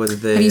 What did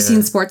they... Have you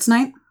seen Sports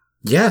Night?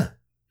 Yeah.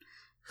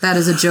 That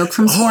is a joke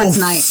from Sports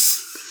Night.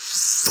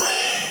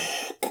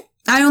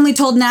 I only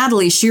told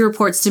Natalie. She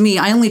reports to me.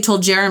 I only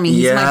told Jeremy.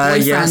 He's my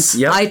boyfriend. Yes,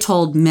 yep. I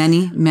told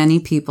many, many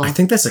people. I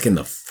think that's like in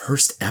the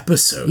first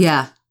episode.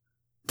 Yeah.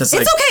 That's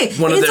like it's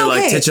okay. one of it's their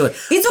okay. like titular.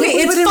 It's okay. People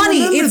It's didn't funny.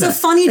 remember It's that. a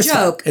funny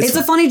joke. It's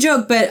a funny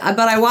joke, but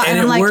I watch and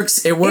I'm it like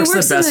works. It works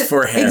the best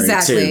for Harry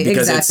exactly, too,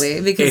 because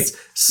because it's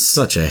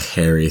such a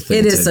Harry thing.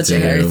 it is such a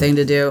Harry thing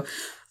to do.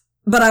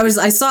 But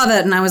I saw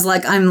that and I was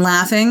like, I'm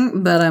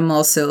laughing, but I'm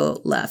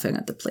also laughing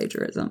at the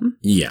plagiarism.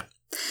 Yeah.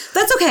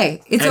 That's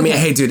okay. It's okay. I mean,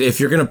 hey, dude,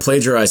 if you're going to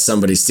plagiarize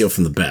somebody, steal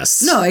from the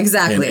best. No,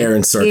 exactly. And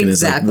Aaron Sorkin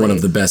is like one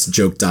of the best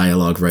joke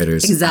dialogue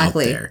writers out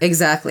there.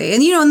 Exactly.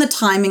 And, and the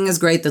timing is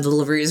great. The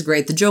delivery is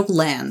great. The joke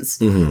lands.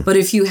 Mm-hmm. But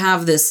if you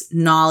have this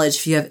knowledge,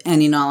 if you have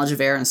any knowledge of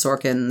Aaron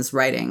Sorkin's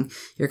writing,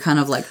 you're kind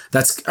of like...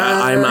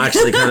 I'm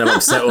actually kind of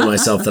upset with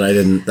myself that I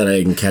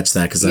didn't catch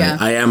that because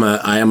I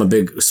am a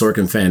big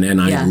Sorkin fan and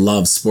I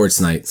love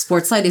Sports Night.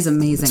 Sports Night is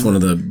amazing. It's one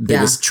of the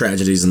biggest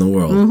tragedies in the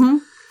world. Mm-hmm.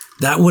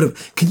 That would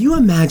have. Can you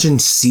imagine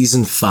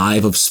season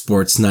 5 of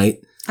Sports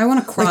Night? I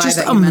want to cry. Like, just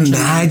that you mentioned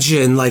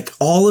imagine, like,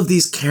 all of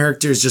these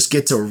characters just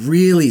get to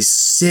really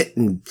sit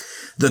in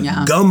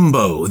the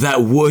gumbo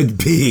that would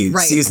be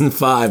season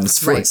 5 of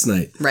Sports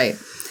Night. Right.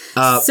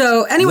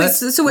 So, anyway,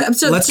 let's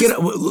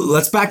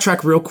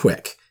backtrack real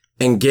quick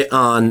and get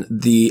on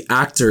the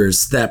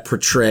actors that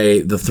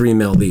portray the 3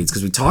 male leads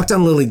because we talked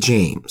on Lily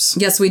James.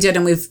 Yes, we did,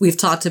 and we've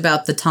talked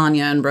about the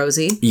Tanya and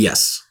Rosie.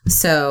 Yes.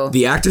 So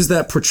the actors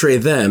that portray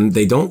them,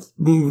 they don't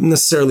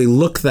necessarily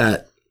look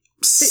that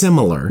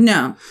similar.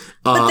 No,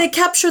 but they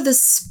capture the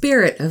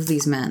spirit of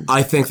these men.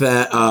 I think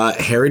that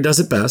Harry does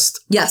it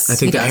best. Yes, I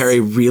think that Harry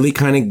really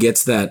kind of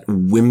gets that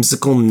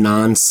whimsical,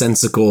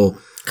 nonsensical,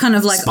 kind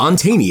of like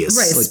spontaneous,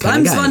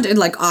 right?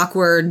 Like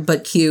awkward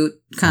but cute,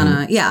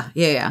 kind of.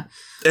 Yeah.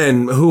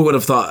 And who would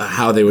have thought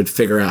how they would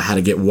figure out how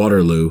to get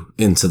Waterloo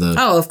into the...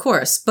 Oh, of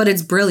course. But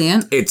it's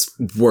brilliant. It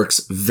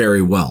works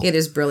very well. It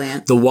is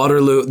brilliant. The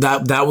Waterloo,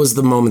 that was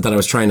the moment that I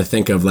was trying to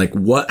think of. Like,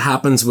 what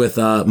happens with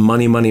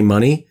Money, Money,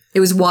 Money? It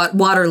was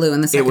Waterloo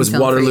in the second film. It was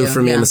Waterloo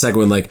for me in the second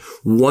one. Like,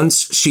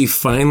 once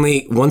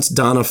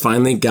Donna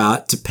finally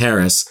got to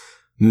Paris,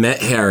 met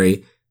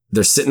Harry,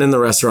 they're sitting in the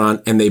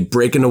restaurant and they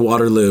break into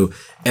Waterloo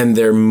and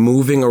they're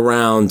moving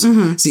around.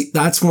 Mm-hmm. See,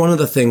 that's one of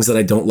the things that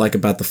I don't like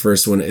about the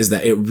first one is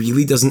that it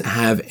really doesn't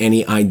have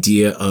any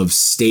idea of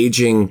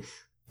staging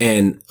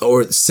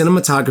or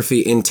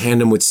cinematography in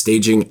tandem with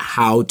staging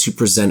how to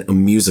present a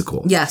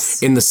musical.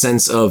 Yes. In the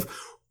sense of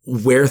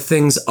where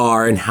things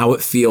are and how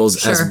it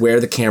feels as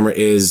where the camera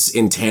is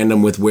in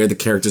tandem with where the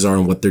characters are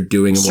and what they're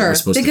doing and what we're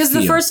supposed to feel. Because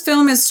the first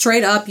film is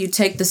straight up, you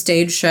take the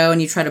stage show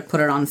and you try to put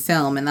it on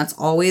film, and that's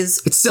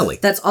always... It's silly.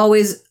 That's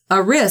always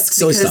a risk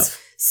silly because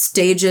stuff.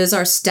 Stages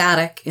are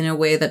static in a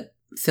way that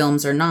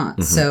films are not.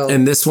 Mm-hmm. So,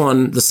 and this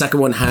one, the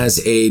second one,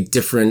 has a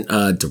different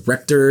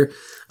director.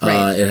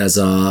 Right. It has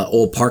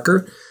Ol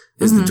Parker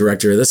is the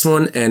director of this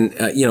one. And,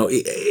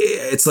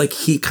 it's like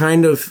he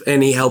kind of...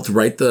 And he helped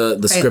write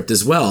the script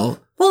as well.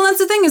 Well, that's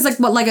the thing is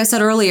like I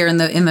said earlier in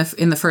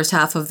the first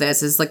half of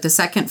this is like the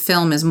second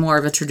film is more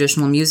of a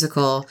traditional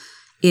musical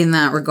in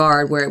that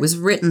regard where it was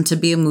written to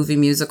be a movie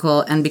musical,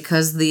 and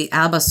because the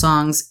ABBA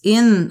songs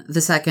in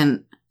the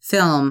second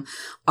film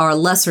are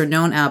lesser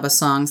known ABBA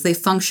songs, they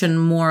function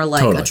more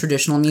like a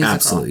traditional musical.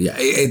 Absolutely,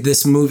 yeah.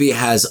 This movie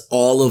has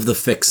all of the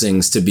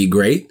fixings to be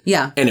great,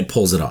 and it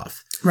pulls it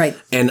off. Right.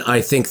 And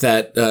I think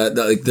that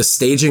the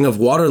staging of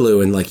Waterloo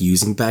and like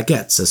using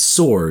baguettes as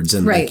swords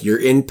and like you're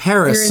in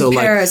Paris. You're in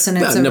Paris and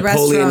it's a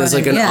Napoleon is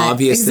like an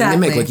obvious thing to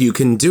make. Like you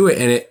can do it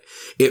and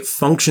it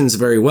functions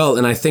very well.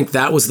 And I think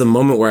that was the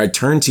moment where I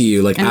turned to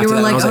you like and after you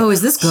were that. Like, and I was oh,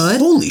 is this good?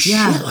 Holy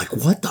shit. Like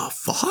what the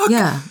fuck?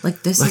 Yeah.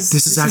 Like this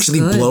is actually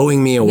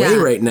blowing me away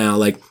right now.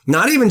 Like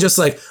not even just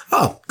like,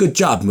 oh, good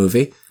job,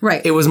 movie.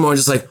 Right. It was more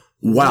just like,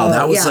 wow,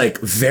 that was like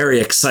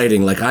very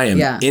exciting. Like I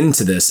am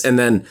into this. And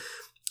then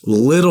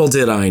little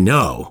did I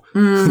know,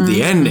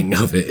 the ending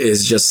of it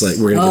is just like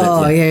we're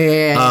gonna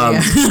get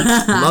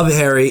love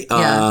Harry.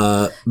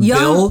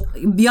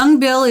 Young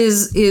Bill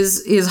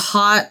is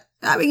hot.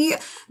 I mean,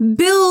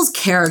 Bill's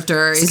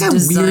character is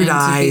designed weird to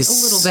eyes, be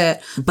a little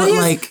bit, but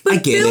I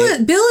get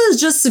it. Bill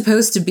is just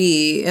supposed to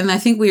be, and I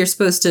think we are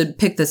supposed to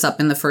pick this up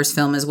in the first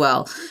film as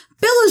well.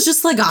 Bill is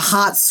just like a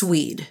hot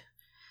Swede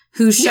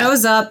who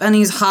shows up and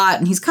he's hot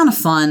and he's kind of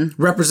fun.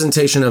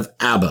 Representation of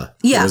ABBA.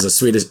 Yeah. Who is a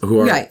Swedish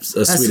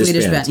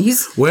band.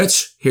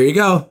 Which, here you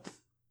go.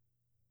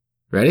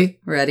 Ready?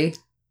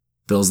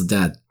 Bill's the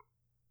dad.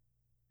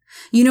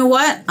 You know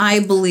what? I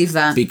believe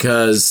that.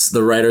 Because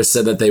the writer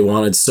said that they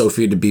wanted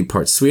Sophie to be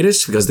part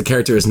Swedish because the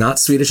character is not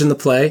Swedish in the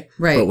play.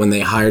 Right. But when they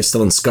hired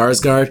Stellan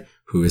Skarsgård,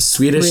 who is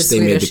Swedish, they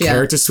made the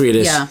character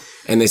Swedish. Yeah.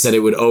 And they said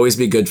it would always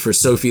be good for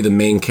Sophie, the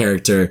main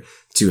character,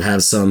 to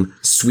have some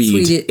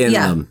Swede in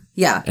them.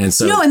 Yeah. And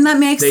so and that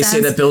makes sense. They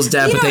say that Bill's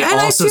dad, but they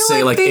also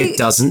say like it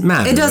doesn't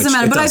matter. It doesn't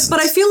matter. But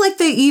I feel like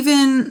they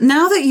even,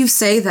 now that you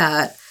say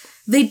that,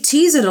 they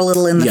tease it a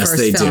little in the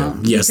first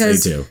film. Yes, they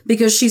do.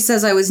 Because she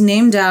says, I was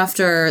named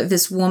after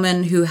this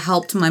woman who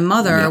helped my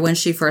mother when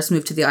she first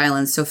moved to the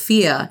island,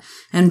 Sophia.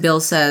 And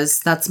Bill says,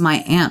 that's my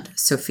aunt,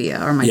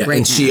 Sophia, or my great aunt.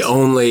 And she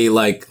only,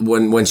 like,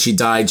 when she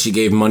died, she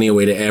gave money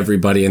away to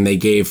everybody, and they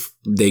gave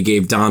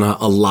Donna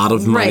a lot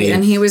of money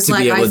and he was to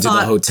like, be able to do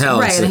the hotel.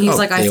 Right, and he's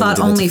like, I thought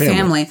only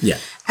family. Yeah.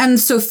 And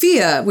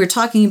Sophia, we're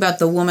talking about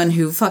the woman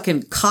who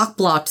fucking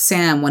cock-blocked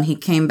Sam when he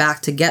came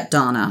back to get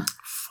Donna.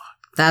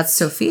 That's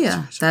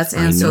Sophia. That's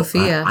Aunt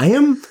Sophia.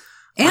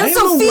 Aunt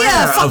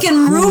Sophia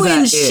fucking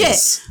ruined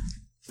shit.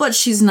 But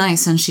she's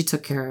nice, and she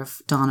took care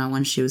of Donna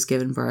when she was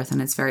given birth,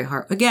 and it's very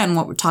hard. Again,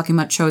 what we're talking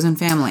about, chosen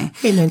family.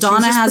 Hey, man,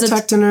 Donna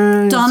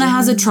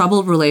has a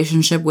troubled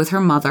relationship with her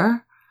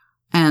mother,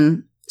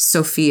 and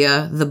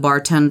Sophia, the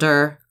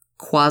bartender,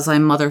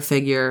 quasi-mother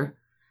figure,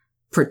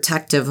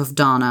 protective of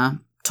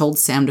Donna, told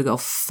Sam to go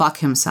fuck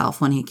himself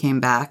when he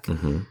came back.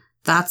 Mm-hmm.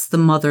 That's the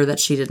mother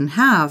that she didn't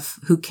have,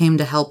 who came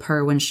to help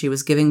her when she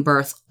was giving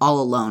birth all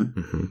alone.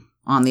 Mm-hmm.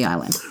 On the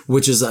island.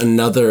 Which is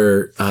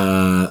another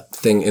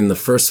thing in the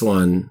first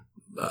one.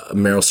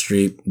 Meryl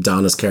Streep,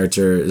 Donna's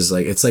character, is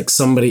like, it's like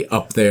somebody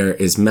up there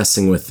is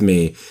messing with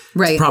me.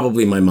 Right. It's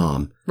probably my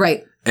mom.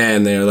 Right.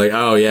 And they're like,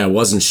 oh yeah,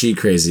 wasn't she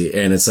crazy?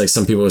 And it's like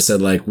some people have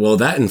said like, well,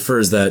 that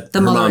infers that her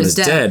mom is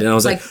dead. And I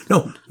was like,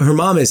 no, her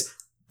mom is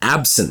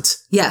absent.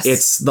 Yes.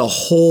 It's the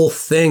whole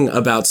thing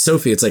about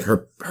Sophie. It's like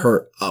her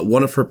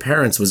one of her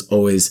parents was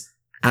always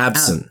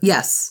absent.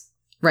 Yes.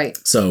 Right.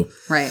 So.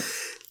 Right.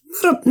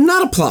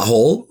 Not a plot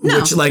hole, no.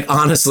 Which, like,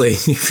 honestly,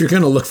 if you're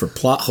going to look for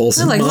plot holes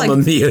in Mamma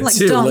Mia,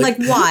 too.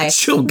 Why?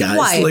 Chill, guys.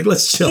 Why? Like,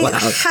 let's chill out.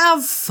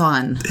 Have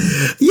fun.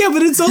 Yeah,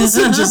 but it's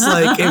also just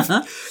like,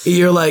 if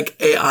you're like,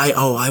 hey,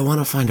 I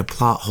want to find a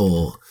plot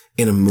hole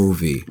in a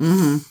movie.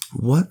 Mm-hmm.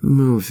 What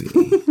movie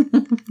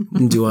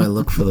do I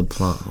look for the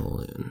plot hole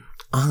in?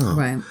 Oh,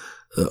 right.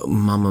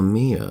 Mamma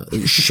Mia.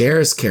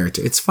 Cher's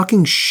character. It's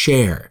fucking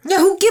Cher. Yeah,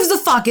 who gives a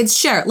fuck? It's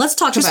Cher. Let's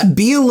talk about... Just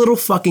be a little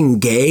fucking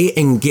gay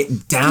and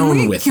get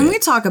down with it. Can we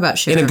talk about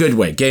Cher? In a good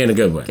way. Gay in a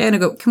good way.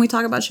 Can we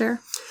talk about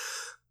Cher?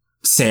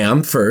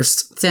 Sam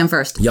first.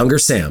 Younger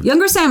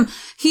Sam.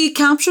 He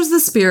captures the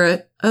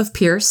spirit of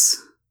Pierce.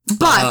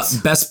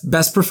 But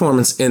best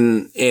performance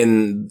in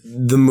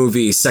the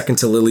movie, second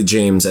to Lily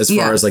James, as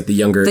far as like the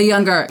younger,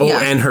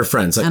 and her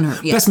friends,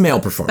 like best male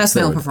performance.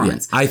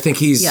 Yeah. I think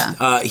he's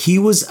he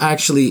was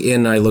actually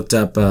in. I looked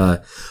up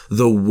the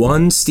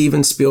one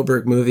Steven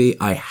Spielberg movie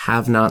I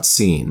have not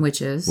seen,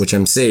 which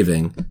I'm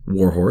saving,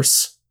 War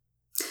Horse.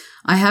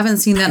 I haven't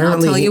seen that. And I'll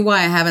tell you why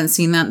I haven't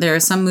seen that. There are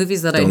some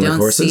movies that I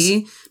don't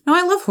see. No,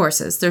 I love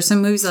horses. There's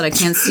some movies that I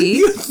can't see.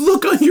 You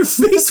look on your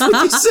face when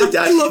you said,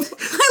 I love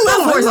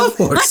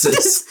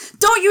horses.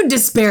 Don't you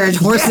disparage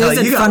horses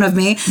in front of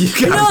me.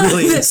 You got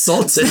really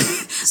insulted.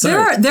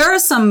 There are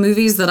some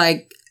movies that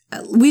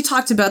we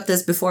talked about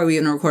this before we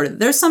even recorded.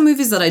 There's some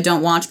movies that I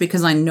don't watch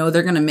because I know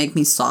they're going to make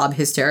me sob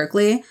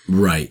hysterically.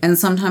 Right. And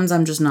sometimes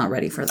I'm just not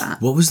ready for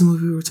that. What was the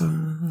movie we were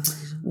talking about?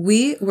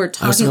 We were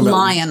talking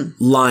Lion.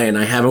 Lion.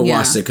 I haven't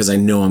watched it because I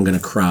know I'm going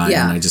to cry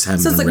and I just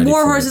haven't been ready for it. So it's like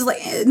War Horses,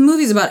 like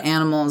movies about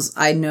animals,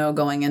 I know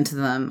going into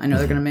them. I know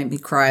they're going to make me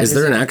cry. Is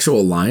there an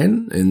actual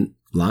lion in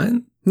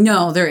Lion?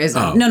 No, there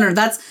isn't. Oh. No,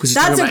 that's a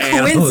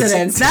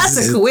coincidence.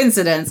 That's a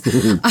coincidence.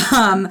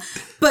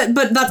 But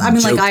that's, I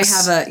mean, jokes. Like I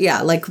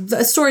have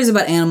the stories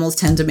about animals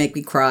tend to make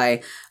me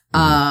cry. So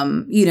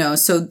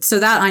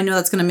that I know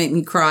that's going to make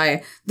me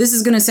cry. This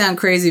is going to sound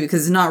crazy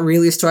because it's not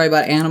really a story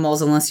about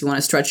animals unless you want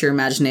to stretch your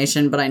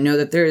imagination. But I know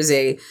that there is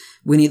a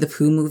Winnie the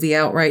Pooh movie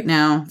out right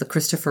now, the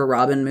Christopher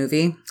Robin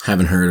movie.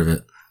 Haven't heard of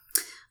it.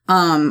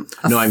 No,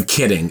 I'm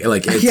kidding.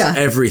 Like, it's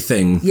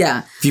everything.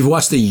 Yeah. If you've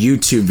watched the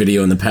YouTube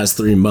video in the past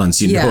 3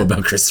 months, you know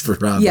about Christopher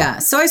Robin. Yeah.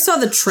 So I saw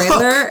the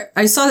trailer.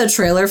 I saw the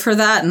trailer for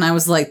that, and I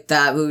was like,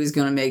 that movie's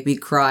going to make me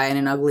cry in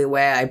an ugly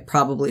way. I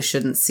probably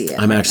shouldn't see it.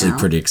 I'm actually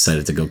pretty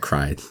excited to go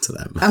cry to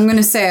that movie. I'm going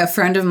to say a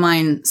friend of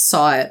mine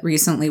saw it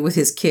recently with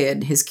his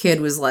kid. His kid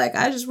was like,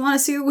 I just want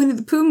to see a Winnie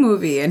the Pooh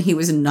movie. And he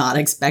was not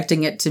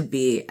expecting it to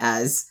be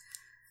as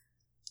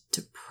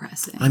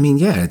depressing. I mean,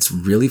 yeah, it's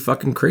really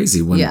fucking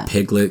crazy when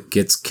Piglet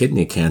gets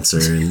kidney cancer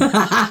and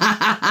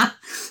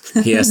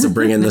he has to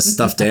bring in the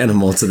stuffed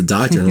animal to the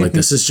doctor and like,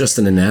 this is just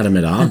an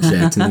inanimate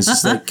object. And he's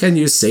just like, can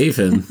you save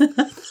him?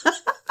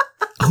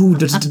 Oh,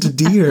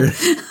 dear.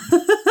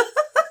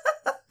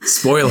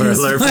 Spoiler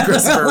alert for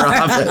Christopher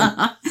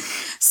Robin.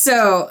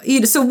 So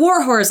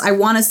War Horse, I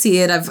want to see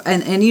it.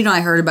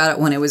 I heard about it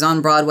when it was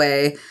on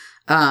Broadway.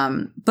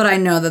 But I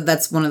know that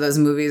that's one of those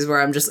movies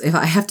where I'm just, if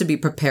I have to be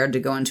prepared to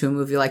go into a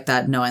movie like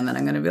that, knowing that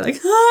I'm going to be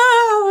like,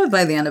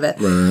 by the end of it.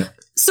 Right.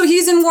 So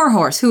he's in War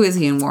Horse. Who is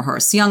he in War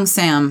Horse? Young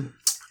Sam.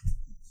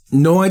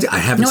 No idea. I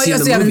haven't seen the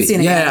movie. Haven't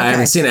seen it yet. I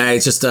haven't seen it. I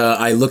just,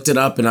 I looked it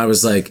up and I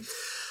was like,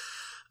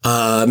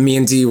 me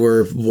and Dee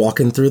were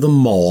walking through the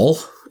mall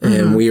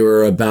and we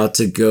were about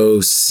to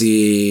go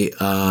see,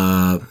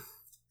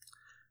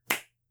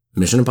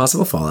 Mission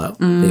Impossible Fallout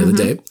the other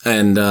day.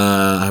 And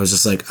I was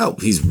just like, oh,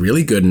 he's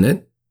really good in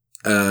it.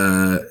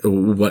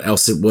 What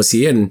else was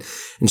he in?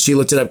 And she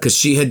looked it up because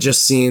she had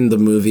just seen the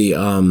movie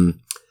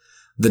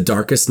The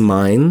Darkest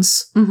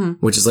Minds,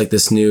 which is like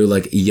this new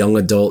like young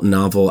adult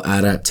novel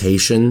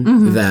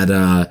adaptation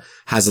that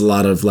has a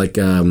lot of like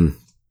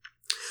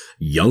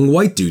young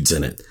white dudes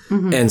in it.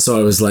 And so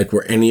I was like,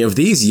 were any of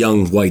these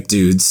young white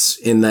dudes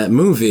in that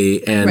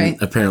movie?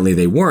 And apparently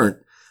they weren't.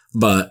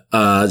 But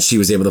she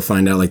was able to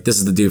find out, like, this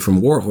is the dude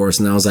from War Horse.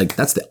 And I was like,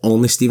 that's the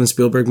only Steven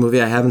Spielberg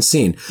movie I haven't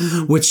seen.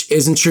 Which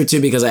isn't true,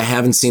 too, because I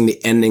haven't seen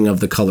the ending of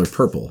The Color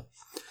Purple.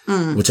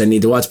 Which I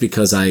need to watch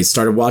because I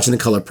started watching The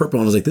Color Purple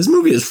and I was like, this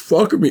movie is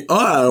fucking me up.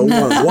 I don't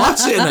want to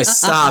watch it. And I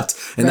stopped.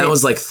 And that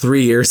was like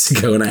 3 years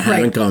ago and I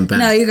haven't gone back.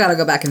 No, you got to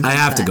go back and I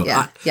have to go.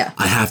 Yeah.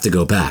 I have to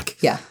go back.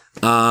 Yeah.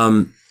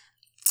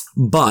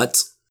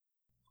 But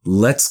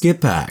let's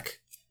get back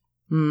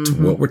to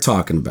what we're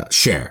talking about.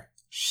 Cher.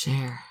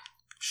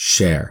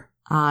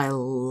 I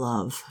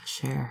love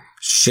Cher.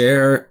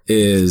 Cher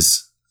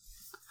is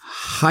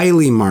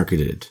highly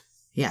marketed.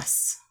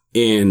 Yes.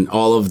 In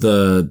all of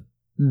the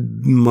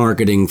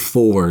marketing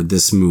for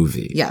this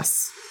movie.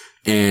 Yes.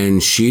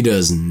 And she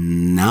does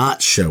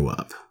not show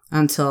up.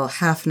 Until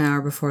half an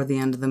hour before the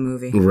end of the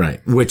movie.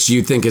 Right. Which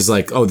you think is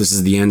like, oh, this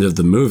is the end of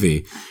the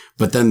movie.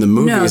 But then the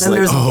movie is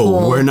like,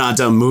 oh, we're not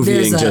done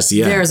movieing just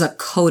yet. There's a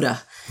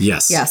coda.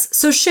 Yes. Yes.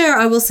 So Cher,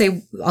 I'll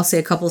say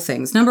a couple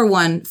things. Number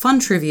one, fun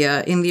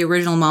trivia. In the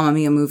original Mamma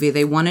Mia movie,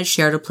 they wanted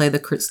Cher to play the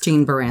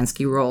Christine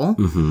Baranski role.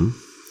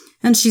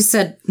 And she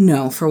said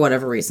no, for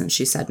whatever reason.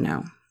 She said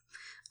no.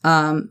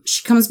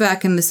 She comes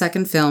back in the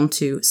second film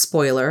to,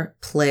 spoiler,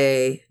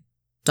 play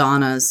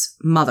Donna's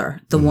mother,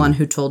 the one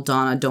who told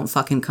Donna, don't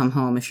fucking come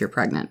home if you're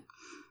pregnant.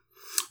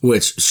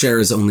 Which Cher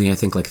is only, I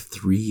think, like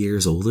 3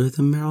 years older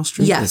than Meryl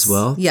Streep as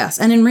well. Yes.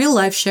 And in real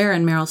life, Cher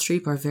and Meryl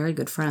Streep are very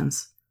good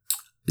friends.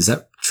 Is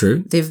that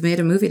true? They've made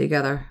a movie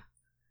together.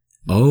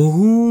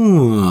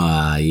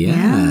 Oh,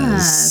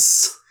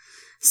 yes.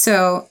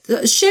 So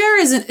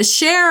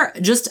Cher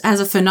just as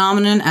a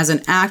phenomenon, as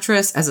an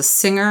actress, as a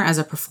singer, as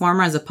a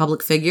performer, as a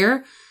public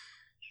figure,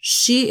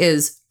 she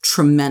is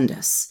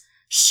tremendous.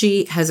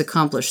 She has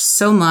accomplished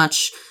so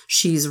much.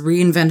 She's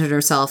reinvented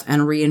herself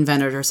and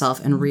reinvented herself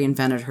and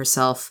reinvented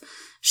herself.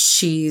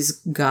 She's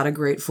got a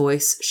great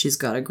voice. She's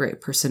got a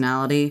great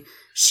personality.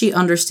 She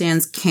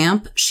understands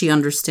camp. She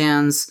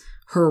understands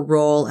her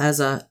role as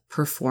a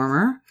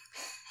performer.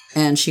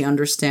 And she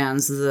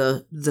understands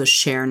the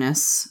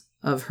Cher-ness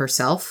of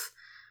herself.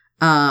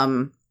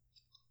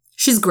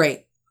 She's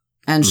great.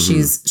 And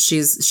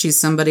she's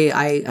somebody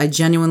I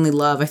genuinely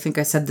love. I think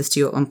I said this to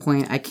you at one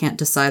point. I can't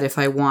decide if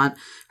I want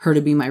her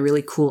to be my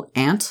really cool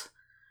aunt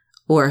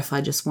or if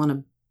I just want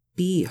to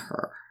be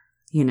her,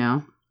 you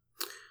know?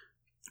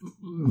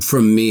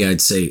 From me, I'd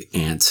say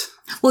aunt.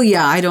 Well,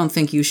 yeah, I don't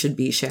think you should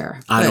be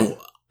Cher. I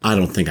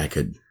don't think I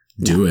could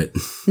do it.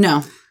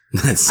 No.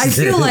 I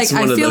feel like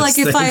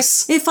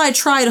things. if I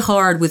tried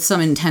hard with some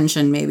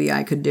intention, maybe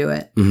I could do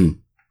it.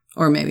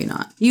 Or maybe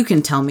not. You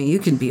can tell me. You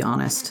can be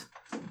honest.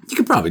 You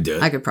could probably do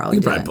it. I could probably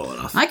do it. Pull it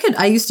off.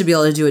 I used to be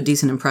able to do a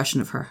decent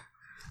impression of her.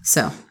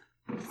 So.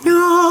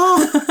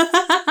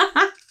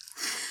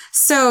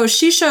 So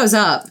she shows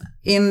up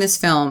in this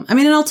film. I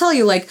mean, and I'll tell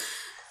you, like,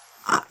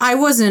 I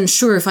wasn't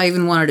sure if I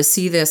even wanted to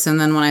see this. And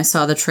then when I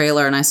saw the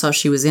trailer and I saw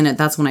she was in it,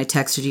 that's when I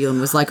texted you and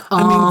was like,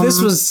 I mean,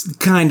 this was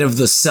kind of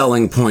the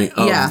selling point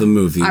of the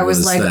movie. I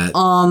was like,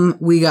 that,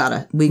 we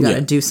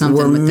gotta do something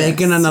We're with this. We're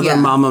making another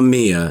Mamma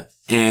Mia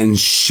and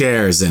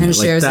Cher's in it.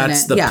 Like,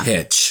 that's the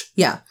pitch.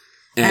 Yeah.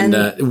 And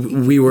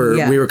we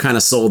were kind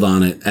of sold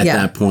on it at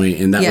that point,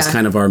 and that was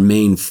kind of our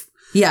main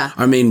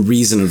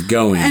reason of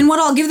going. And what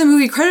I'll give the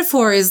movie credit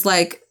for is,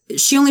 like,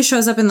 she only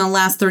shows up in the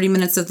last 30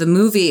 minutes of the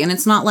movie, and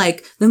it's not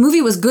like the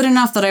movie was good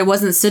enough that I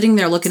wasn't sitting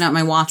there looking at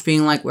my watch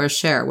being like, where's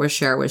Cher? Where's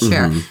Cher? Where's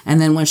Cher? And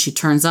then when she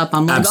turns up,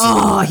 I'm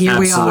like, here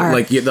we are.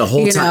 Like, the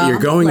whole time you're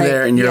going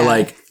there and you're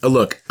like, oh,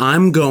 look,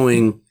 I'm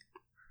going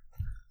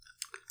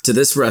to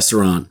this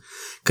restaurant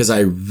because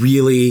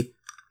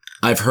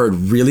I've heard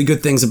really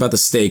good things about the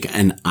steak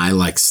and I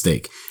like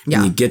steak.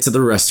 And you get to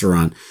the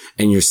restaurant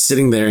and you're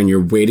sitting there and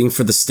you're waiting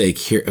for the steak.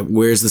 Here,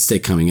 where's the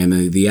steak coming? And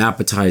the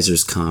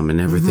appetizers come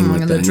and everything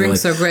like and that. The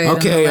drinks are great.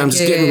 Okay, I'm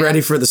just getting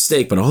ready for the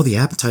steak, but all the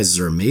appetizers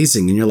are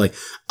amazing. And you're like,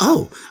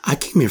 oh, I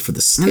came here for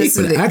the steak.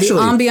 But the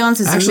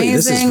ambiance is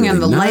amazing really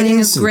and the lighting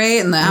is great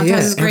and the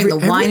appetizers is great. The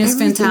wine is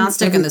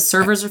fantastic and the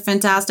servers are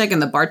fantastic and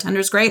the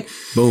bartender's great.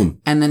 Boom.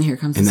 And then here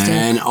comes the steak.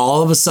 And then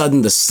all of a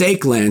sudden the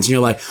steak lands and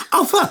you're like,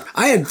 oh, fuck,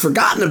 I had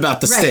forgotten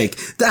about the steak.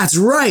 That's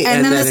right.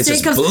 And then the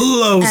steak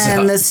blows up.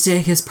 And the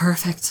steak is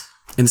perfect.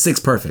 And the steak's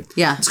perfect.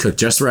 Yeah. It's cooked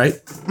just right.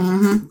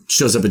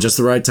 Shows up at just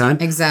the right time.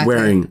 Exactly.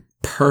 Wearing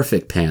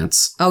perfect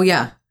pants. Oh,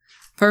 yeah.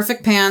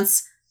 Perfect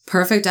pants.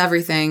 Perfect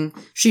everything.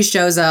 She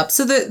shows up.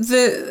 So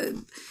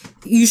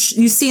you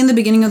see in the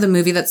beginning of the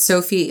movie that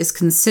Sophie is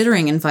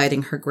considering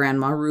inviting her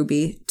grandma,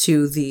 Ruby,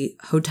 to the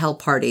hotel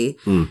party.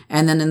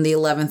 And then in the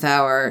 11th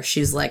hour,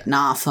 she's like,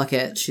 nah, fuck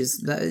it.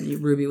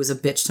 Ruby was a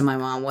bitch to my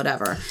mom,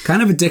 whatever.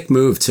 Kind of a dick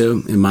move,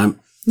 too, in my...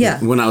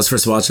 Yeah. When I was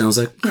first watching, I was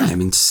like, I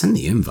mean, send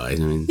the invite.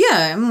 I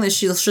mean,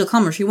 she'll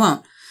come or she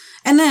won't.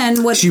 And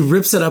then what? She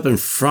rips it up in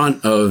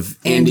front of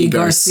Andy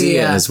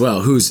Garcia as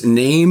well, whose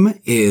name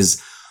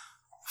is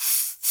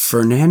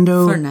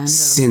Fernando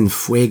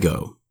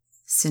Cienfuegos.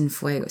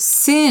 Cienfuegos.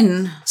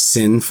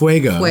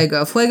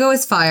 Fuego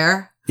is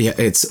fire. Yeah,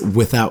 it's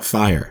without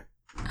fire.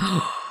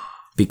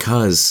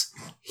 Because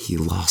he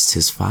lost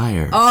his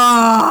fire.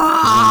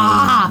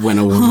 Oh, when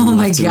a woman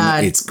my left him.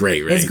 God. It's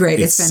great, right? It's great.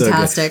 It's so good.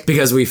 fantastic.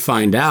 Because we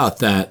find out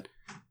that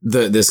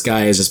this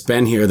guy has just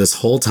been here this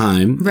whole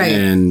time, right?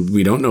 And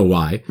we don't know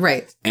why,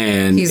 right?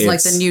 And he's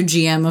like the new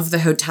GM of the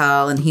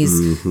hotel, and he's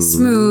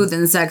smooth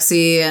and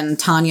sexy. And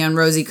Tanya and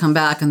Rosie come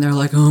back, and they're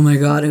like, "Oh my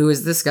God, who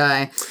is this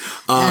guy?"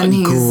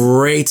 And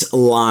great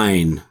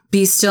line.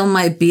 Be still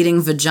my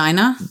beating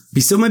vagina.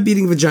 Be still my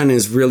beating vagina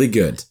is really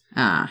good.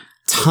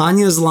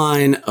 Tanya's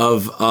line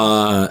of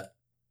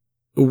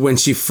when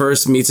she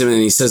first meets him and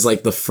he says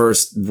like the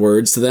first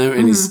words to them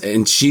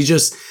and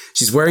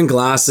she's wearing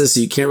glasses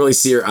so you can't really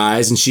see her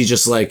eyes, and she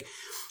just like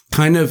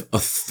kind of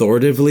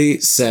authoritatively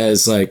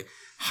says like,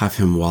 have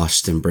him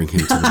washed and bring him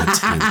to the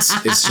tent.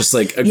 It's just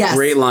like a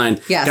great line.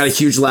 Yes. Got a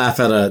huge laugh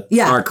out of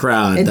our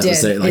crowd.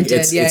 It's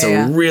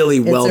a really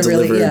well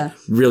delivered,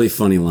 really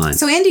funny line.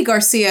 So Andy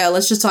Garcia,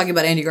 let's just talk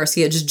about Andy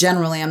Garcia just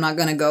generally. I'm not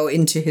going to go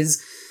into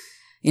his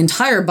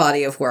entire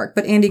body of work,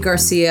 but Andy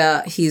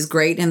Garcia, he's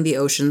great in the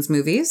Ocean's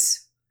movies.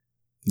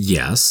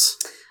 Yes.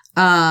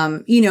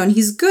 And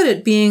he's good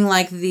at being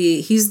like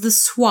he's the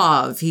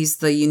suave.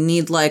 You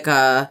need like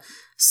a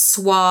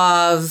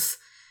suave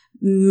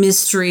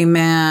mystery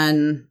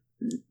man,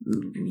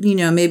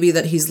 maybe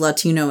that he's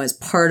Latino as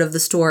part of the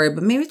story,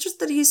 but maybe just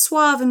that he's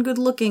suave and good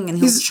looking and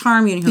he'll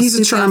charm you and he's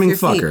a charming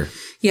fucker.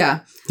 Yeah.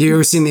 Have you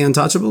ever seen The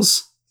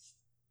Untouchables?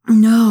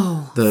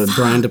 No. The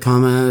Brian De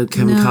Palma,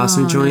 Kevin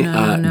Costner joint.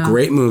 No.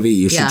 Great movie.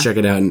 You should check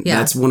it out. And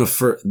that's one of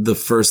the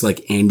first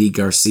like Andy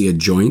Garcia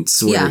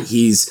joints where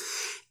he's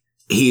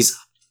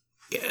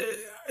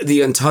The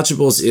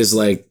Untouchables is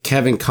like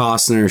Kevin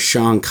Costner,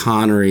 Sean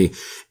Connery,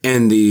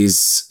 and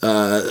these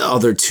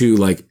other two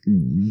like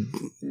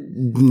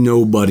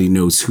nobody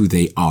knows who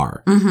they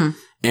are. Mm-hmm.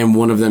 And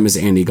one of them is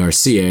Andy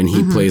Garcia, and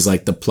he plays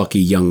like the plucky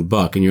young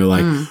buck. And you're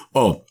like,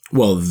 oh,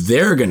 well,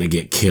 they're going to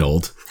get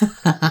killed.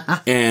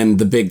 And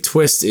the big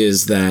twist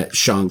is that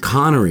Sean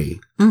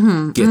Connery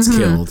gets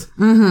killed.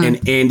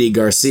 And Andy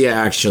Garcia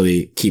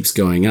actually keeps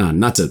going on.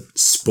 Not to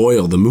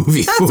spoil the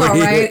movie for you. That's all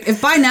right.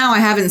 If by now I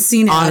haven't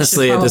seen it,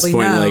 honestly, at this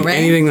point,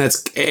 anything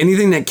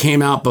that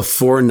came out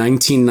before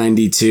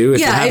 1992,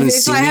 if I haven't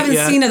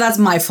seen it, that's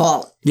my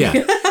fault. Yeah.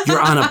 You're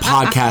on a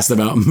podcast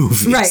about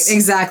movies. Right,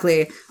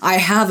 exactly. I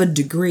have a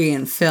degree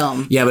in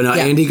film. Yeah, but no,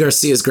 Andy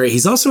Garcia is great.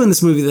 He's also in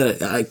this movie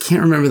that I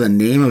can't remember the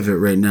name of it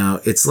right now.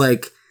 It's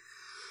like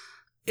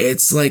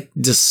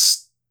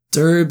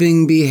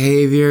disturbing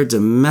behavior,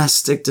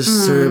 domestic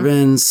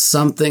disturbance,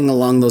 something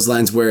along those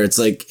lines where it's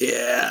like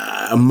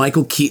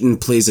Michael Keaton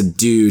plays a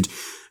dude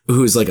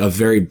who's like a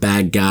very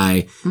bad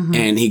guy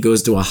and he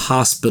goes to a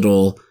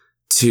hospital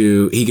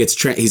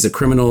he's a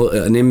criminal,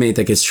 an inmate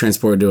that gets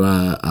transported to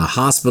a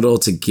hospital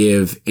to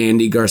give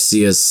Andy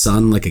Garcia's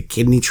son like a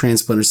kidney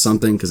transplant or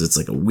something because it's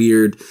like a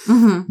weird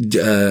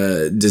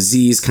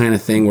disease kind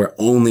of thing where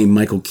only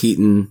Michael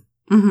Keaton.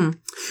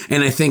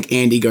 And I think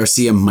Andy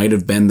Garcia might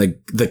have been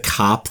the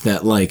cop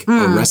that like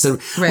arrested him.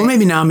 Right. Or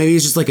maybe now, maybe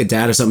he's just like a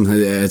dad or something.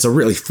 It's a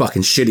really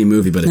fucking shitty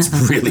movie, but it's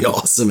really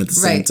awesome at the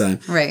same time.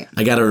 Right.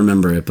 I got to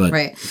remember it, but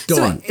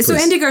go on. Please. So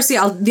Andy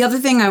Garcia, the other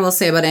thing I will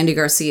say about Andy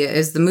Garcia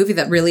is the movie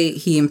that really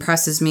he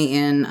impresses me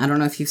in. I don't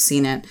know if you've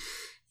seen it.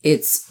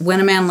 It's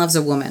When a Man Loves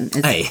a Woman.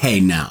 Hey,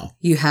 now.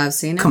 You have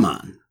seen it? Come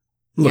on.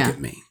 Look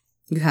at me.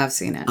 You have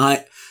seen it.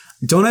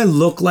 Don't I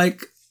look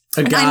like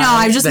a guy? I know.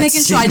 I'm just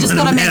making sure. I just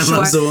got to make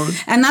sure.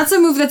 And that's a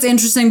movie that's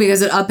interesting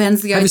because it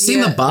upends the idea. Have you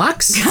seen the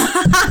box?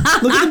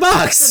 Look at the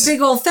box. It's a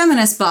big old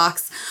feminist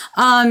box.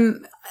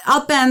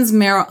 Upends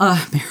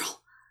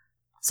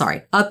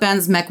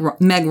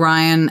Meg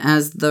Ryan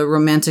as the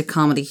romantic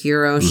comedy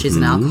hero. She's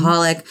an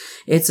alcoholic.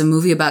 It's a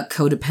movie about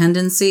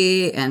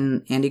codependency,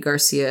 and Andy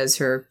Garcia is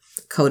her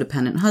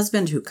codependent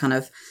husband who kind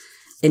of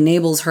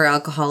enables her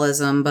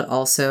alcoholism, but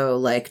also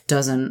like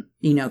doesn't,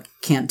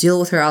 can't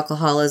deal with her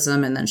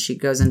alcoholism. And then she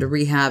goes into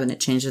rehab and it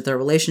changes their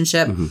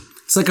relationship.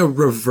 It's like a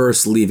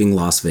reverse Leaving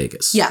Las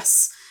Vegas.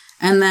 Yes.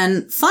 And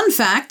then fun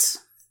fact,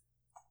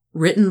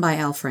 written by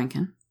Al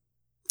Franken.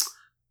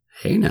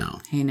 Hey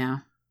now.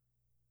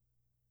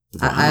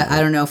 Wow. I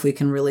don't know if we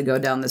can really go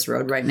down this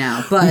road right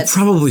now, but we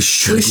probably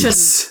shouldn't. We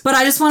shouldn't. But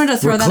I just wanted to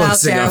throw that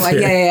out there. Like,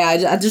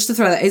 just to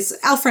throw that. It's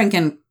Al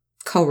Franken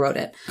co-wrote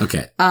it.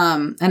 Okay.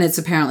 And it's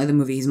apparently the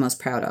movie he's most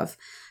proud of.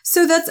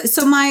 So this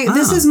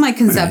is my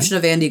conception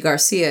of Andy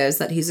Garcia is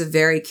that he's a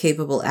very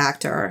capable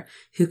actor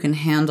who can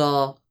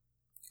handle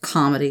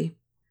comedy.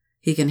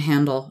 He can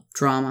handle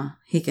drama.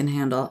 He can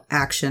handle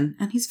action.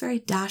 And he's very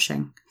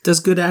dashing. Does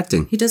good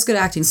acting. He does good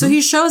acting. So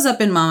he shows up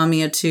in Mamma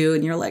Mia 2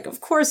 and you're like, of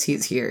course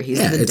he's here. He's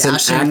the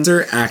dashing. An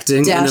actor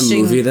acting in a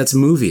movie that's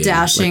movie.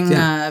 Dashing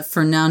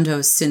Fernando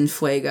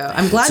Cienfuegos.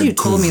 I'm glad you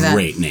told me that.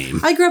 Great name.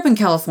 I grew up in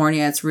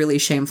California. It's really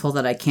shameful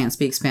that I can't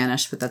speak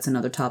Spanish, but that's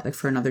another topic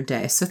for another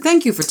day. So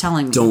thank you for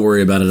telling me. Don't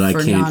worry about it. I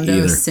can't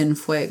either. Fernando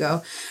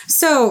Cienfuegos.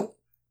 So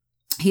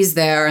he's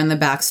there, and the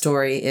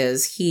backstory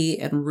is he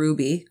and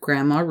Ruby,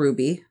 Grandma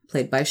Ruby,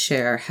 played by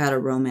Cher, had a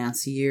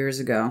romance years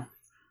ago.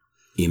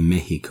 In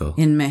Mexico.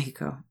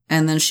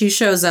 And then she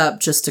shows up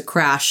just to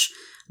crash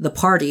the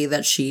party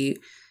that she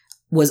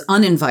was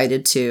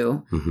uninvited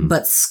to,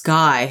 but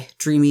Sky,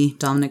 dreamy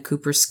Dominic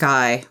Cooper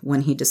Sky,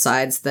 when he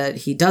decides that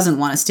he doesn't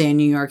want to stay in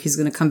New York, he's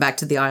going to come back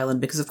to the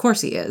island because of course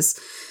he is.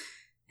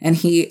 And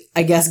he,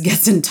 I guess,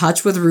 gets in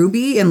touch with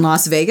Ruby in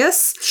Las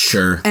Vegas.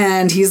 Sure.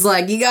 And he's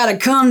like, you got to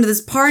come to this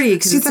party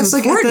because it's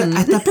important. Like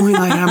at that point,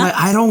 like, I'm like,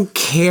 I don't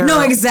care.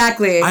 No,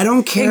 exactly. I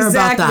don't care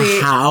about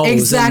the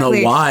hows and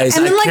the whys.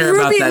 And then, I care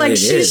Ruby, about that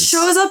she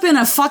shows up in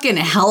a fucking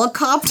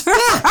helicopter.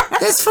 Yeah,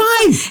 that's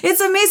fine. It's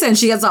amazing.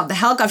 She gets off the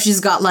helicopter. She's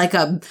got like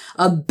a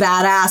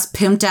badass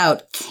pimped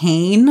out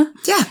cane.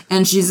 Yeah.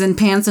 And she's in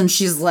pants and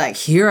she's like,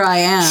 here I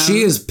am.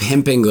 She is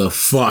pimping the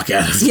fuck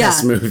out of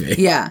this movie.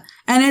 Yeah.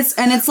 And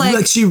it's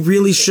like she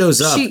really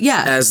shows up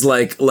as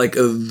like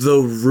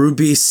the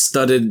ruby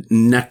studded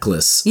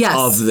necklace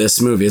of this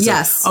movie. It's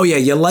like, oh yeah,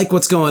 you like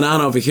what's going on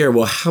over here.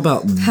 Well, how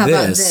about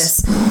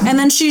this? And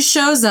then she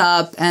shows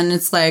up and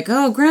it's like,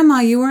 oh, Grandma,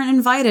 you weren't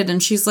invited.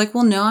 And she's like,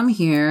 well, no, I'm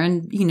here.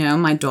 And, you know,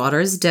 my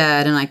daughter's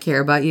dead and I care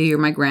about you. You're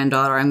my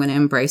granddaughter. I'm going to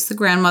embrace the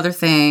grandmother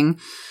thing.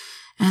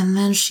 And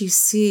then she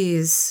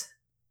sees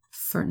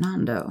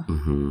Fernando.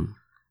 Mm-hmm.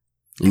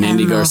 And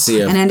Andy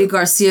Garcia. And Andy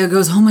Garcia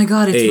goes, oh my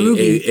God, it's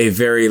Ruby. A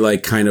very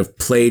like kind of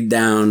played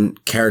down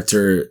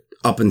character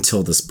up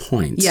until this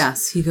point.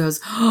 Yes. He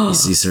goes, oh. He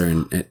sees her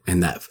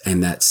and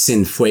that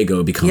Sin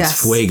Fuego becomes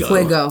Fuego.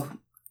 Fuego.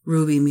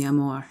 Ruby, mi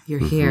amor, you're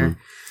here.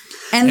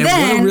 And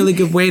then. What a really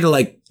good way to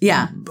like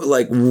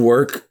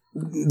work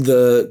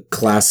the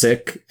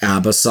classic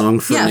ABBA song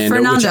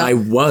Fernando, which I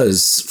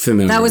was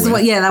familiar with.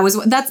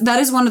 That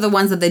is one of the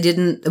ones that they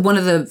didn't, one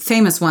of the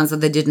famous ones that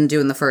they didn't do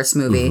in the first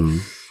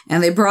movie.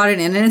 And they brought it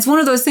in, and it's one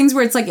of those things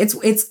where it's like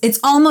it's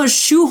almost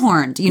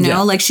shoehorned, you know.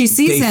 Yeah. Like she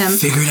sees him,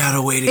 figured out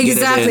a way to get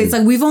it in. It's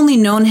like we've only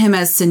known him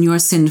as Señor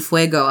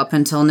Sinfuego up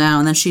until now,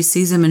 and then she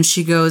sees him and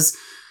she goes,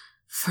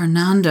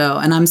 Fernando,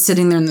 and I'm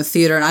sitting there in the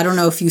theater, and I don't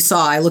know if you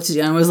saw. I looked at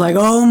you and I was like,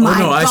 oh my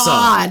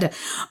God,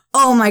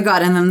 oh my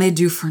God, and then they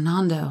do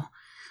Fernando,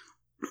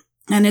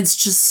 and it's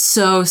just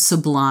so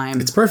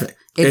sublime. It's perfect.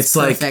 It's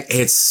perfect. Like,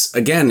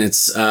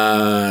 it's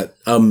a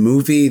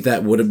movie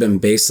that would have been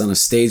based on a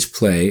stage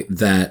play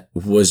that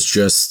was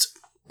just,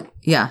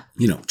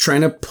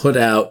 trying to put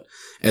out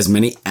as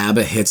many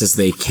ABBA hits as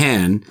they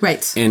can.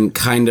 Right. And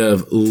kind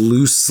of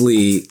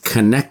loosely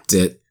connect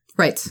it.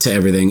 Right. To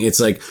everything. It's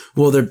like,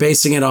 well, they're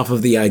basing it off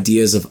of the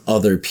ideas of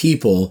other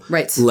people.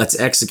 Right. Let's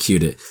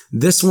execute it.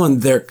 This one,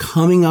 they're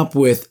coming up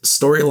with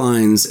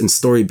storylines and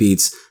story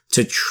beats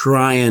to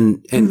try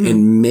and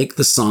make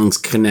the songs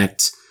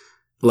connect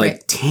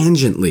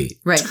tangentially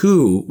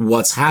to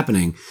what's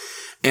happening.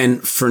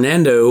 And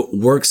Fernando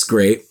works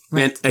great.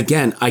 Right. And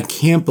again, I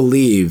can't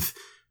believe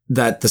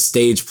that the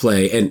stage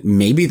play, and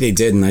maybe they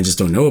did, and I just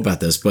don't know about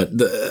this, but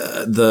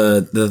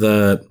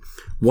the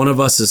one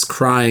of us is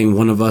crying,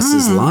 one of us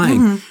is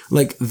lying.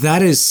 Like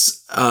that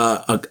is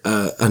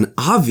an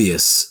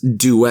obvious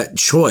duet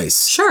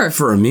choice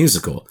for a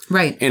musical.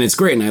 Right. And it's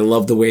great. And I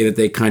love the way that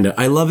they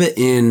I love it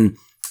in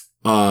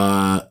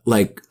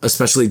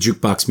especially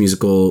jukebox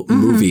musical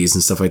movies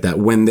and stuff like that,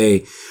 when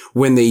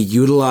they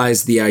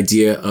utilize the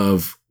idea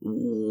of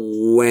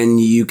when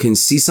you can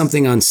see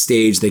something on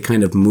stage, they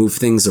kind of move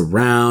things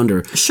around,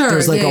 or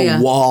there's like a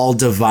wall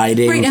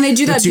dividing. Right, and they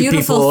do that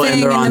beautiful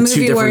thing in the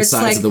movie where it's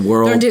like, of the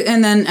world.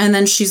 And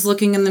then she's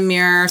looking in the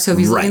mirror. So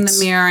he's looking in the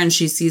mirror and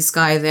she sees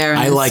Sky there.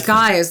 And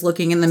Sky is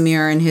looking in the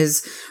mirror in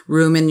his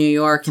room in New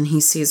York and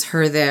he sees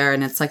her there.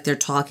 And it's like they're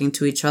talking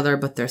to each other,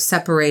 but they're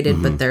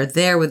separated, but they're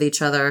there with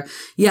each other.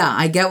 Yeah,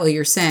 I get what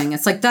you're saying.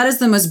 It's like that is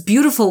the most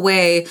beautiful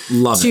way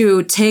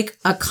to take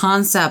a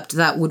concept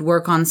that would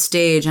work on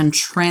stage and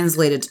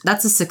translate it.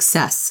 That's a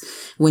success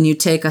when you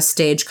take a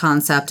stage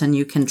concept and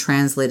you can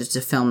translate it to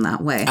film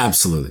that way.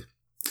 Absolutely.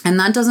 And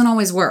that doesn't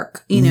always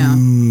work, you know?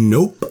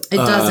 Nope. It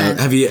doesn't.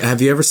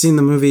 Have you ever seen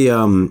the movie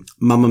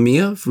Mamma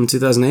Mia from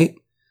 2008?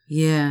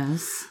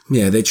 Yes.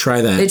 Yeah, they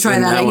try that. It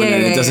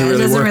doesn't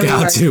really work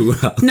out too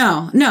well.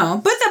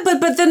 No.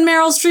 But then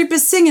Meryl Streep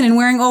is singing and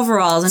wearing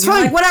overalls, and it's you're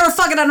fine. like, whatever,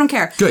 fuck it, I don't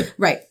care. Good.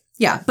 Right.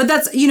 Yeah, but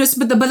that's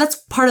but that's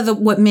part of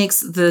what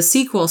makes the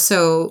sequel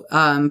so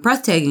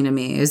breathtaking to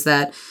me is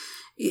that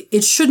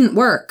it shouldn't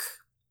work.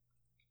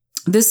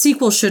 This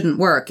sequel shouldn't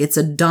work. It's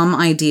a dumb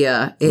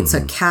idea. It's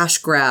a cash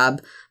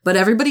grab. But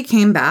everybody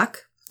came back.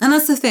 And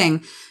that's the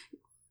thing.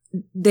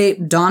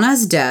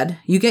 Donna's dead.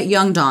 You get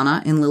young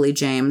Donna in Lily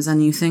James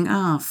and you think,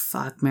 oh,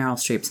 fuck, Meryl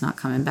Streep's not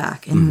coming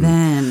back. And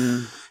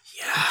then...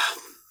 Yeah.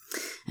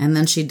 And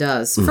then she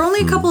does. For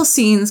only a couple of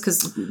scenes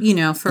because,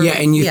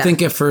 and you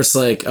think at first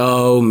like,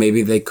 oh,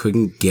 maybe they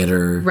couldn't get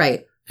her.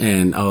 Right.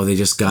 And, they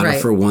just got her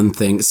for one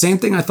thing. Same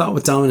thing I thought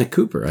with Dominic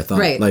Cooper. I thought,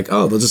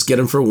 they'll just get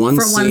him for one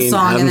scene,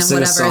 song, have and him then sing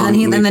whatever. a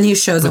song. And then he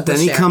shows up. But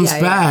then he comes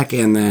back,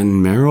 and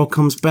then Meryl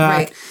comes back.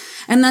 Right.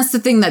 And that's the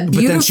thing that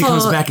beautiful... But then she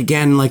comes back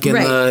again, like in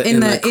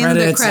the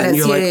credits, and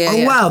you're like,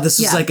 oh, wow, this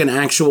is like an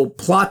actual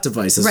plot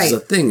device. This is a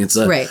thing. It's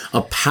a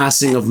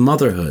passing of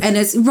motherhood. And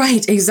it's...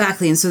 Right,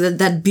 exactly. And so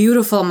that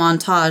beautiful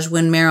montage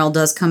when Meryl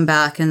does come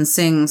back and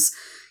sings,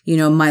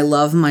 My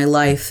Love, My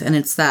Life, and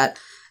it's that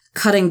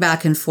cutting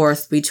back and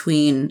forth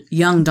between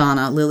young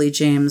Donna, Lily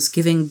James,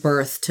 giving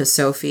birth to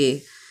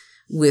Sophie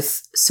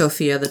with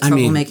Sophia, the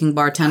troublemaking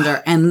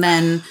bartender, and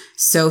then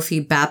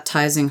Sophie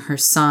baptizing her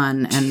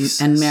son,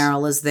 and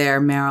Meryl is there.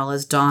 Meryl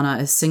as Donna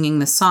is singing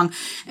this song,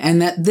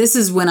 and this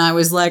is when I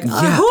was like,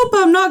 I hope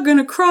I'm not going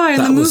to cry in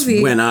the movie.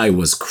 That was when I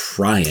was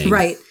crying.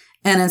 Right.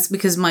 And it's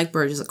because Mike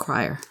Burge is a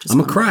crier. I'm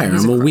a crier.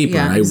 I'm a weeper.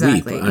 Yeah,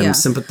 exactly. I weep. I'm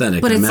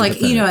sympathetic. But it's empathetic.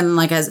 Like, and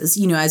like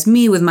as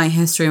me with my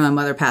history, my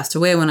mother passed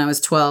away when I was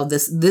 12.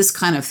 This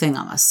kind of thing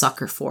I'm a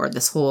sucker for.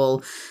 This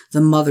whole,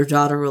 the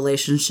mother-daughter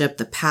relationship,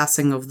 the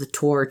passing of the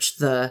torch,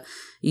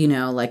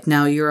 like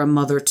now you're a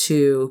mother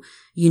too,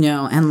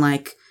 and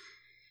like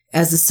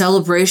as a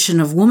celebration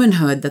of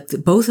womanhood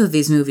that both of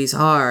these movies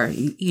are,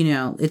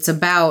 it's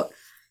about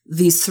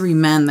these three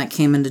men that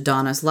came into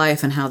Donna's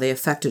life and how they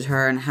affected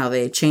her and how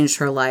they changed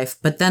her life.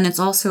 But then it's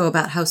also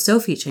about how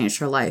Sophie changed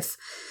her life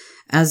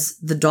as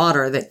the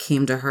daughter that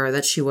came to her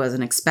that she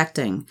wasn't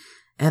expecting.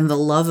 And the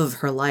love of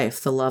her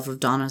life, the love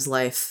of Donna's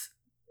life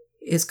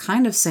is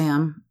kind of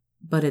Sam,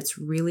 but it's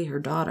really her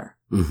daughter.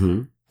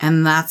 Mm-hmm.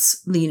 And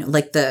that's,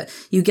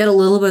 you get a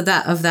little bit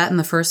of that in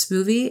the first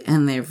movie,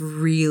 and they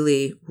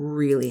really,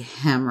 really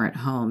hammer it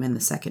home in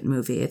the second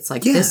movie. It's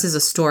like, this is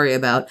a story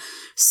about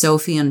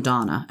Sophie and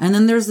Donna. And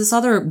then there's this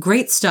other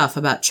great stuff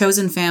about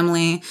chosen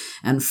family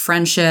and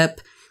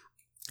friendship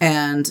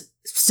and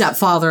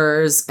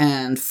stepfathers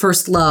and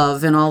first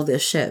love and all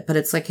this shit. But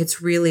it's like,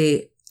 it's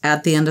really,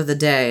 at the end of the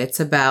day,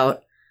 it's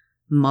about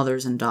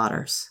mothers and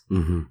daughters.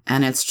 Mm-hmm.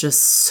 And it's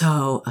just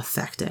so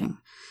affecting.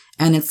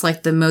 And it's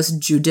like the most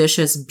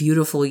judicious,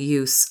 beautiful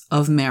use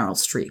of Meryl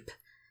Streep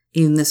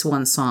in this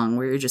one song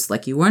where you're just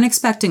like, you weren't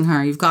expecting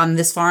her. You've gotten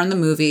this far in the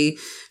movie.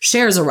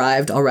 Cher's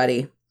arrived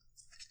already.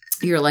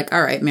 You're like,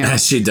 all right, Meryl.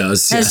 As she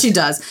does. Yeah. As she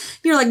does.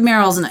 You're like,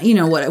 Meryl's,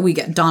 what we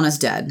get. Donna's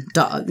dead.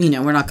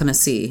 We're not going to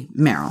see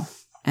Meryl.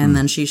 And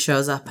then she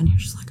shows up and you're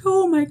just like,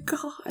 oh my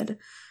God.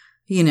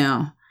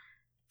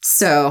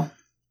 So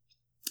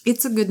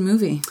it's a good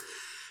movie.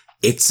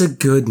 It's a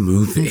good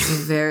movie. It's a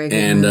very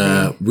good movie.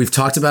 And we've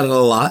talked about it a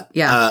lot.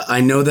 Yeah. I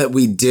know that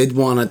we did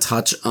want to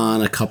touch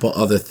on a couple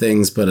other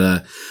things, but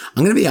I'm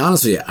going to be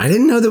honest with you. I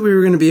didn't know that we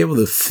were going to be able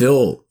to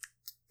fill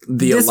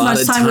the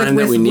allotted time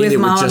that we needed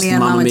with just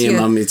Mamma Mia and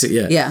Mamma Mia 2.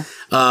 Yeah. Yeah.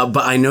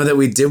 But I know that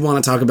we did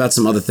want to talk about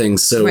some other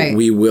things, so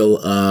we will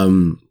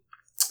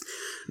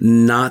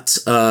not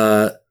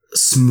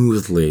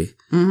smoothly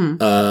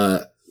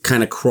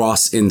kind of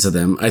cross into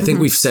them. I think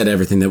we've said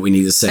everything that we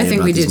need to say. I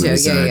think we did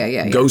too.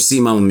 Yeah. Go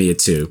see Mamma Mia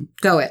 2.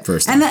 Go it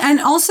first, and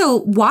also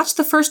watch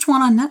the first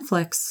one on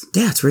Netflix.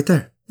 Yeah, it's right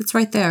there. It's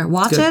right there.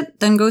 Watch it,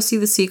 then go see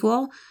the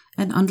sequel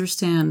and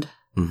understand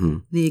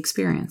the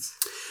experience.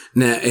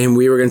 Now, and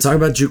we were going to talk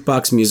about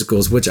jukebox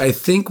musicals, which I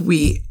think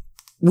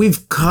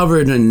we've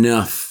covered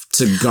enough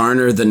to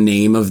garner the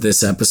name of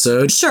this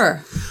episode.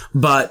 Sure,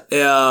 but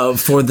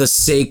for the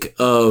sake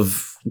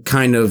of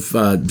kind of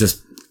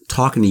just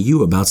talking to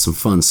you about some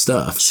fun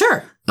stuff.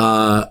 Sure.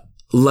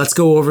 Let's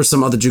go over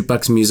some other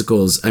jukebox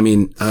musicals. I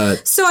mean,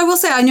 so I will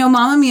say I know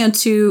Mamma Mia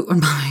 2,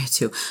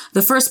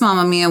 the first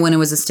Mamma Mia when it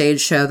was a stage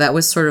show, that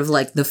was sort of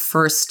like the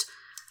first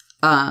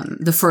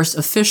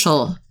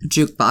official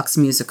jukebox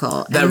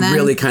musical. That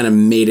really kind of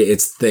made it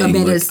its thing.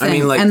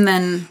 And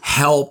then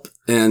Help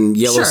and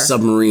Yellow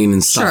Submarine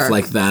and stuff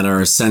like that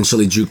are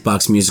essentially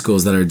jukebox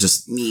musicals that are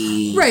just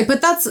right.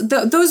 But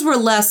those were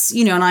less,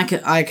 and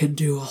I could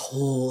do a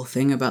whole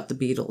thing about the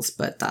Beatles,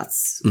 but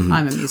that's I'm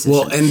a musician.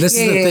 Well, and this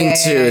is the thing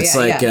too. It's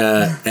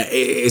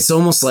it's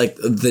almost like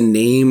the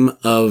name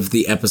of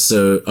the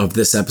episode of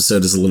this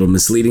episode is a little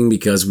misleading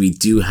because we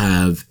do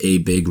have a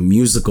big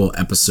musical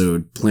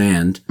episode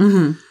planned.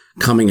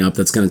 Coming up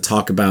that's going to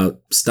talk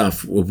about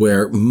stuff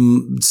where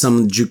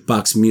some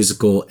jukebox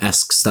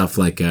musical-esque stuff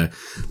like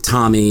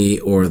Tommy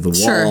or The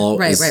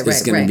Wall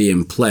is going to be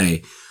in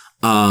play.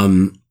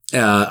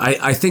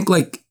 I think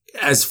like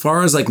as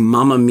far as like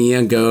Mamma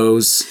Mia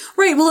goes.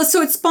 Right. Well,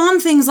 so it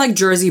spawned things like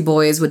Jersey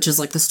Boys, which is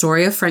like the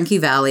story of Frankie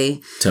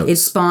Valli. Totes. It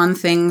spawned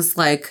things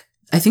like,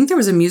 I think there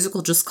was a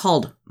musical just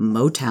called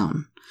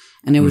Motown.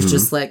 And it was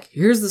just like,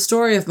 here's the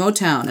story of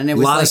Motown. And it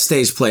was a lot of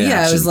stage play action.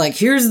 Yeah, it was like,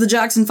 here's the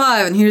Jackson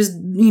 5 and here's,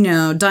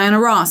 Diana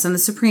Ross and the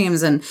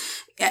Supremes. And,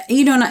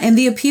 and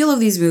the appeal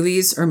of these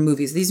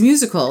these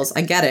musicals,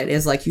 I get it,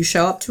 is like you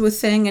show up to a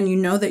thing and you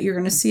know that you're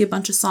going to see a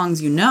bunch of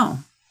songs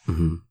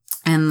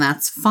and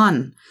that's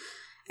fun.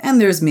 And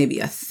there's maybe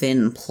a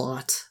thin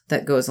plot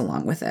that goes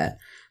along with it.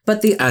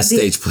 But as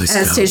stage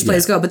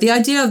plays go. But the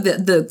idea of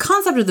the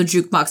concept of the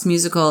jukebox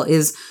musical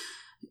is,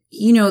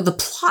 the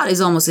plot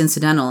is almost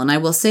incidental. And I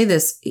will say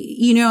this,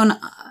 and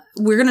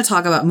we're going to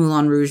talk about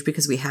Moulin Rouge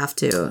because we have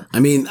to. I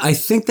mean, I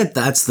think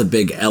that's the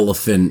big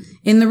elephant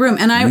in the room.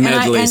 And I've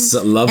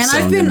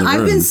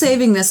been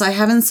saving this. I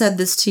haven't said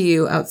this to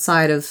you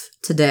outside of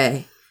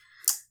today.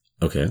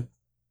 Okay.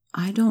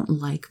 I don't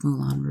like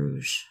Moulin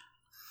Rouge.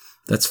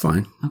 That's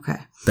fine. Okay.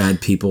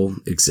 Bad people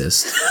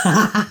exist.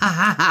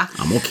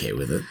 I'm okay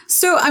with it.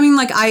 So, I mean,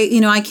 like,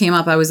 I came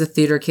up, I was a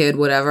theater kid,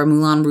 whatever.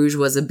 Moulin Rouge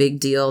was a big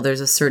deal.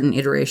 There's a certain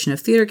iteration of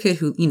theater kid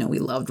who, we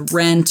loved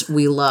Rent.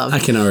 We loved I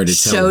can already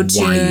tell show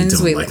why you tunes.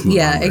 don't like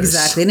Moulin Rouge.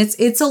 Exactly. And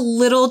it's a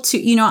little too,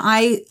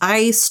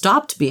 I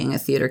stopped being a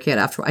theater kid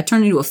after I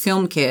turned into a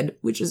film kid,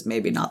 which is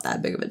maybe not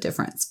that big of a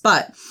difference.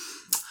 But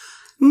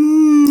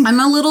I'm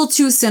a little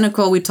too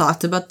cynical. We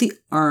talked about The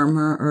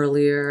Armor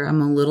earlier.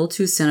 I'm a little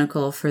too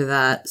cynical for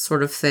that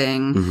sort of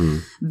thing. Mm-hmm.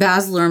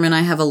 Baz Luhrmann,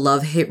 I have a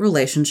love-hate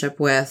relationship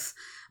with.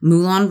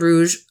 Moulin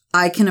Rouge,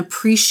 I can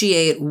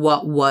appreciate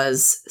what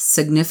was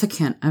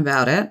significant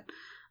about it.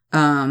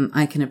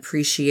 I can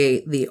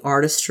appreciate the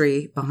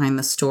artistry behind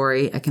the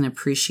story. I can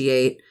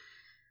appreciate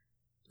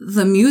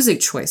the music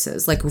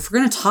choices. Like, if we're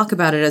going to talk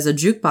about it as a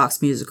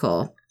jukebox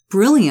musical,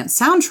 brilliant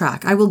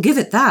soundtrack. I will give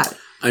it that.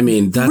 I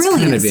mean, that's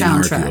Brilliant kind of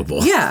soundtrack.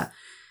 inarguable. Yeah.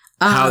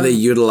 How they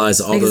utilize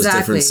all those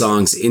exactly. different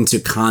songs into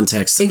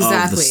context of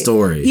the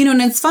story.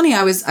 And it's funny,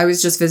 I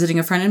was just visiting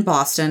a friend in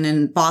Boston,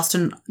 and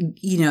Boston,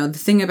 the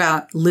thing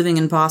about living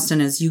in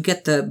Boston is you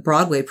get the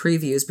Broadway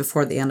previews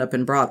before they end up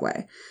in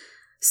Broadway.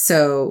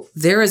 So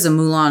there is a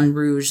Moulin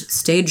Rouge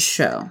stage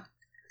show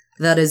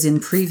that is in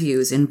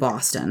previews in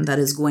Boston that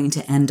is going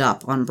to end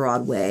up on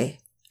Broadway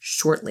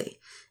shortly.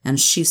 And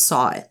she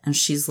saw it, and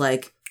she's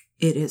like,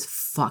 it is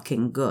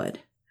fucking good.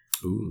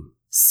 Ooh.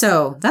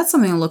 So that's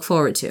something to look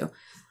forward to.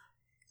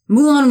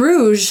 Moulin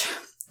Rouge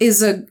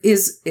is a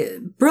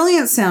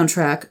brilliant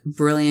soundtrack,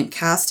 brilliant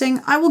casting.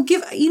 I will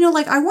give,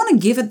 I want to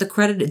give it the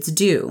credit it's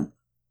due.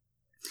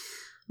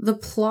 The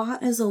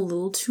plot is a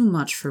little too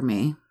much for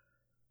me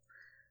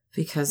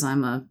because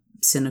I'm a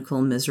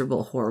cynical,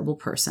 miserable, horrible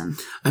person.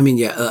 I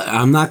mean,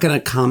 I'm not going to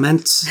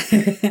comment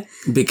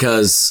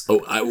because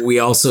we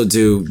also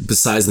do,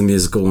 besides the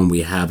musical, when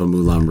we have a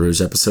Moulin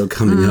Rouge episode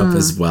coming up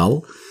as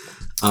well.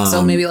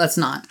 So maybe let's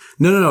not.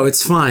 No,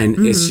 it's fine.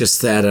 Mm-hmm. It's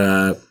just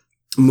that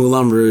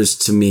Moulin Rouge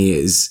to me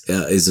is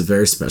a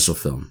very special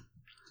film.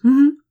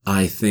 Mm-hmm.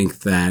 I think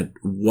that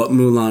what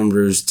Moulin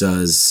Rouge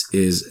does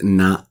is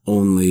not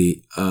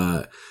only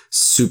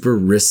super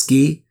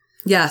risky,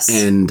 yes,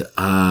 and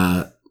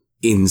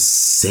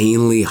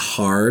insanely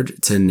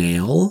hard to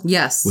nail,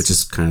 yes, which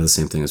is kind of the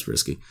same thing as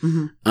risky.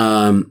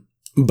 Mm-hmm.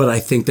 But I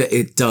think that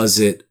it does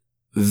it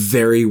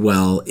very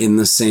well in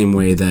the same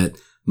way that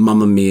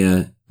Mamma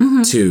Mia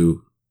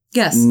 2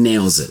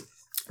 nails it.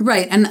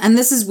 Right. And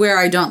this is where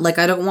I don't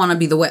want to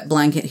be the wet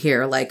blanket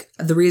here. Like,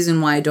 the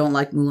reason why I don't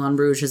like Moulin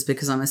Rouge is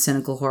because I'm a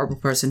cynical, horrible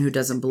person who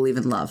doesn't believe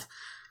in love.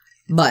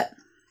 But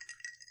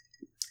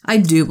I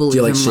do believe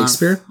in love. Do you like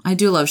Shakespeare? I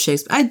do love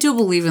Shakespeare. I do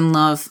believe in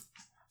love.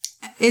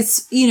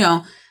 It's,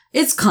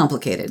 it's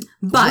complicated.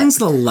 But when's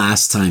the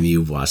last time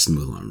you watched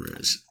Moulin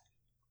Rouge?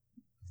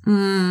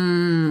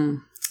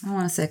 I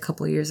want to say a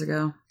couple of years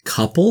ago.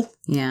 Couple?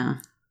 Yeah.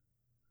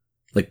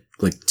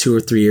 Like 2 or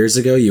 3 years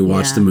ago, you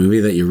watched a movie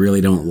that you really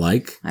don't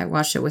like? I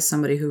watched it with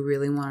somebody who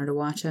really wanted to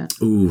watch it.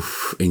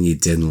 Oof, and you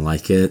didn't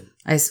like it?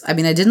 I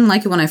didn't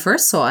like it when I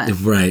first saw it.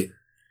 Right.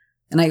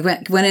 And I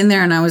went in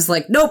there and I was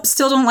like, nope,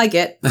 still don't like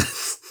it.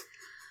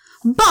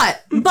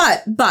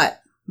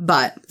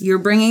 But you're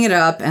bringing it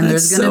up, and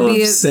That's there's going to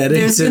be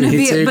upsetting to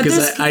me too,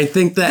 because I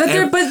think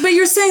that. But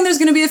you're saying there's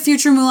going to be a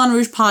future Moulin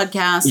Rouge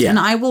podcast, and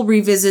I will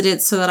revisit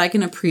it so that I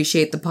can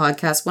appreciate the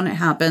podcast when it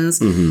happens.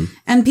 Mm-hmm.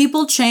 And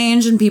people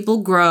change, and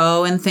people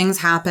grow, and things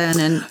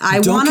happen. And I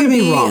want to be. Don't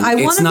get me wrong.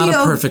 It's not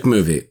a perfect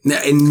movie,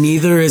 and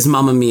neither is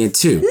Mamma Mia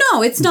 2.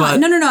 No, it's not.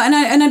 No.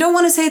 And I don't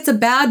want to say it's a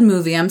bad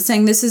movie. I'm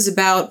saying this is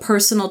about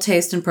personal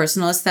taste and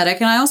personal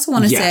aesthetic. And I also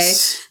want to say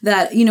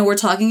that we're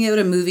talking about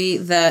a movie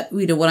that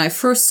when I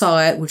first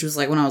saw it, which was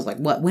when I was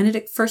what? When did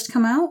it first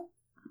come out?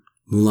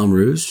 Moulin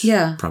Rouge?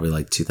 Yeah.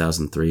 Probably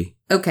 2003.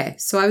 Okay.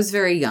 So I was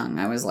very young.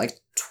 I was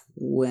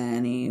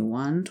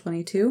 21,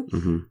 22.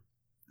 Mm-hmm.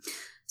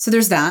 So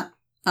there's that.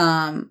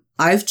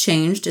 I've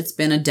changed. It's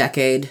been a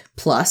decade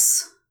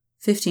plus.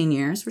 15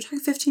 years. We're talking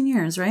 15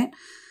 years, right?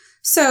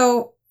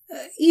 So,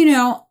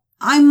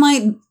 I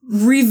might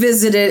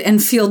revisit it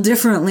and feel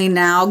differently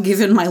now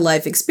given my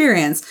life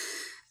experience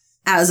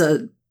as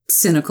a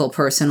cynical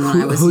person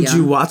when I was young. Who'd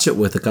you watch it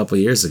with a couple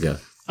of years ago?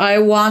 I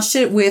watched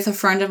it with a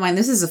friend of mine.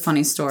 This is a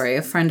funny story.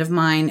 A friend of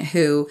mine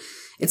who,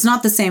 it's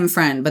not the same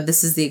friend, but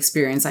this is the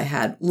experience I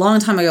had. Long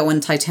time ago when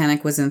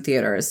Titanic was in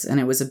theaters, and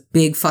it was a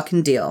big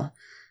fucking deal.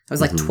 I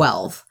was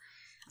 12.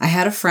 I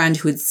had a friend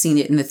who had seen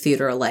it in the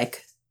theater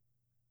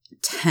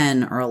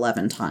 10 or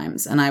 11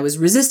 times. And I was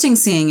resisting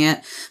seeing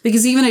it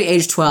because even at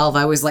age 12,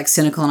 I was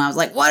cynical, and I was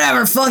like,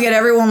 whatever, fuck it.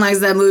 Everyone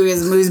likes that movie.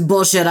 This movie's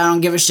bullshit. I don't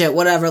give a shit.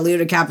 Whatever.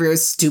 Leo DiCaprio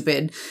is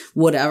stupid.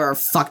 Whatever.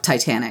 Fuck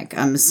Titanic.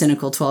 I'm a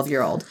cynical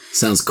 12-year-old.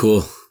 Sounds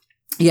cool.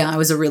 Yeah, I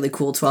was a really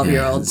cool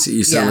 12-year-old.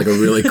 You sound like a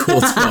really cool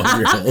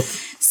 12-year-old.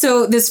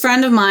 So this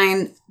friend of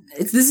mine,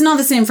 this is not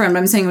the same friend, but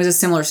I'm saying it was a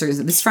similar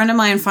circumstance. This friend of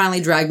mine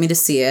finally dragged me to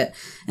see it,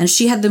 and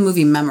she had the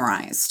movie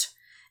memorized.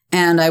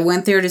 And I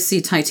went there to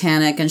see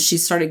Titanic, and she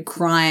started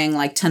crying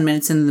like 10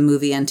 minutes into the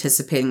movie,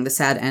 anticipating the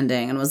sad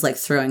ending, and was like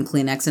throwing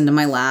Kleenex into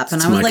my lap.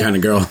 And That's my kind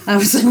of girl. I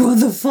was like,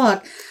 what the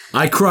fuck?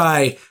 I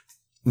cry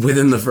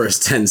within the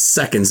first 10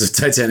 seconds of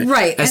Titanic.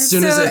 Right. As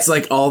soon as it's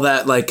like all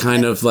that like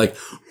kind of like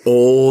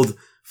old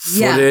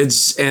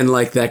footage and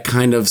like that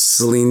kind of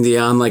Celine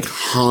Dion like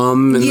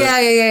hum. And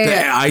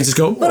yeah. I just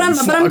go, But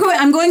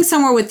I'm going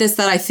somewhere with this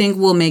that I think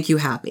will make you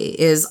happy.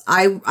 Is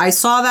I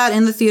saw that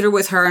in the theater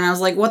with her, and I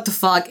was like, what the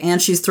fuck?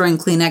 And she's throwing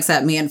Kleenex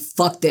at me, and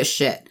fuck this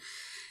shit.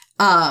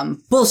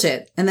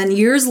 Bullshit. And then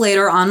years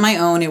later on my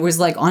own, it was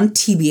like on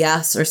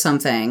TBS or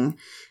something.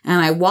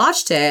 And I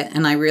watched it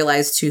and I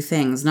realized two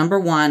things. Number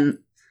one,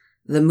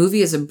 the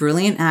movie is a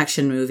brilliant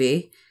action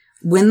movie.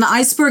 When the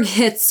iceberg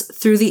hits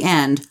through the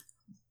end,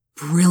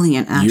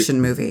 brilliant action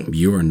movie.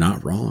 You are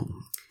not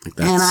wrong.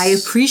 And I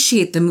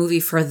appreciate the movie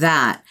for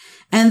that.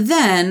 And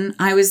then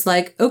I was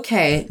like,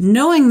 okay,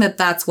 knowing that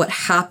that's what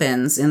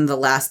happens in the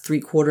last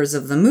 3/4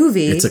 of the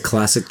movie. It's a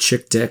classic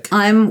chick dick.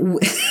 I'm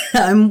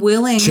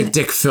willing. Chick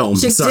dick film.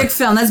 Dick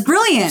film. That's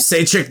brilliant.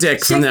 Say chick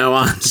dick from now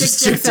on.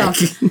 Just chick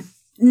dick.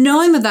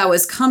 Knowing that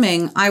was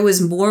coming, I was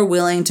more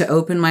willing to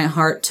open my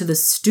heart to the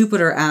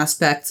stupider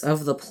aspects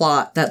of the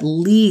plot that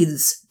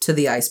leads to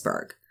the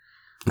iceberg.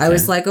 Okay. I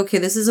was like, okay,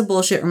 this is a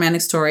bullshit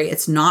romantic story.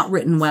 It's not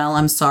written well.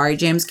 I'm sorry,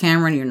 James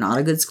Cameron. You're not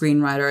a good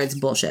screenwriter. It's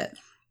bullshit.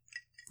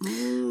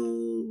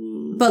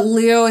 But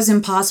Leo is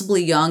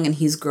impossibly young, and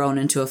he's grown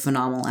into a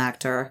phenomenal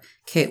actor.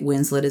 Kate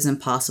Winslet is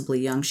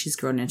impossibly young. She's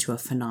grown into a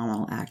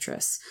phenomenal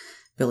actress.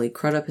 Billy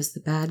Crudup is the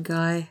bad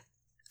guy.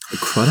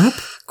 Crudup?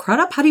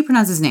 Crudup? How do you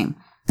pronounce his name?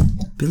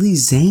 Billy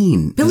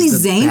Zane. Billy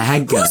Zane?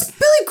 Bad guy. Who's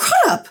Billy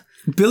Crudup?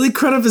 Billy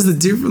Crudup is the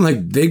dude from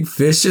like Big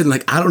Fish and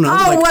like, I don't know.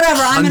 Oh, like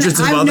whatever. I'm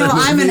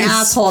an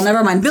asshole.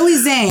 Never mind. Billy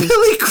Zane.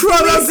 Billy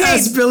Crudup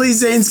as Billy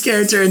Zane's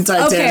character in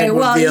Titanic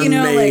would be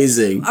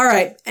amazing. Like, all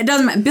right. It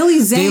doesn't matter. Billy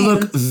Zane. They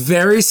look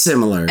very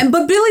similar.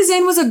 But Billy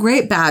Zane was a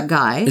great bad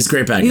guy. He's a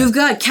great bad guy. You've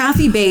got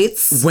Kathy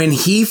Bates. When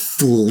he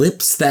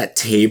flips that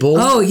table.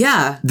 Oh,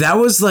 yeah. That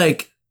was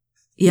like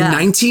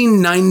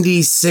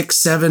 1996,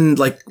 7,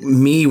 like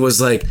me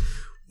was like,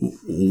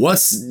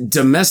 what's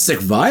domestic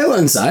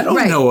violence? I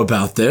don't know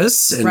about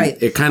this. And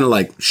it kind of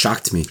like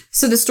shocked me.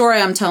 So the story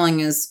I'm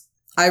telling is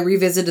I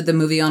revisited the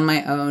movie on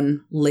my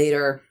own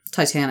later,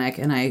 Titanic,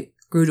 and I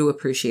grew to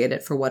appreciate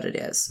it for what it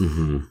is.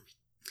 Mm-hmm.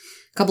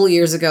 A couple of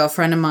years ago, a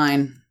friend of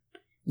mine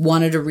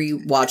wanted to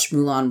rewatch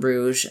Moulin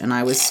Rouge, and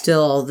I was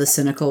still the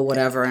cynical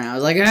whatever, and I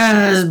was like,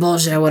 this is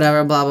bullshit,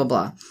 whatever, blah, blah,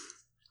 blah.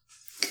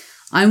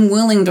 I'm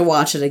willing to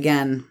watch it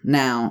again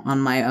now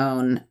on my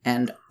own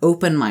and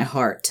open my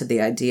heart to the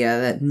idea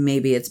that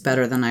maybe it's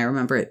better than I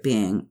remember it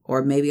being,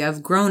 or maybe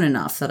I've grown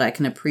enough that I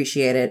can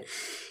appreciate it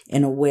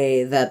in a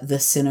way that the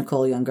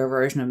cynical younger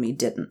version of me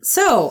didn't.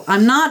 So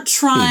I'm not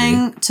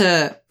trying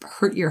to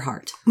hurt your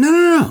heart.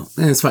 No.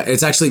 And it's fine.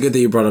 It's actually good that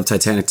you brought up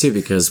Titanic too,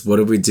 because what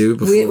did we do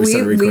before we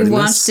started recording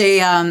this?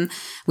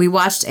 We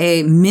watched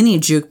a mini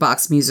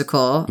jukebox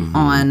musical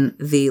on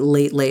the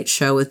Late Late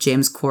Show with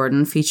James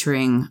Corden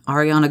featuring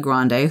Ariana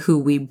Grande, who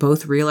we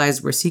both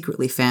realized we're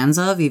secretly fans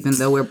of, even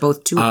though we're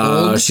both too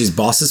old. She's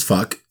boss as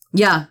fuck.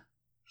 Yeah.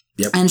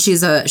 Yep. And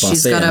she's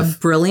got a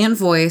brilliant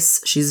voice.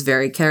 She's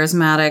very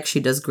charismatic. She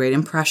does great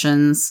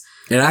impressions.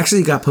 It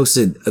actually got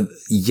posted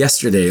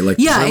yesterday. It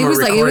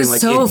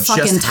was so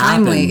fucking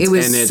timely. It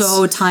was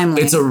so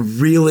timely. It's a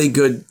really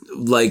good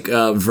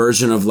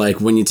version of like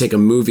when you take a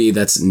movie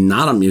that's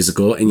not a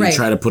musical and you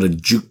try to put a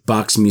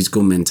jukebox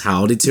musical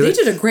mentality to it.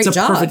 They did a great job. It's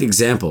a perfect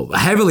example. I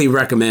heavily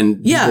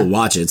recommend people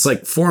watch it. It's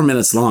like 4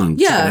 minutes long.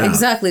 Yeah,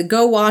 exactly.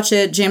 Go watch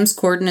it. James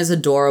Corden is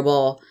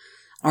adorable.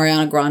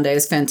 Ariana Grande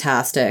is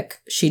fantastic.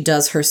 She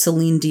does her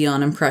Celine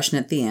Dion impression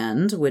at the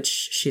end, which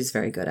she's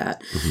very good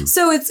at. Mm-hmm.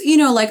 So it's,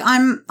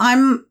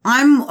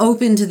 I'm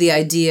open to the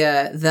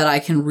idea that I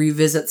can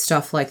revisit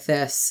stuff like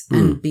this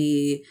and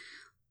be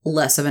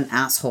less of an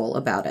asshole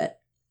about it.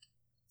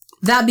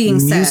 That being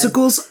said,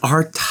 musicals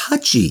are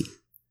touchy.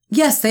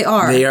 Yes, they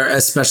are. They are,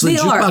 especially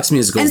jukebox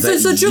musicals. And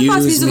so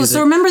jukebox musicals.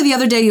 So remember the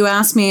other day you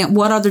asked me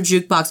what other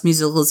jukebox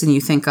musicals can you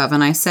think of,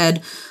 and I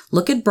said,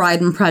 look at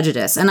Bride and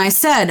Prejudice. And I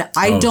said,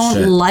 I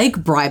don't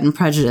like Bride and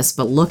Prejudice,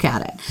 but look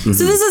at it. Mm-hmm.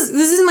 So this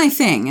is my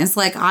thing. It's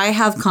like I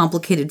have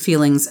complicated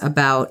feelings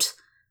about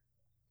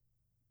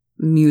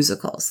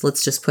musicals.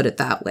 Let's just put it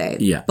that way.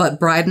 Yeah.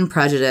 But Bride and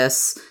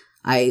Prejudice,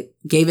 I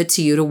gave it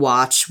to you to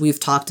watch. We've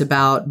talked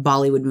about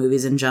Bollywood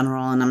movies in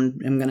general, and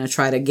I'm going to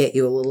try to get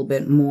you a little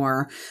bit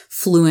more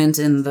fluent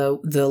in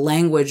the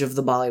language of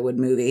the Bollywood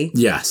movie.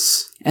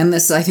 Yes. And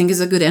this, I think, is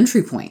a good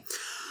entry point.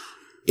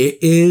 It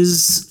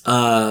is.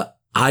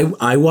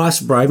 I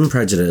watched Bride and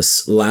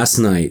Prejudice last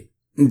night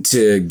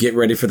to get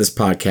ready for this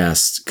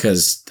podcast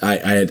because I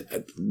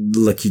had,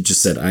 like you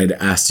just said, I had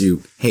asked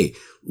you, hey,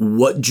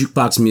 what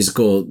jukebox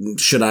musical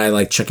should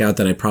I check out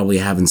that I probably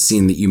haven't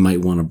seen that you might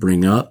want to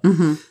bring up?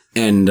 Mm-hmm.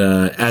 And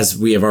as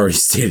we have already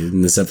stated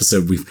in this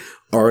episode, we've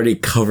already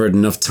covered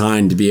enough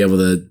time to be able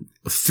to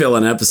fill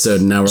an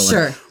episode, and now we're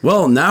Sure. like,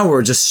 well, now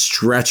we're just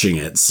stretching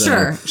it.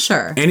 So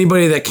Sure.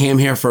 anybody that came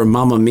here for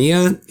Mamma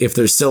Mia, if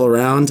they're still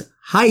around,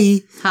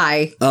 hi.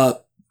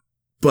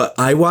 But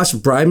I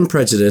watched Pride and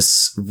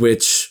Prejudice,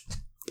 which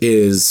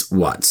is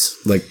what?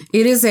 Like,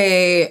 it is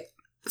a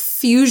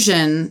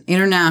fusion,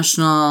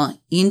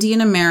 international,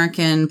 Indian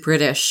American,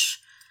 British,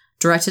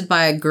 directed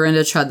by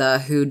Gurinder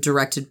Chadha, who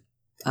directed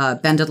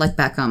Bend It Like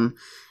Beckham,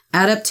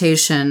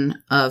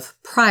 adaptation of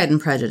Pride and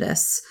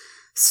Prejudice,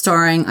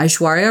 starring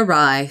Aishwarya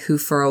Rai, who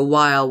for a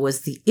while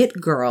was the it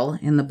girl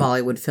in the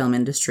Bollywood film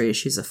industry.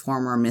 She's a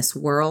former Miss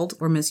World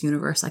or Miss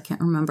Universe, I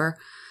can't remember.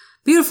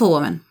 Beautiful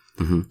woman.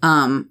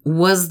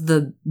 Was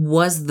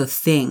the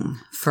thing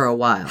for a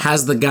while.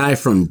 Has the guy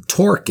from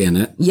Torque in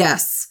it.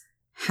 Yes.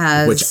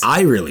 Which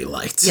I really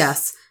liked.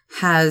 Yes.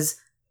 Has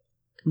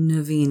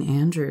Naveen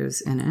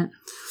Andrews in it.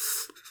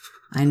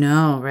 I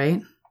know,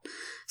 right?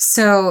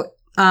 So,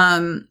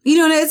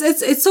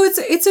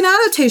 it's an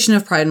adaptation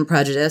of Pride and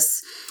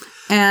Prejudice.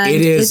 And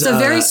it's a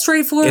very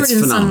straightforward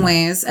in some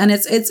ways. And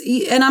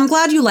and I'm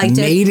glad you liked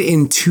it. Made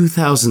in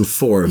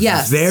 2004.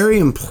 Yes. Very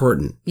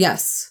important.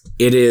 Yes.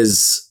 It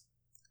is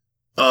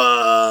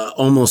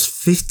almost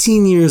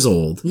 15 years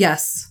old.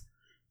 Yes.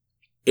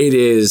 It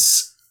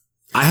is.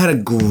 I had a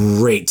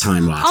great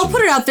time watching I'll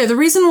put it out there. The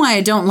reason why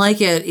I don't like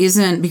it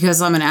isn't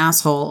because I'm an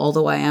asshole,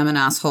 although I am an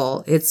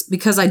asshole. It's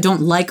because I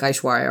don't like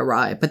Aishwarya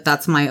Rai, but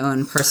that's my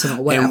own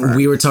personal whatever. And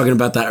we were talking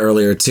about that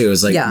earlier too.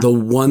 It's like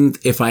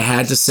if I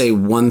had to say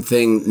one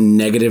thing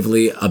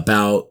negatively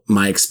about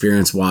my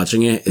experience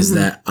watching it is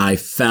that I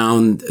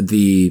found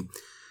the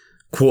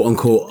quote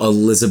unquote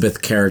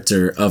Elizabeth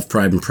character of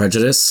Pride and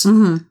Prejudice,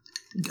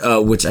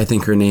 which I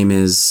think her name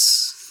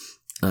is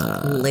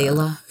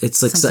Layla.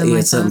 It's like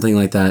something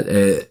like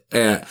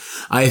that.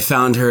 I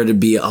found her to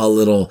be a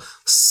little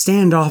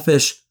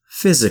standoffish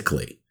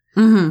physically,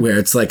 where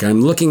it's like I'm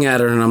looking at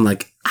her and I'm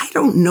like, I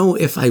don't know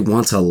if I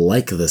want to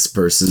like this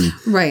person,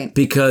 right?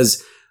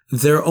 Because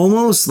they're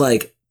almost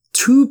like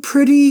too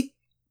pretty,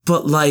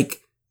 but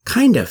like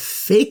kind of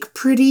fake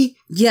pretty.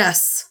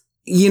 Yes.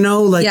 You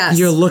know, like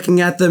you're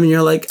looking at them and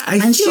you're like,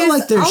 I feel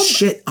like there's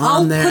shit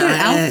on there. I'll put it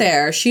out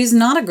there. She's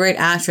not a great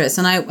actress.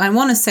 And I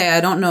want to say,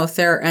 I don't know if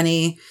there are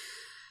any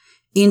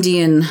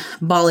Indian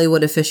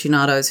Bollywood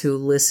aficionados who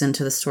listen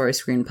to the Story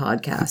Screen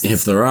podcast.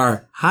 If there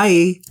are,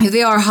 hi. If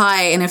they are,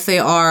 hi. And if they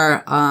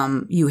are,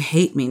 you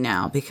hate me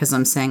now because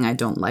I'm saying I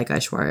don't like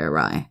Aishwarya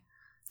Rai.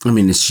 I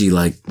mean, is she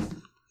like...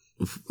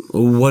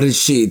 What is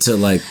she to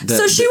like?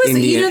 So she was,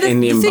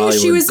 Indian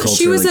Bollywood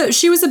culture,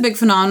 she was a big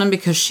phenomenon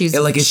because she's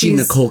like, is she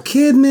Nicole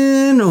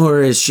Kidman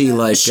or is she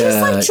like? She's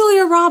like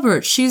Julia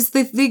Roberts. She's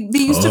they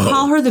used to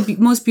call her the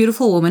most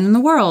beautiful woman in the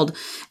world,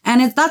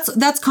 and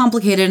that's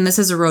complicated. And this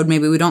is a road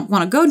maybe we don't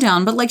want to go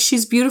down, but like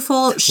she's beautiful.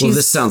 Well,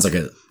 this sounds like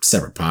a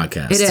separate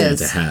podcast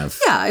to have.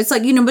 Yeah, it's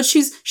like but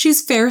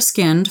she's fair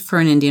skinned for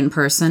an Indian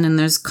person, and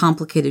there's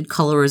complicated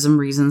colorism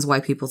reasons why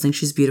people think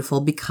she's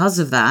beautiful because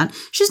of that.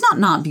 She's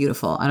not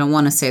beautiful. I don't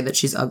want to say that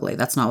she's ugly.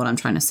 That's not what I'm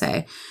trying to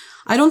say.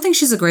 I don't think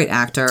she's a great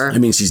actor. I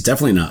mean, she's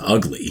definitely not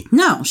ugly.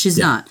 No, she's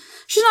not.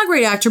 She's not a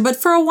great actor, but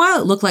for a while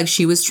it looked like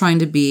she was trying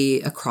to be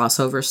a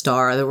crossover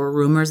star. There were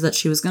rumors that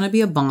she was going to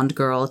be a Bond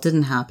girl. It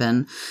didn't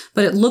happen.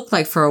 But it looked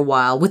like for a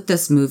while with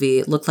this movie,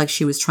 it looked like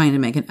she was trying to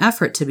make an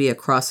effort to be a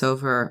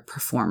crossover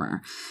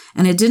performer.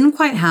 And it didn't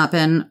quite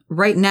happen.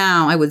 Right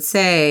now, I would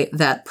say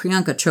that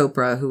Priyanka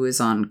Chopra, who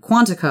was on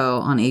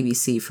Quantico on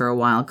ABC for a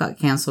while, got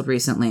canceled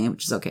recently,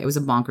 which is okay. It was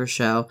a bonkers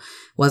show.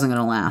 Wasn't going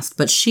to last.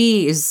 But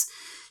she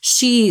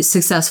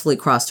successfully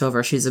crossed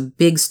over. She's a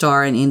big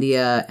star in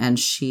India, and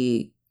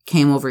she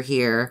came over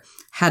here,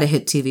 had a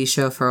hit TV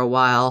show for a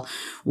while,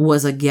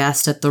 was a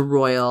guest at the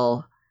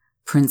royal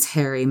Prince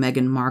Harry,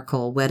 Meghan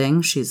Markle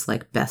wedding. She's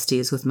like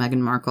besties with Meghan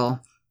Markle.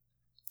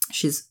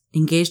 She's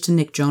engaged to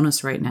Nick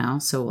Jonas right now,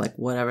 so like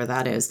whatever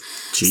that is.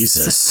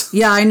 Jesus. So,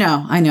 yeah, I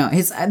know.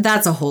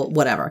 That's a whole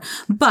whatever.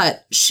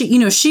 But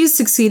she's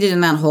succeeded in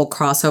that whole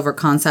crossover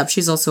concept.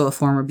 She's also a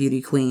former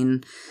beauty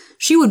queen.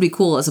 She would be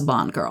cool as a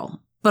Bond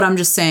girl. But I'm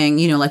just saying,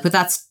 but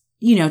that's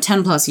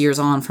 10 plus years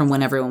on from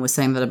when everyone was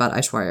saying that about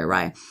Aishwarya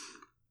Rai.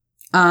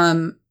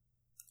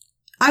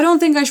 I don't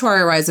think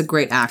Aishwarya Rai is a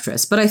great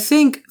actress, but I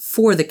think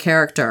for the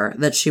character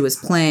that she was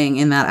playing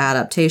in that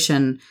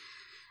adaptation,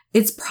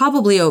 it's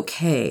probably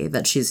okay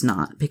that she's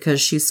not, because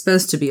she's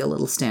supposed to be a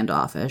little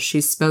standoffish.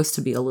 She's supposed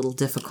to be a little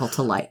difficult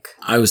to like.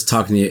 I was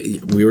talking to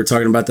you, we were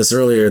talking about this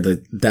earlier,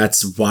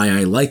 that's why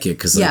I like it.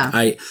 Cause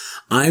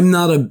I'm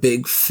not a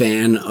big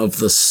fan of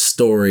the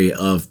story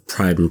of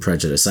Pride and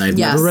Prejudice. I've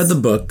never read the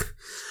book.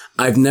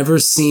 I've never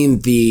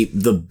seen the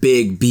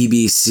big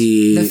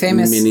BBC the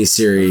famous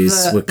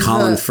miniseries with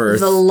Colin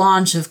Firth. The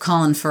launch of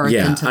Colin Firth.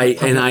 Yeah,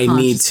 I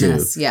need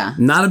to. Yeah,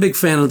 not a big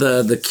fan of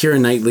the Keira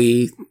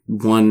Knightley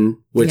one,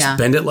 which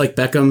Bend It Like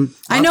Beckham.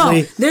 I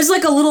know. There's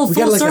like a little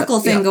full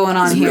circle thing going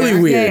on here.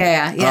 Really weird.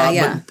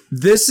 Yeah. But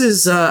this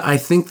is, I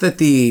think that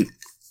the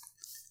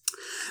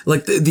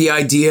Like the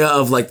idea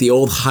of like the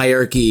old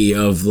hierarchy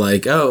of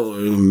like, oh,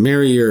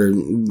 marry your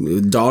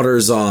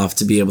daughters off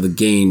to be able to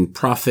gain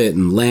profit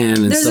and land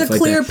and There's stuff like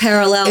that. There's a clear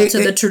parallel to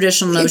the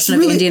traditional notion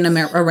of Indian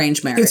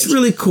arranged marriage. It's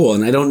really cool,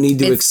 and I don't need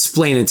to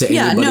explain it to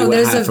anybody who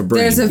has half a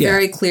brain. There's a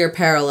very clear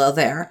parallel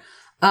there.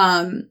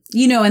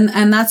 You know,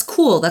 and that's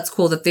cool. That's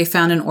cool that they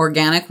found an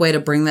organic way to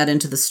bring that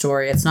into the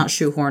story. It's not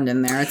shoehorned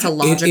in there. It's a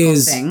logical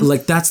thing.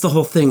 Like, that's the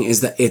whole thing,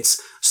 is that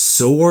it's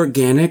so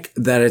organic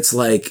that it's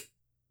like,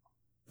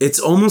 it's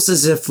almost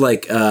as if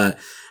like an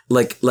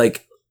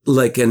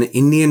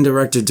Indian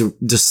director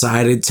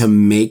decided to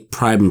make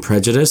Pride and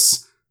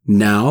Prejudice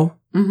now,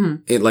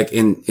 like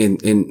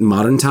in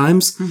modern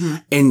times,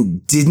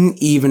 and didn't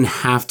even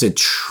have to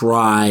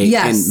try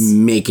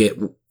and make it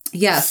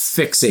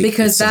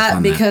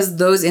fixate because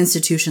those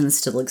institutions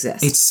still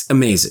exist. It's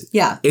amazing.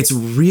 Yeah, it's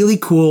really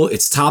cool.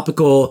 It's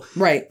topical.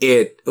 Right.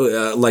 It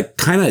like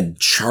kind of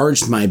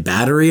charged my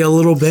battery a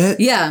little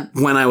bit. Yeah.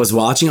 When I was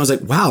watching, I was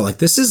like, wow, like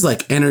this is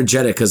like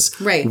energetic. Because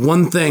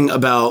one thing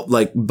about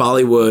like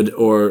Bollywood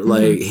or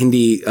like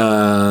Hindi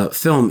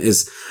film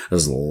is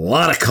there's a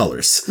lot of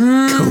colors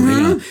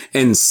going on,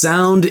 and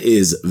sound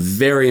is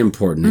very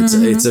important.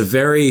 It's a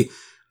very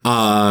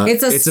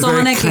it's a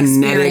sonic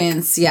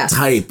experience,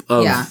 type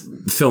of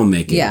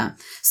filmmaking. Yeah.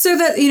 So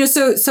that, you know,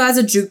 so as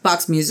a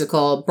jukebox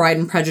musical, Pride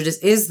and Prejudice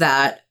is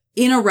that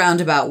in a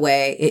roundabout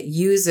way. It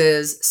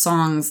uses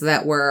songs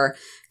that were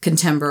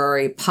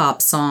contemporary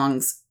pop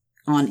songs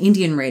on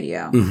Indian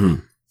radio.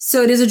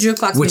 So it is a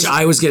jukebox Which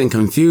I was getting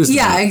confused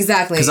about. Yeah,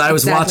 exactly. Because I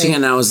was watching it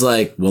and I was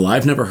like, well,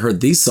 I've never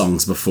heard these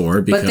songs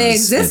before. Because but they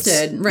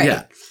existed, right.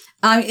 Yeah.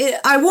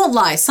 I won't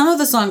lie. Some of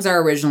the songs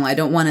are original. I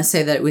don't want to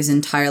say that it was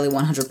entirely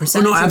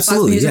 100%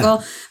 absolutely,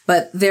 musical,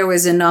 but there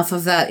was enough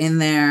of that in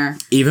there.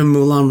 Even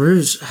Moulin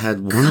Rouge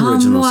had one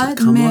original song.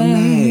 Come on,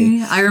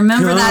 May. I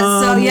remember that.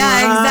 So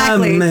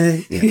yeah,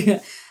 exactly. Yeah.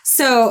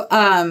 So,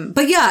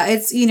 but yeah,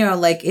 it's, you know,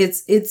 like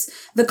it's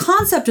the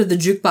concept of the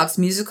jukebox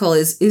musical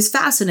is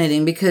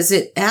fascinating because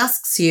it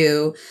asks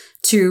you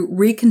to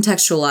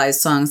recontextualize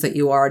songs that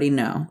you already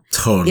know.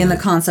 Totally. In the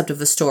concept of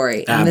the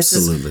story. And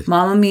Absolutely. This is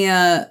Mamma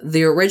Mia,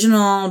 the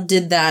original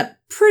did that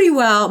pretty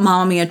well.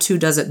 Mamma Mia 2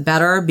 does it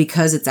better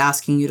because it's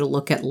asking you to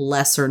look at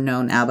lesser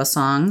known ABBA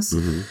songs.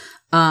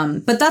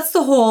 But that's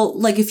the whole,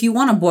 like, if you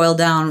want to boil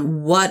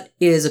down what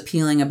is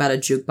appealing about a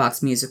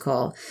jukebox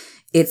musical,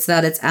 it's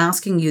that it's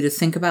asking you to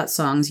think about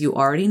songs you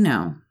already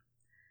know,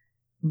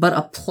 but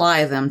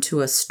apply them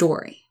to a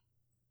story.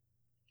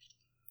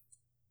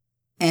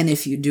 And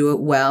if you do it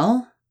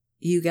well,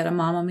 you get a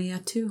Mamma Mia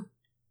 2.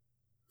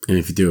 And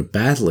if you do it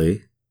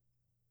badly,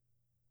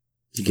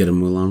 you get a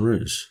Moulin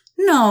Rouge.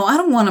 No, I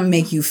don't want to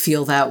make you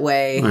feel that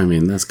way. I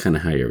mean, that's kind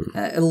of how you're...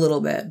 A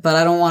little bit. But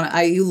I don't want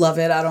to... You love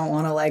it. I don't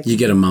want to like... You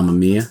get a Mamma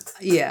Mia?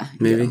 Yeah.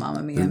 Maybe? Get a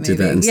Mamma Mia, maybe. Do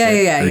that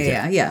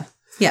instead?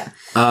 Yeah.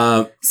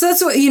 So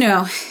that's what, you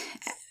know...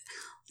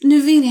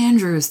 Naveen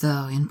Andrews,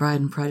 though, in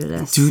Pride and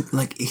Prejudice. Dude,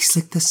 like, he's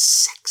like the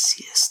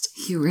sexiest...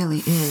 He really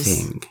is.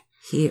 ...thing.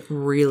 He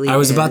really is. I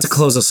was about to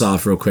close us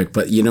off real quick,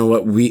 but you know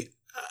what? We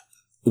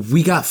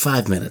got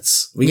 5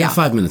 minutes. We got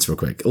 5 minutes real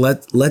quick.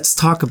 Let's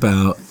talk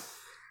about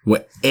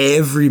what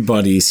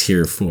everybody's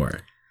here for.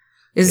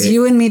 Is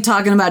you and me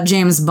talking about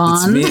James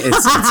Bond?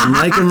 It's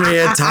Mike and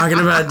Maria talking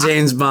about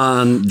James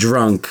Bond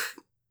drunk.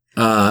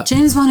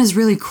 James Bond is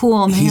really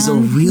cool, man. He's a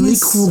really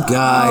cool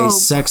guy.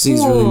 Sexy.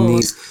 He's really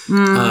neat.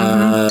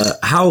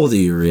 How old are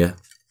you, Maria?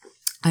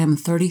 I am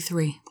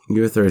 33.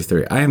 You're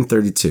 33. I am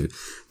 32.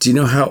 Do you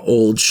know how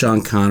old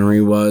Sean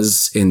Connery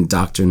was in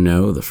Dr.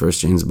 No, the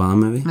first James Bond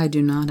movie? I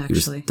do not,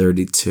 actually. He was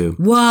 32.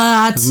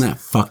 What? Doesn't that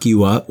fuck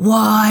you up?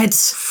 What?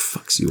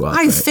 Fucks you up.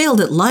 I failed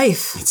at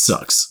life. It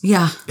sucks.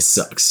 Yeah. It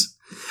sucks.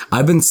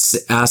 I've been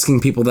asking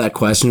people that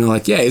question. They're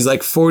like, yeah, he's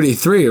like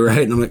 43, right?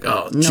 And I'm like,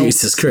 oh, nope.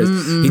 Jesus Christ.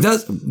 He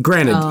does.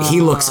 Granted,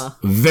 he looks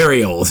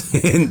very old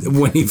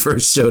when he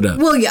first showed up.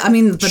 Well, yeah, I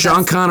mean, but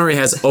Sean Connery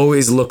has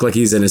always looked like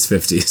he's in his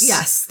 50s.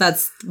 Yes,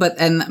 but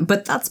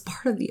that's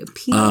part of the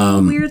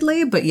appeal,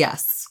 weirdly. But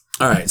yes.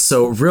 All right,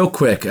 so real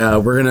quick,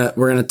 we're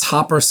gonna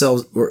top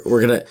ourselves.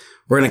 We're gonna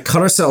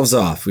cut ourselves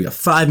off. We got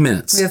 5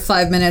 minutes. We have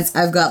 5 minutes.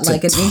 I've got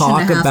like an inch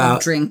and a half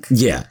of drink.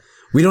 Yeah.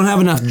 We don't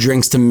have enough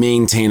drinks to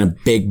maintain a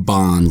big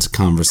Bond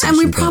conversation. And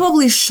we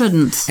probably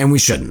shouldn't. And we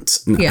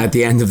shouldn't. At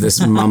the end of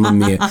this Mamma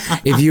Mia.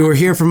 If you were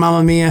here for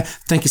Mamma Mia,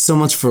 thank you so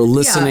much for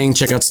listening. Yeah.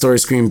 Check out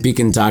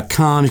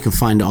storyscreenbeacon.com. You can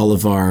find all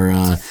of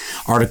our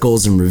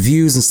articles and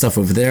reviews and stuff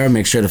over there.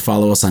 Make sure to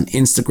follow us on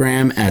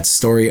Instagram at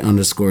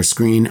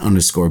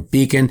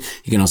story_screen_beacon.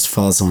 You can also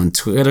follow us on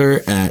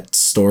Twitter at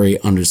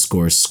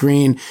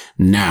story_screen.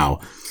 Now,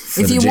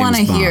 if you want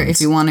to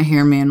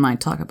hear me and Mike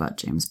talk about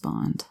James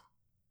Bond,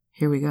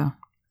 here we go.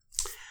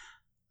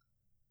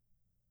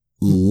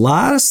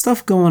 Lot of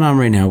stuff going on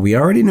right now. We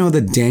already know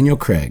that Daniel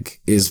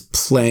Craig is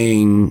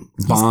playing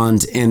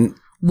Bond in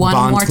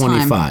Bond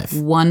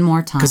 25. One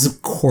more time. Because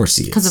of course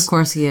he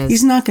is.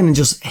 He's not going to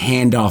just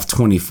hand off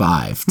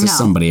 25 to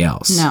somebody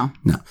else. No.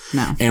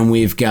 And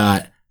we've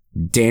got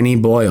Danny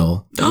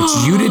Boyle, which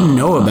you didn't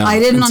know about. I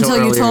didn't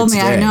until you told me.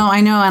 Today. I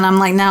know. And I'm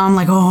like,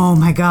 oh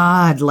my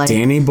God. Like,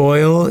 Danny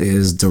Boyle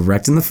is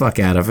directing the fuck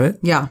out of it.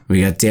 Yeah.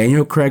 We got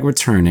Daniel Craig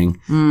returning,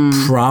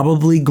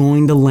 probably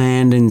going to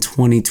land in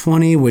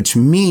 2020, which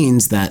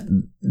means that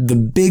the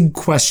big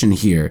question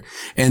here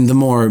and the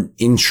more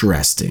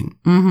interesting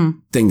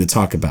thing to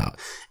talk about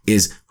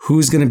is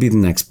who's going to be the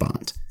next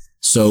Bond.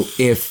 So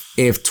if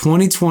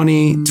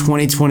 2020,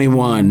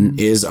 2021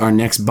 is our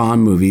next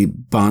Bond movie,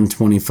 Bond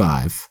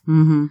 25,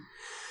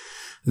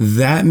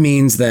 that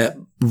means that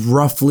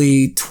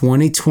roughly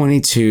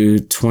 2022,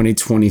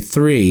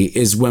 2023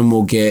 is when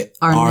we'll get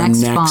our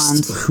next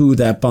Bond. who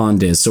that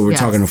Bond is. So we're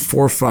talking a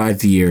 4 or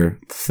 5 year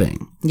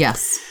thing.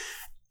 Yes.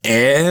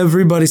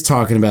 Everybody's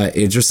talking about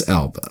Idris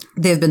Elba.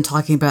 They've been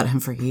talking about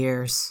him for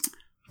years.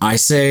 I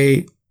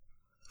say...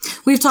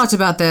 We've talked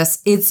about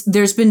this.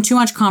 There's been too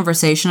much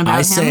conversation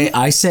about him.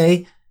 I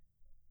say,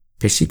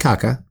 Pishi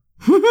Kaka.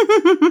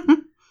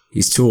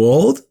 He's too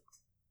old.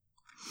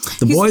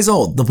 The boy's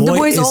old. The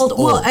boy's old.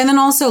 Well, and then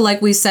also, like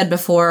we said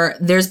before,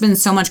 there's been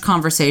so much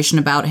conversation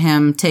about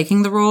him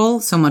taking the role,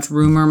 so much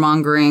rumor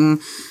mongering,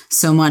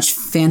 so much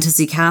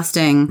fantasy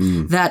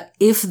casting, that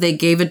if they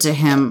gave it to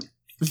him,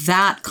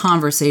 that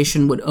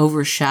conversation would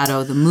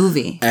overshadow the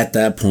movie. At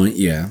that point,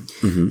 yeah.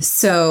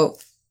 So...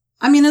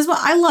 I mean, as well,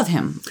 I love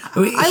him.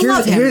 I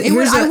love him.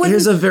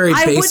 Here's a very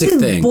basic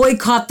thing. I wouldn't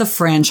boycott the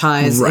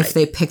franchise if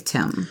they picked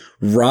him.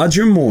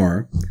 Roger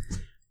Moore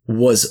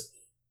was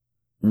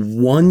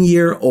 1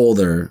 year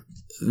older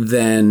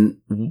than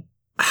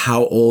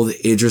how old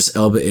Idris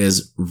Elba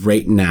is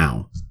right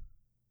now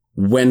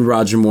when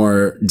Roger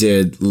Moore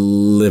did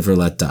Live or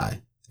Let Die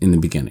in the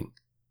beginning.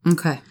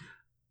 Okay.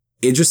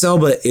 Idris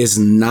Elba is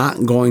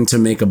not going to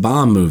make a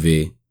Bond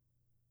movie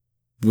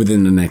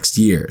within the next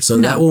year. So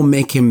that will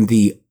make him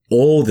the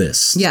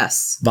oldest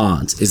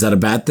Bond. Is that a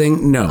bad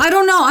thing? No. I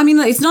don't know. I mean,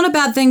 it's not a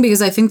bad thing because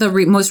I think the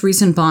most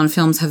recent Bond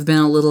films have been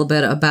a little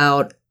bit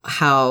about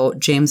how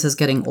James is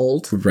getting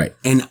old. Right.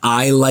 And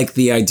I like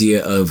the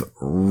idea of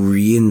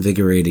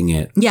reinvigorating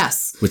it.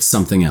 Yes. With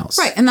something else.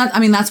 Right. And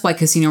that's why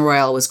Casino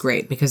Royale was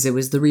great, because it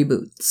was the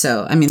reboot.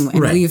 So, I mean,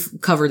 and we've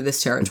covered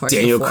this territory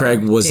Daniel before.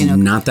 Craig was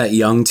not that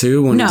young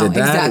too when he did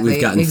that. Exactly,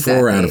 We've gotten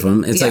 4 out of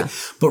him. It's like,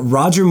 but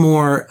Roger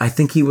Moore, I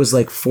think he was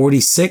like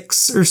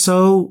 46 or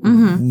so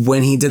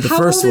when he did the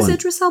first one. How old is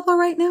Idris Elba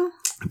right now?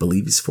 I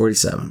believe he's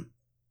 47.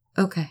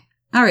 Okay.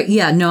 All right.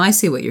 Yeah. No, I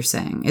see what you're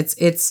saying.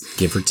 It's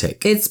give or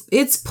take.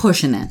 It's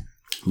pushing it.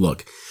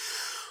 Look,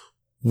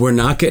 we're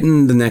not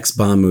getting the next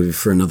Bond movie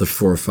for another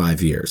 4 or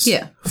 5 years.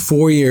 Yeah.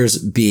 4 years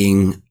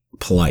being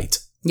polite.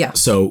 Yeah.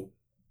 So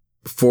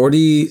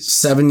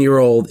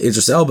 47-year-old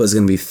Idris Elba is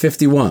going to be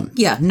 51.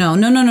 Yeah. No.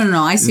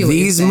 I see what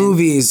you're saying. These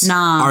movies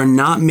are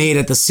not made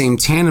at the same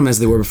tandem as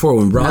they were before.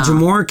 When Roger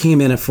Moore came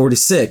in at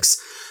 46,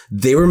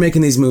 they were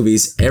making these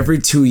movies every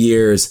 2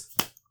 years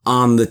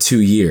on the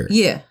 2 year.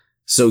 Yeah.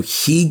 So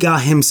he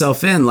got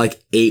himself in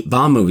like 8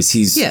 Bond movies.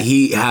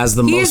 He has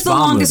the most Bond movies. He's the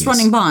longest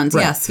running Bond.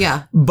 Right. Yes,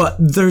 yeah. But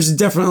there's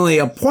definitely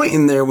a point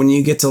in there when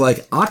you get to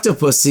like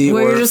Octopussy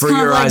or For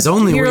Your Eyes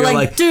Only, where you're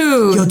like,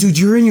 dude,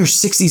 you're in your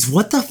 60s.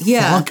 What the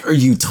fuck are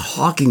you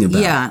talking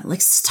about? Yeah,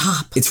 like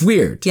stop. It's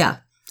weird. Yeah.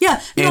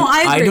 Yeah. And no,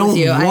 I agree with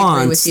you. I don't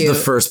want the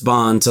first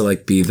Bond to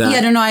like be that.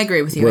 Yeah, no, I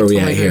agree with you. Where are we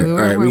at here? All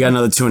right, we got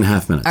another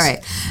 2.5 minutes. All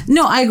right.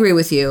 No, I agree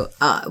with you.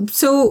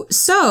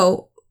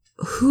 So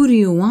who do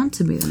you want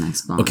to be the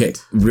next Bond? Okay,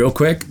 real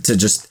quick to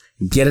just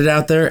get it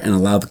out there and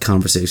allow the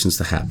conversations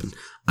to happen.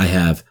 I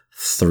have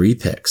 3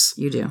 picks.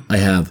 You do. I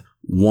have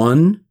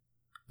 1.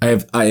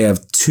 I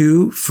have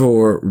 2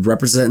 for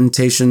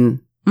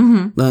representation,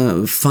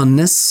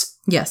 funness.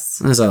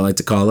 Yes. As I like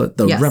to call it.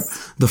 The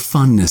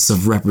funness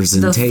of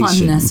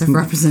representation. The funness of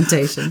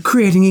representation.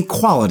 Creating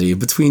equality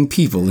between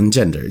people and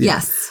gender.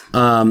 Yeah. Yes.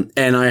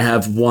 And I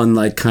have 1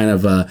 like kind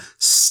of a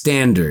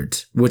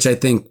standard, which I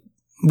think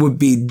would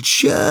be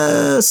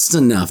just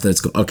enough that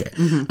it's cool. Okay.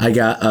 I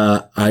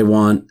got, I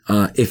want,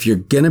 if you're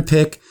going to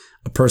pick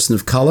a person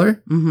of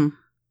color,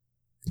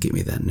 give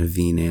me that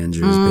Naveen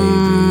Andrews,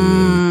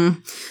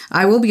 baby.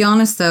 I will be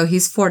honest though,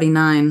 he's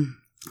 49.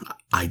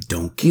 I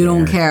don't care. You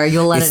don't care.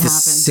 You'll let it happen.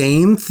 It's the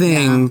same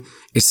thing. Yeah.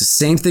 It's the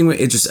same thing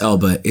with Idris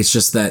Elba. It's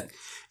just that,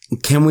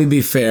 can we be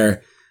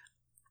fair?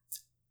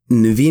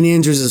 Naveen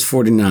Andrews is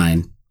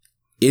 49.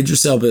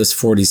 Idris Elba is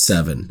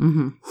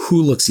 47.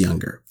 Who looks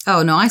younger?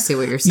 Oh, no, I see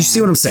what you're saying. You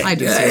see what I'm saying? I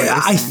do see what you're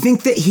saying. I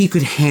think that he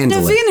could handle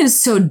it. Naveen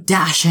is so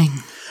dashing.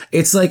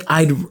 It's like,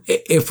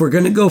 if we're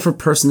going to go for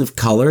person of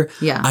color,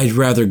 I'd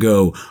rather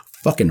go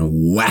fucking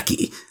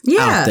wacky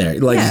out there.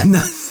 Like,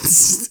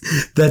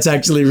 that's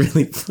actually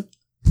really fun.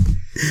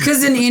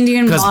 Because in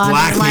Indian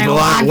black people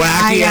aren't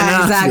wacky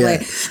enough. Exactly.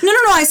 Yeah. No.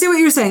 I see what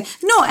you're saying.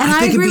 No, and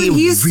I agree.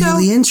 He's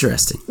really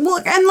interesting. Well,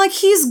 and like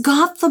he's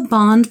got the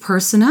Bond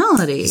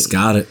personality. He's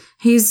got it.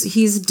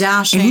 He's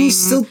dashing, and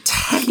he's still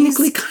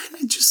technically kind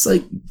of just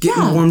like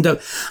getting warmed up.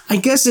 I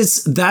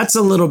guess that's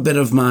a little bit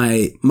of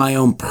my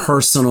own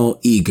personal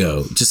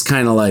ego, just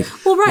kind of like,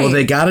 well,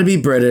 they got to be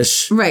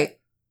British, right?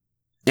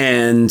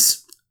 And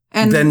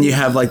And then you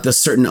have like the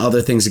certain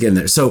other things again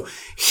there. So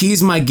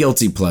he's my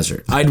guilty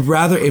pleasure. I'd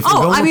rather, if you're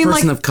going with a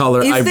person of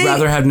color, I'd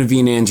rather have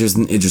Naveen Andrews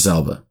than Idris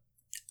Elba.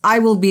 I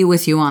will be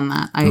with you on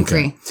that. I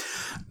agree.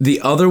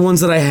 The other ones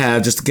that I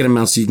have, just to get them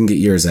out so you can get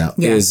yours out,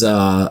 is,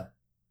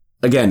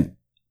 again,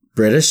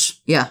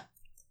 British. Yeah.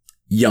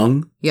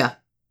 Young. Yeah.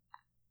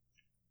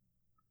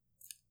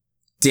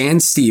 Dan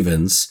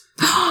Stevens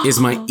is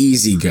my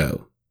easy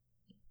go.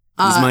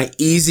 He's my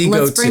easy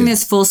go-to. Let's bring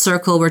this full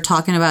circle. We're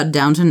talking about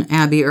Downton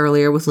Abbey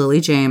earlier with Lily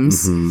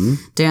James. Mm-hmm.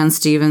 Dan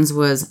Stevens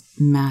was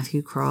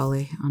Matthew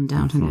Crawley on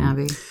Downton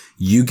Abbey.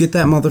 You get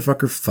that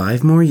motherfucker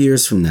 5 more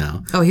years from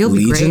now. Oh, he'll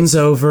be great. Legion's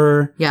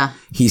over. Yeah.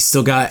 He's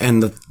still got,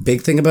 and the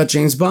big thing about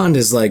James Bond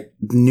is like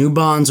new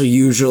Bonds are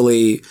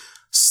usually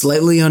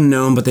slightly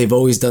unknown, but they've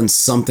always done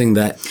something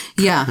that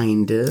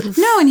kind of.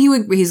 No, and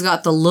he's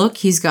got the look,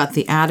 he's got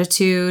the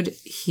attitude.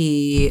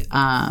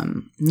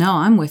 No,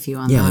 I'm with you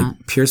on that. Yeah,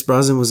 like Pierce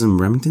Brosnan was in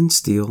Remington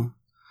Steele.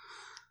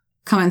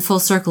 Coming full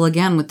circle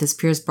again with this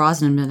Pierce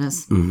Brosnan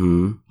business.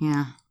 Mm-hmm.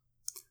 Yeah.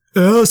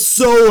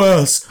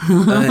 SOS.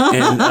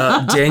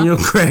 and Daniel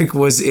Craig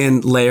was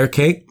in Layer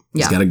Cake.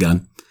 He's got a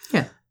gun.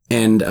 Yeah.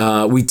 And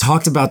we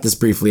talked about this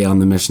briefly on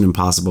the Mission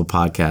Impossible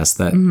podcast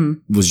that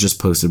was just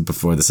posted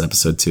before this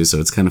episode too. So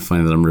it's kind of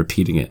funny that I'm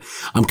repeating it.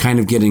 I'm kind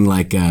of getting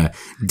like a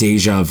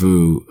deja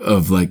vu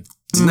of like,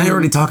 didn't I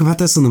already talk about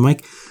this on the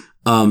mic?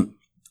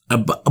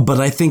 But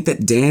I think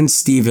that Dan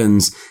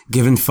Stevens,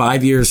 given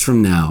 5 years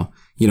from now,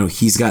 you know,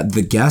 he's got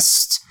The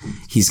Guest,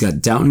 he's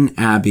got Downton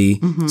Abbey,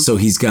 so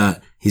he's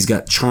got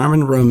charm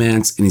and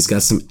romance, and he's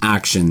got some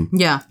action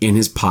in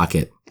his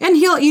pocket. And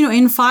he'll, you know,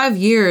 in 5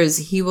 years,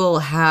 he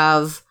will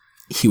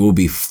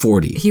be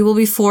 40. He will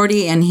be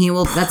 40, and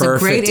that's a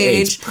great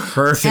age.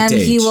 Perfect age.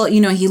 And he will,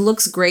 you know, he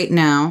looks great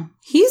now.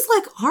 He's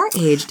like our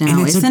age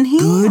now, isn't he?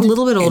 A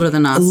little bit older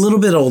than us. A little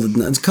bit older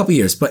than us, a couple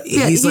years, but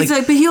he's like,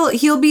 but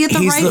he'll be at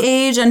the right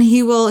age, and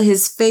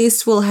his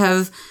face will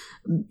have,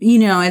 you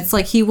know, it's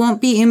like he won't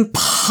be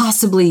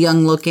impossibly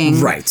young looking.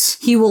 Right.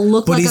 He will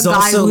look like a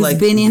guy who's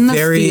been in the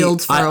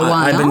field for a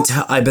while.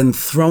 I've been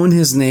throwing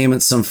his name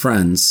at some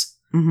friends,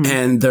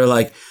 and they're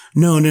like,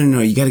 no,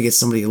 you got to get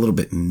somebody a little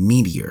bit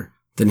meatier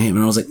than him.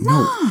 And I was like,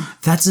 no,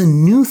 that's a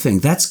new thing.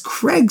 That's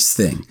Craig's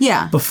thing.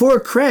 Yeah. Before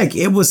Craig,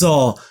 it was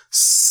all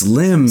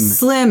slim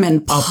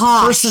and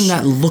posh. A person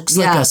that looks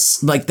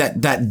like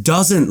that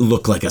doesn't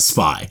look like a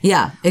spy.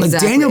 Yeah, exactly.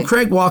 Like Daniel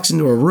Craig walks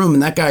into a room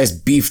and that guy's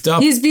beefed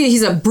up.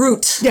 He's a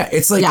brute. Yeah,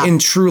 it's like in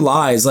True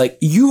Lies. Like,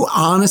 you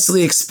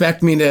honestly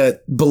expect me to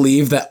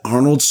believe that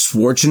Arnold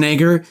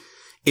Schwarzenegger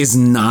is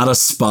not a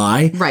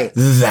spy? Right.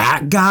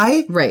 That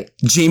guy? Right.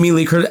 Jamie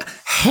Lee Curtis.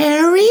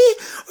 Harry?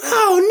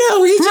 Oh,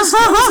 no, he just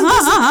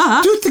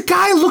doesn't. Dude, the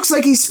guy looks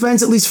like he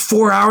spends at least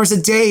 4 hours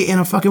a day in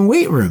a fucking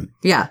weight room.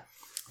 Yeah.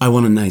 I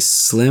want a nice,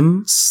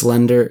 slim,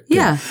 slender.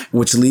 Yeah.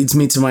 Which leads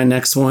me to my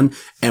next one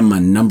and my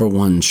number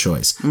one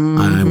choice.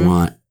 I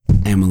want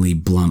Emily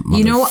Blunt,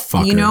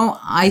 motherfucker. You know,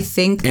 I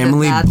think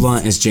Emily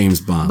Blunt is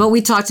James Bond. But we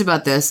talked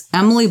about this.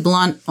 Emily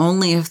Blunt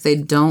only if they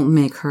don't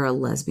make her a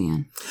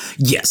lesbian.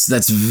 Yes,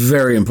 that's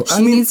very important.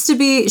 She needs to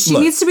be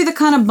the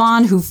kind of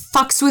Bond who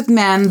fucks with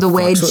men the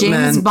way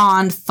James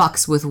Bond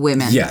fucks with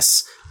women.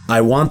 Yes.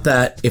 I want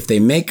that. If they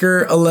make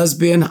her a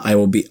lesbian, I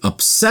will be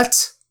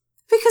upset.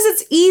 Because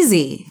it's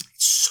easy.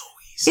 It's so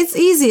easy. It's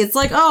easy. It's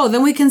like, oh,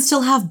 then we can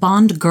still have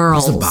Bond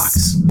girls. Where's the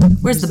box?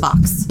 Where's the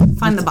box?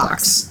 Find the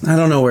box. I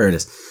don't know where it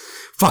is.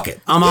 Fuck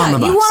it. I'm on the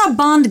box. You want a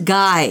Bond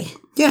guy.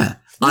 Yeah.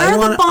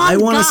 I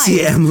want to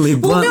see Emily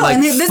Blunt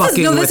this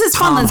is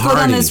fun. Let's go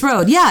down this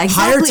road. Yeah,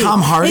 exactly. Hire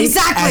Tom Hardy as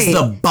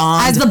the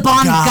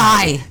Bond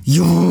guy.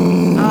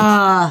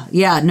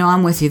 Yeah, no,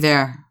 I'm with you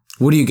there.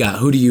 What do you got?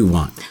 Who do you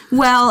want?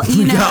 Well,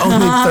 we got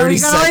only 30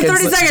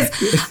 seconds.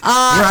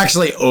 We're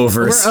actually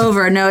over. We're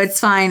over. No, it's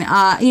fine.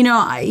 You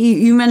know,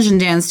 you mentioned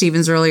Dan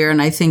Stevens earlier,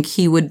 and I think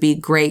he would be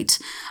great.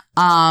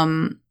 You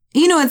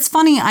know, it's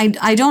funny.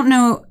 I don't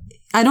know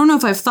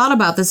if I've thought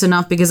about this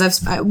enough because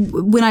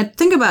when I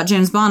think about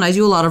James Bond, I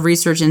do a lot of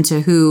research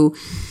into who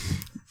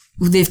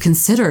they've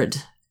considered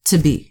to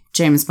be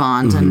James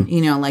Bond, and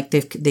you know, like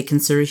they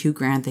considered Hugh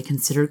Grant, they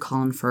considered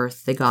Colin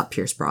Firth, they got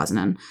Pierce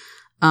Brosnan.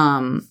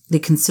 They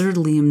considered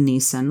Liam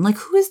Neeson. Like,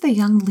 who is the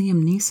young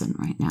Liam Neeson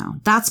right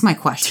now? That's my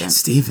question. Dan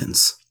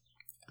Stevens.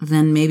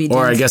 Then maybe.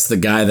 Or I guess the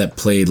guy that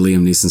played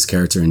Liam Neeson's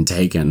character in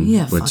Taken.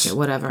 Yeah, fuck it,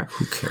 whatever.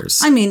 Who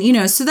cares? I mean, you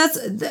know, so that's.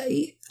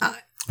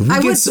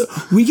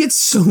 We get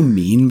so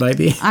mean by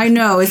the. I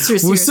know, it's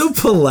serious. We're so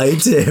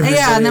polite to everybody.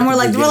 Yeah, and then we're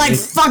like,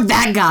 fuck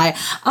that guy.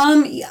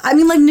 I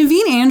mean, like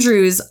Naveen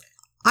Andrews.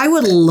 I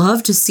would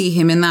love to see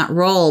him in that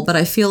role, but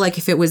I feel like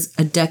if it was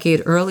a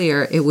decade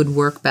earlier, it would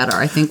work better.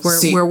 I think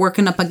we're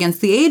working up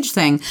against the age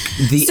thing.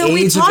 The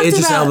age of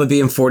Idris Elba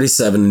being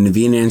 47 and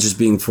Naveen Andrews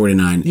being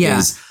 49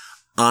 is,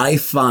 I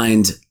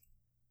find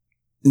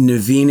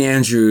Naveen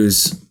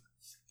Andrews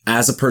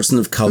as a person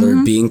of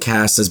color being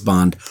cast as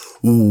Bond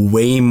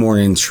way more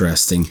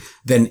interesting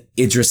than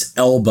Idris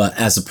Elba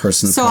as a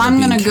person of color. So I'm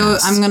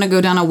gonna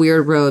go down a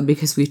weird road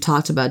because we've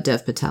talked about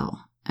Dev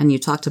Patel. And you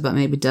talked about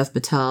maybe Dev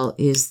Patel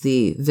is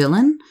the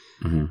villain.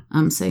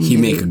 I'm saying He'd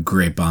make a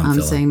great Bond I'm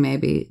villain. saying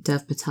maybe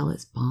Dev Patel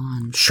is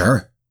Bond.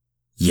 Sure.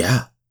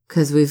 Yeah.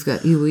 Because we've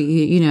got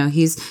you know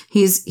he's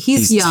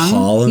young,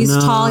 tall he's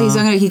enough. tall, he's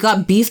young. He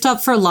got beefed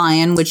up for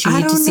Lion, which you I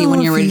need to don't see know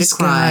when you're if ready to he's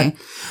cry.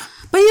 got-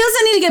 But he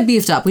doesn't need to get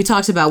beefed up. We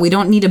talked about we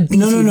don't need a beefy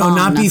No, Bond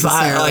not beef.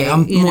 necessarily,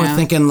 I'm you more know?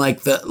 thinking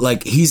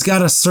like he's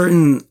got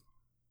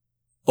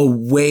a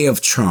way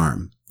of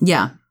charm.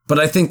 Yeah. But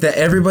I think that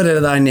everybody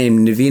that I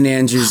named, Naveen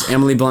Andrews,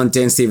 Emily Blunt,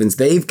 Dan Stevens,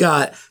 they've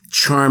got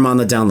charm on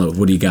the download.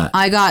 What do you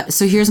got?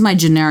 So here's my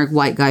generic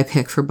white guy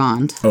pick for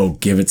Bond. Oh,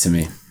 give it to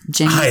me.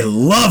 Jamie, I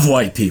love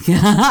white people.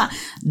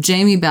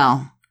 Jamie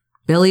Bell.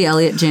 Billy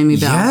Elliot, Jamie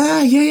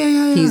Bell.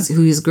 Yeah.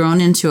 He's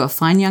grown into a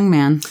fine young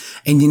man.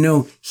 And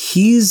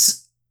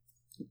he's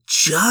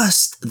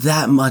just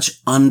that much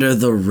under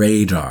the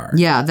radar.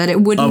 Yeah, that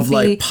it wouldn't of be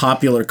like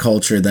popular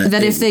culture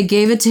that if they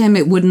gave it to him,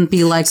 it wouldn't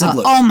be like, like,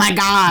 look, oh my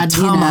God,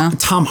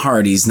 Tom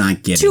Hardy's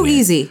not getting Too it.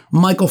 easy.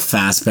 Michael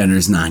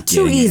Fassbender's not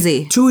getting Too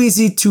easy. Too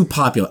easy, too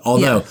popular.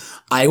 Although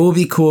I will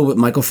be cool with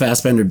Michael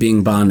Fassbender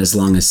being Bond as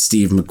long as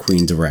Steve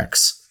McQueen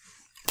directs.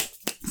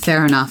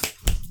 Fair enough.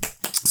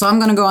 So I'm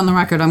going to go on the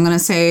record. I'm going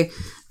to say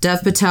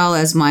Dev Patel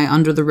as my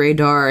under the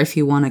radar if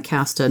you want to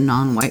cast a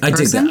non-white person. I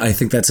dig that. I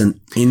think that's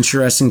an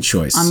interesting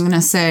choice. I'm going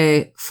to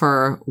say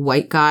for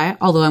white guy,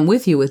 although I'm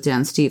with you with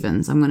Dan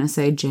Stevens, I'm going to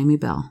say Jamie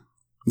Bell.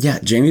 Yeah,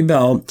 Jamie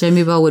Bell.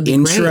 Jamie Bell would be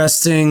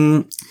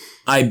interesting. Great.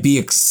 I'd be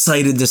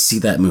excited to see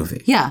that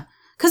movie. Yeah.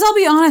 Because I'll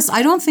be honest,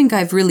 I don't think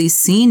I've really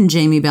seen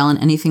Jamie Bell in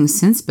anything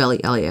since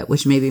Billy Elliot,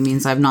 which maybe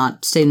means I've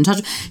not stayed in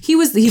touch.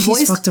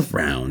 He's fucked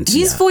around.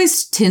 He's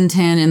voiced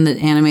Tintin in the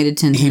animated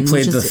Tintin. He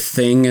played the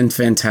Thing in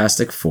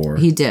Fantastic Four.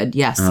 He did,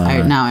 yes.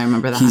 Now I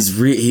remember that.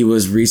 He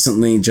was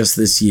recently, just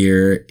this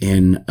year,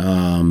 in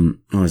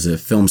what was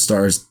it? Film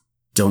Stars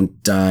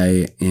Don't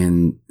Die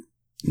in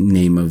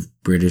Name of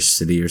British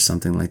City or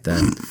something like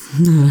that.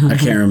 I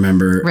can't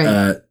remember.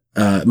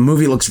 Right.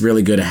 Movie looks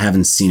really good. I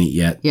haven't seen it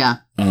yet. Yeah.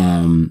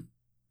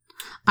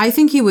 I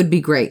think he would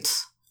be great.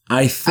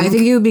 I think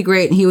he would be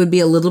great. He would be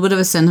a little bit of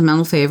a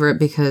sentimental favorite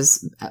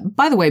because,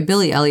 by the way,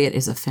 Billy Elliot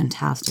is a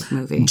fantastic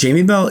movie.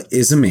 Jamie Bell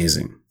is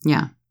amazing.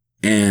 Yeah.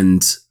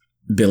 And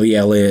Billy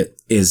Elliot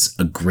is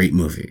a great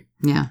movie.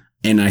 Yeah.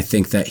 And I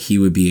think that he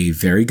would be a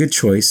very good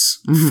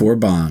choice for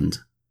Bond.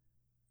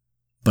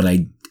 But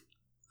I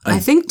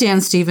think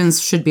Dan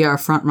Stevens should be our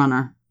front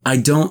runner. I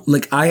don't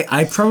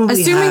I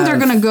probably assuming they're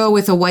going to go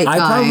with a white guy. I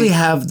probably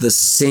have the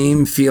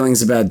same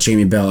feelings about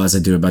Jamie Bell as I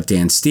do about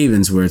Dan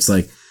Stevens, where it's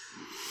like,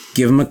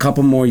 give him a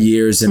couple more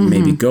years and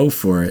maybe go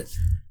for it.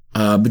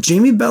 But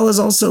Jamie Bell is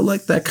also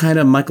like that kind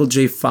of Michael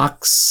J.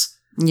 Fox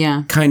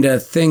kind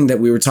of thing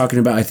that we were talking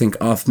about, I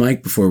think, off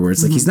mic before, where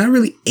it's like he's not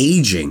really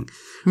aging.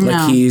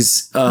 Like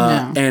he's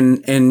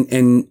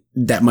and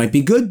that might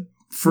be good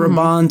for a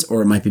Bond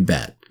or it might be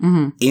bad.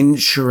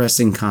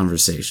 Interesting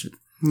conversation.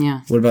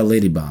 Yeah. What about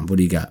Lady Bond? What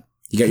do you got?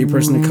 You got your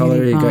person of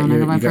color. You got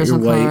your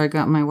white. I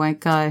got my white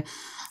guy.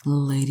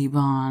 Lady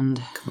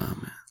Bond. Come on,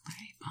 man.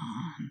 Lady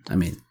Bond. I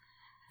mean,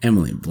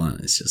 Emily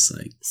Blunt is just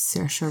like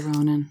Saoirse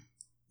Ronan.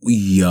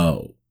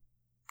 Yo,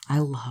 I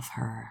love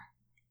her.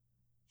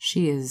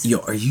 She is. Yo,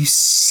 are you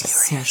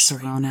serious?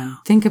 Saoirse Ronan.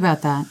 Think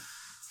about that.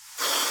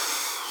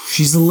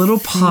 She's a little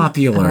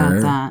popular. Think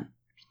about that.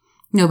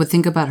 No, but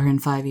think about her in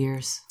 5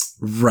 years.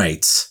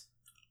 Right.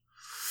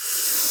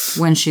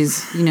 When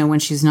she's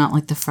not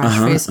like the fresh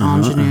face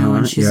ingenue,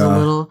 and she's a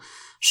little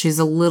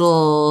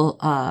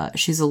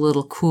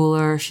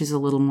cooler. She's a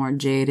little more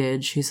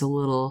jaded.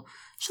 She'll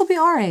be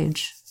our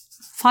age.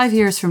 5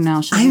 years from now,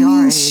 she'll be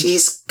our age.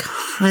 She's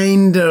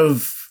kind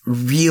of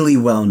really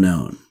well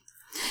known.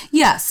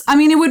 Yes, I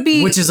mean it would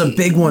be, which is a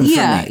big one for me.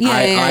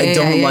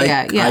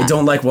 I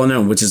don't like well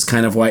known, which is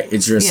kind of why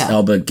Idris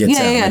Elba gets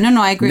out. Yeah,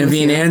 no, I agree.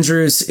 Naveen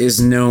Andrews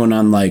is known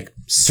on like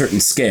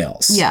certain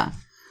scales. Yeah.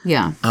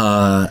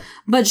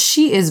 But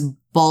she is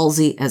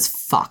ballsy as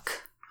fuck.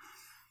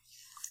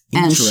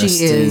 And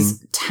she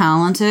is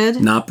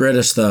talented. Not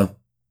British, though.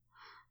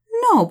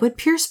 No, but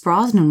Pierce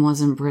Brosnan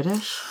wasn't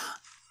British.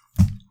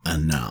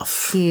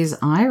 Enough. He's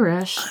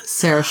Irish.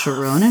 Saoirse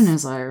Ronan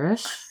is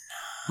Irish.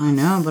 I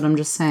know, but I'm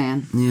just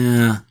saying.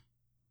 Yeah.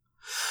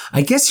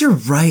 I guess you're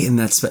right in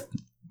that.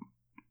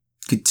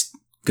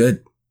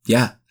 Good.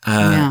 Yeah.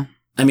 I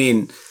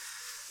mean,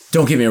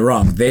 don't get me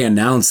wrong. They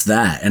announced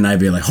that, and I'd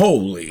be like,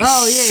 holy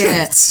shit.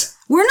 Yeah.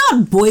 We're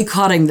not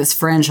boycotting this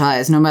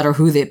franchise no matter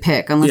who they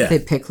pick, unless they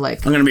pick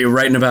like... I'm going to be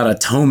writing about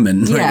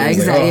Atonement. Yeah,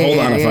 exactly. Hold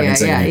on a fucking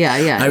second.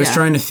 Yeah. I was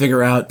trying to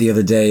figure out the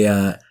other day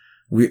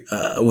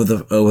with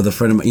a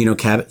friend of mine,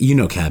 Cabot. You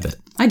know Cabot.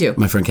 I do.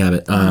 My friend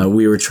Cabot.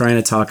 We were trying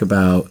to talk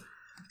about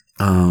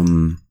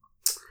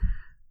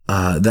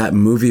that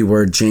movie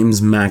where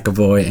James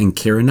McAvoy and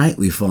Keira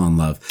Knightley fall in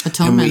love.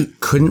 Atonement. And we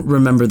couldn't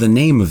remember the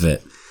name of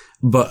it.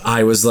 But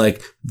I was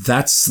like,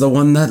 that's the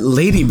one that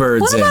Lady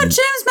Bird's in. What about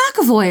James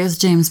McAvoy as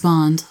James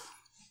Bond?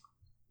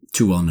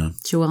 Too well known.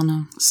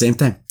 Same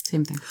thing.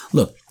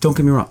 Look, don't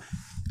get me wrong.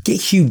 Get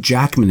Hugh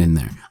Jackman in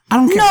there. I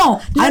don't care.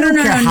 I don't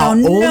care how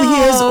old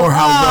he is or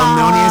how well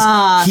known he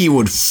is. He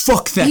would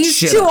fuck that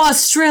shit. He's too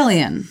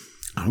Australian.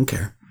 I don't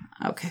care.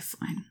 Okay,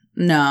 fine.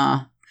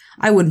 Nah.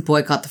 I wouldn't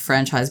boycott the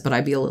franchise, but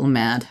I'd be a little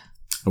mad.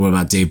 What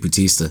about Dave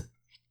Bautista?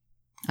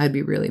 I'd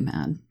be really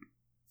mad.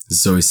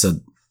 Zoe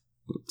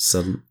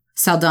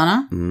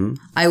Saldana?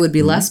 I would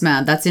be less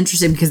mad. That's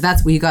interesting because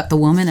that's where you got the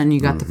woman and you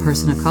got the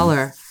person of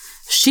color.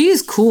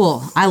 She's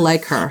cool. I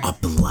like her. A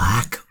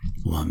black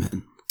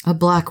woman. A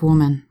black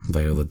woman.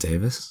 Viola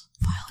Davis?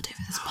 Viola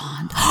Davis is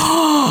Bond.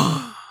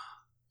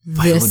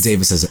 Viola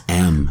Davis as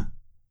M.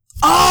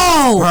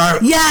 Oh!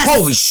 Yes!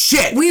 Holy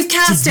shit! We've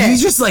cast Did it! you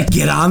just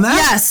get on that?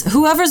 Yes!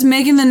 Whoever's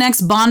making the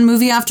next Bond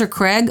movie after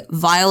Craig,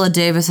 Viola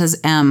Davis as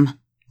M.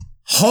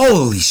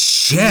 Holy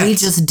shit! We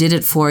just did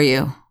it for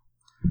you.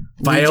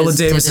 Viola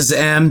Davis as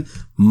M.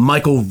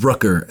 Michael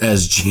Rooker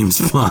as James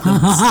Bond.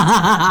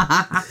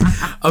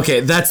 Okay,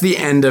 that's the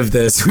end of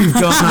this. We've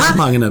gone on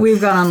long enough.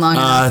 We've gone on long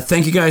enough.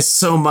 Thank you guys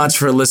so much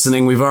for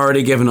listening. We've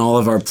already given all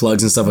of our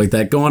plugs and stuff like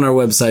that. Go on our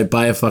website,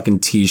 buy a fucking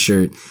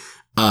t-shirt.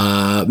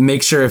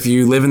 Make sure if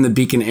you live in the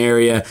Beacon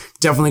area,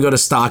 definitely go to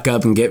Stock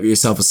Up and get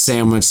yourself a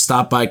sandwich.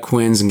 Stop by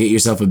Quinn's and get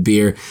yourself a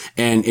beer.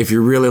 And if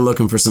you're really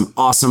looking for some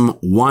awesome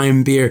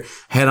wine beer,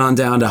 head on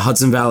down to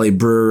Hudson Valley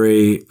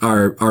Brewery.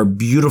 Our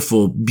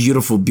beautiful,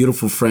 beautiful,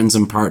 beautiful friends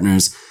and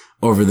partners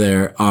over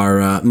there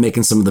are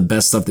making some of the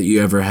best stuff that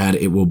you ever had.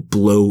 It will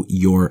blow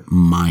your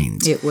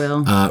mind. It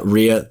will.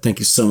 Rhea, thank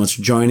you so much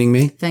for joining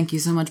me. Thank you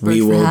so much, Bert,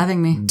 for having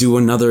me. Do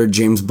another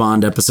James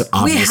Bond episode.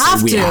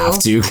 Obviously, we have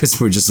to because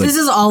we're just this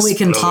is all we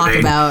can talk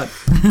about.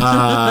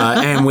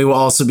 And we will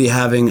also be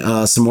having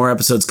some more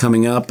episodes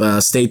coming up.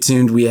 Stay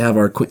tuned. We have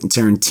our Quentin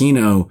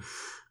Tarantino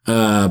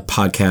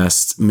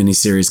podcast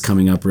miniseries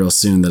coming up real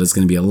soon. That is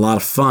going to be a lot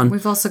of fun.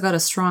 We've also got a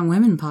Strong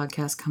Women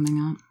podcast coming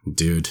up.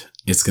 Dude,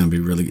 it's going to be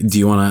really good. Do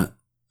you want to?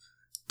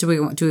 Do we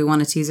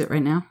want to tease it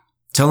right now?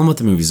 Tell them what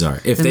the movies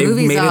are. If they've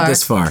made it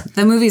this far.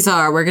 The movies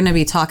are, we're going to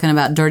be talking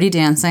about Dirty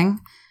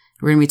Dancing.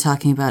 We're going to be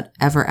talking about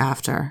Ever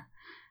After.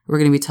 We're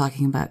going to be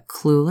talking about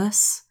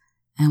Clueless.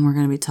 And we're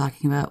going to be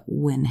talking about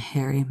When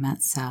Harry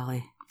Met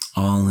Sally.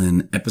 All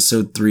in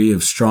episode 3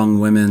 of Strong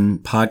Women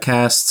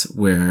podcast,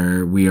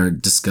 where we are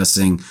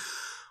discussing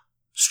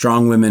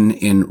strong women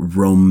in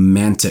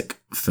romantic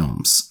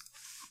films.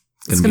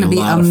 It's going to be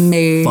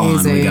amazing.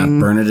 Fun. We got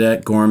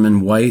Bernadette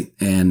Gorman White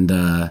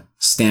and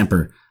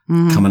Stamper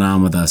coming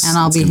on with us. And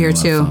I'll be here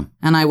too.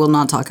 And I will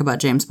not talk about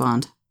James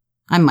Bond.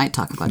 I might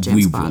talk about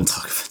James Bond. We will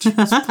talk about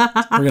James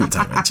Bond. We're going to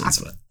talk about James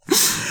Bond.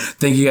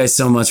 Thank you guys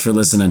so much for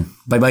listening.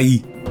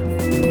 Bye-bye.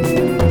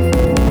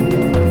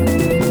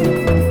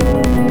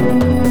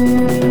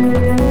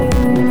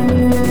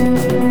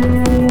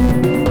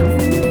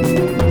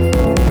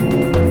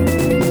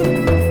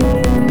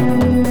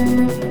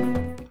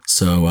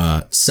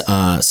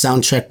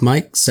 Sound check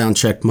mic. Sound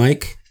check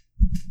mic.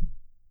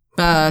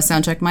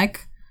 Sound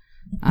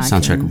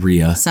check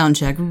Rhea. Sound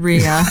check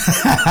Rhea.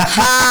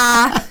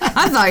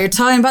 I thought you were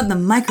talking about the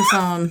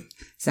microphone.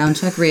 Sound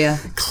check Rhea.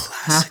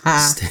 Classic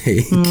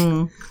mistake.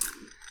 All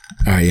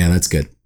right, yeah, that's good.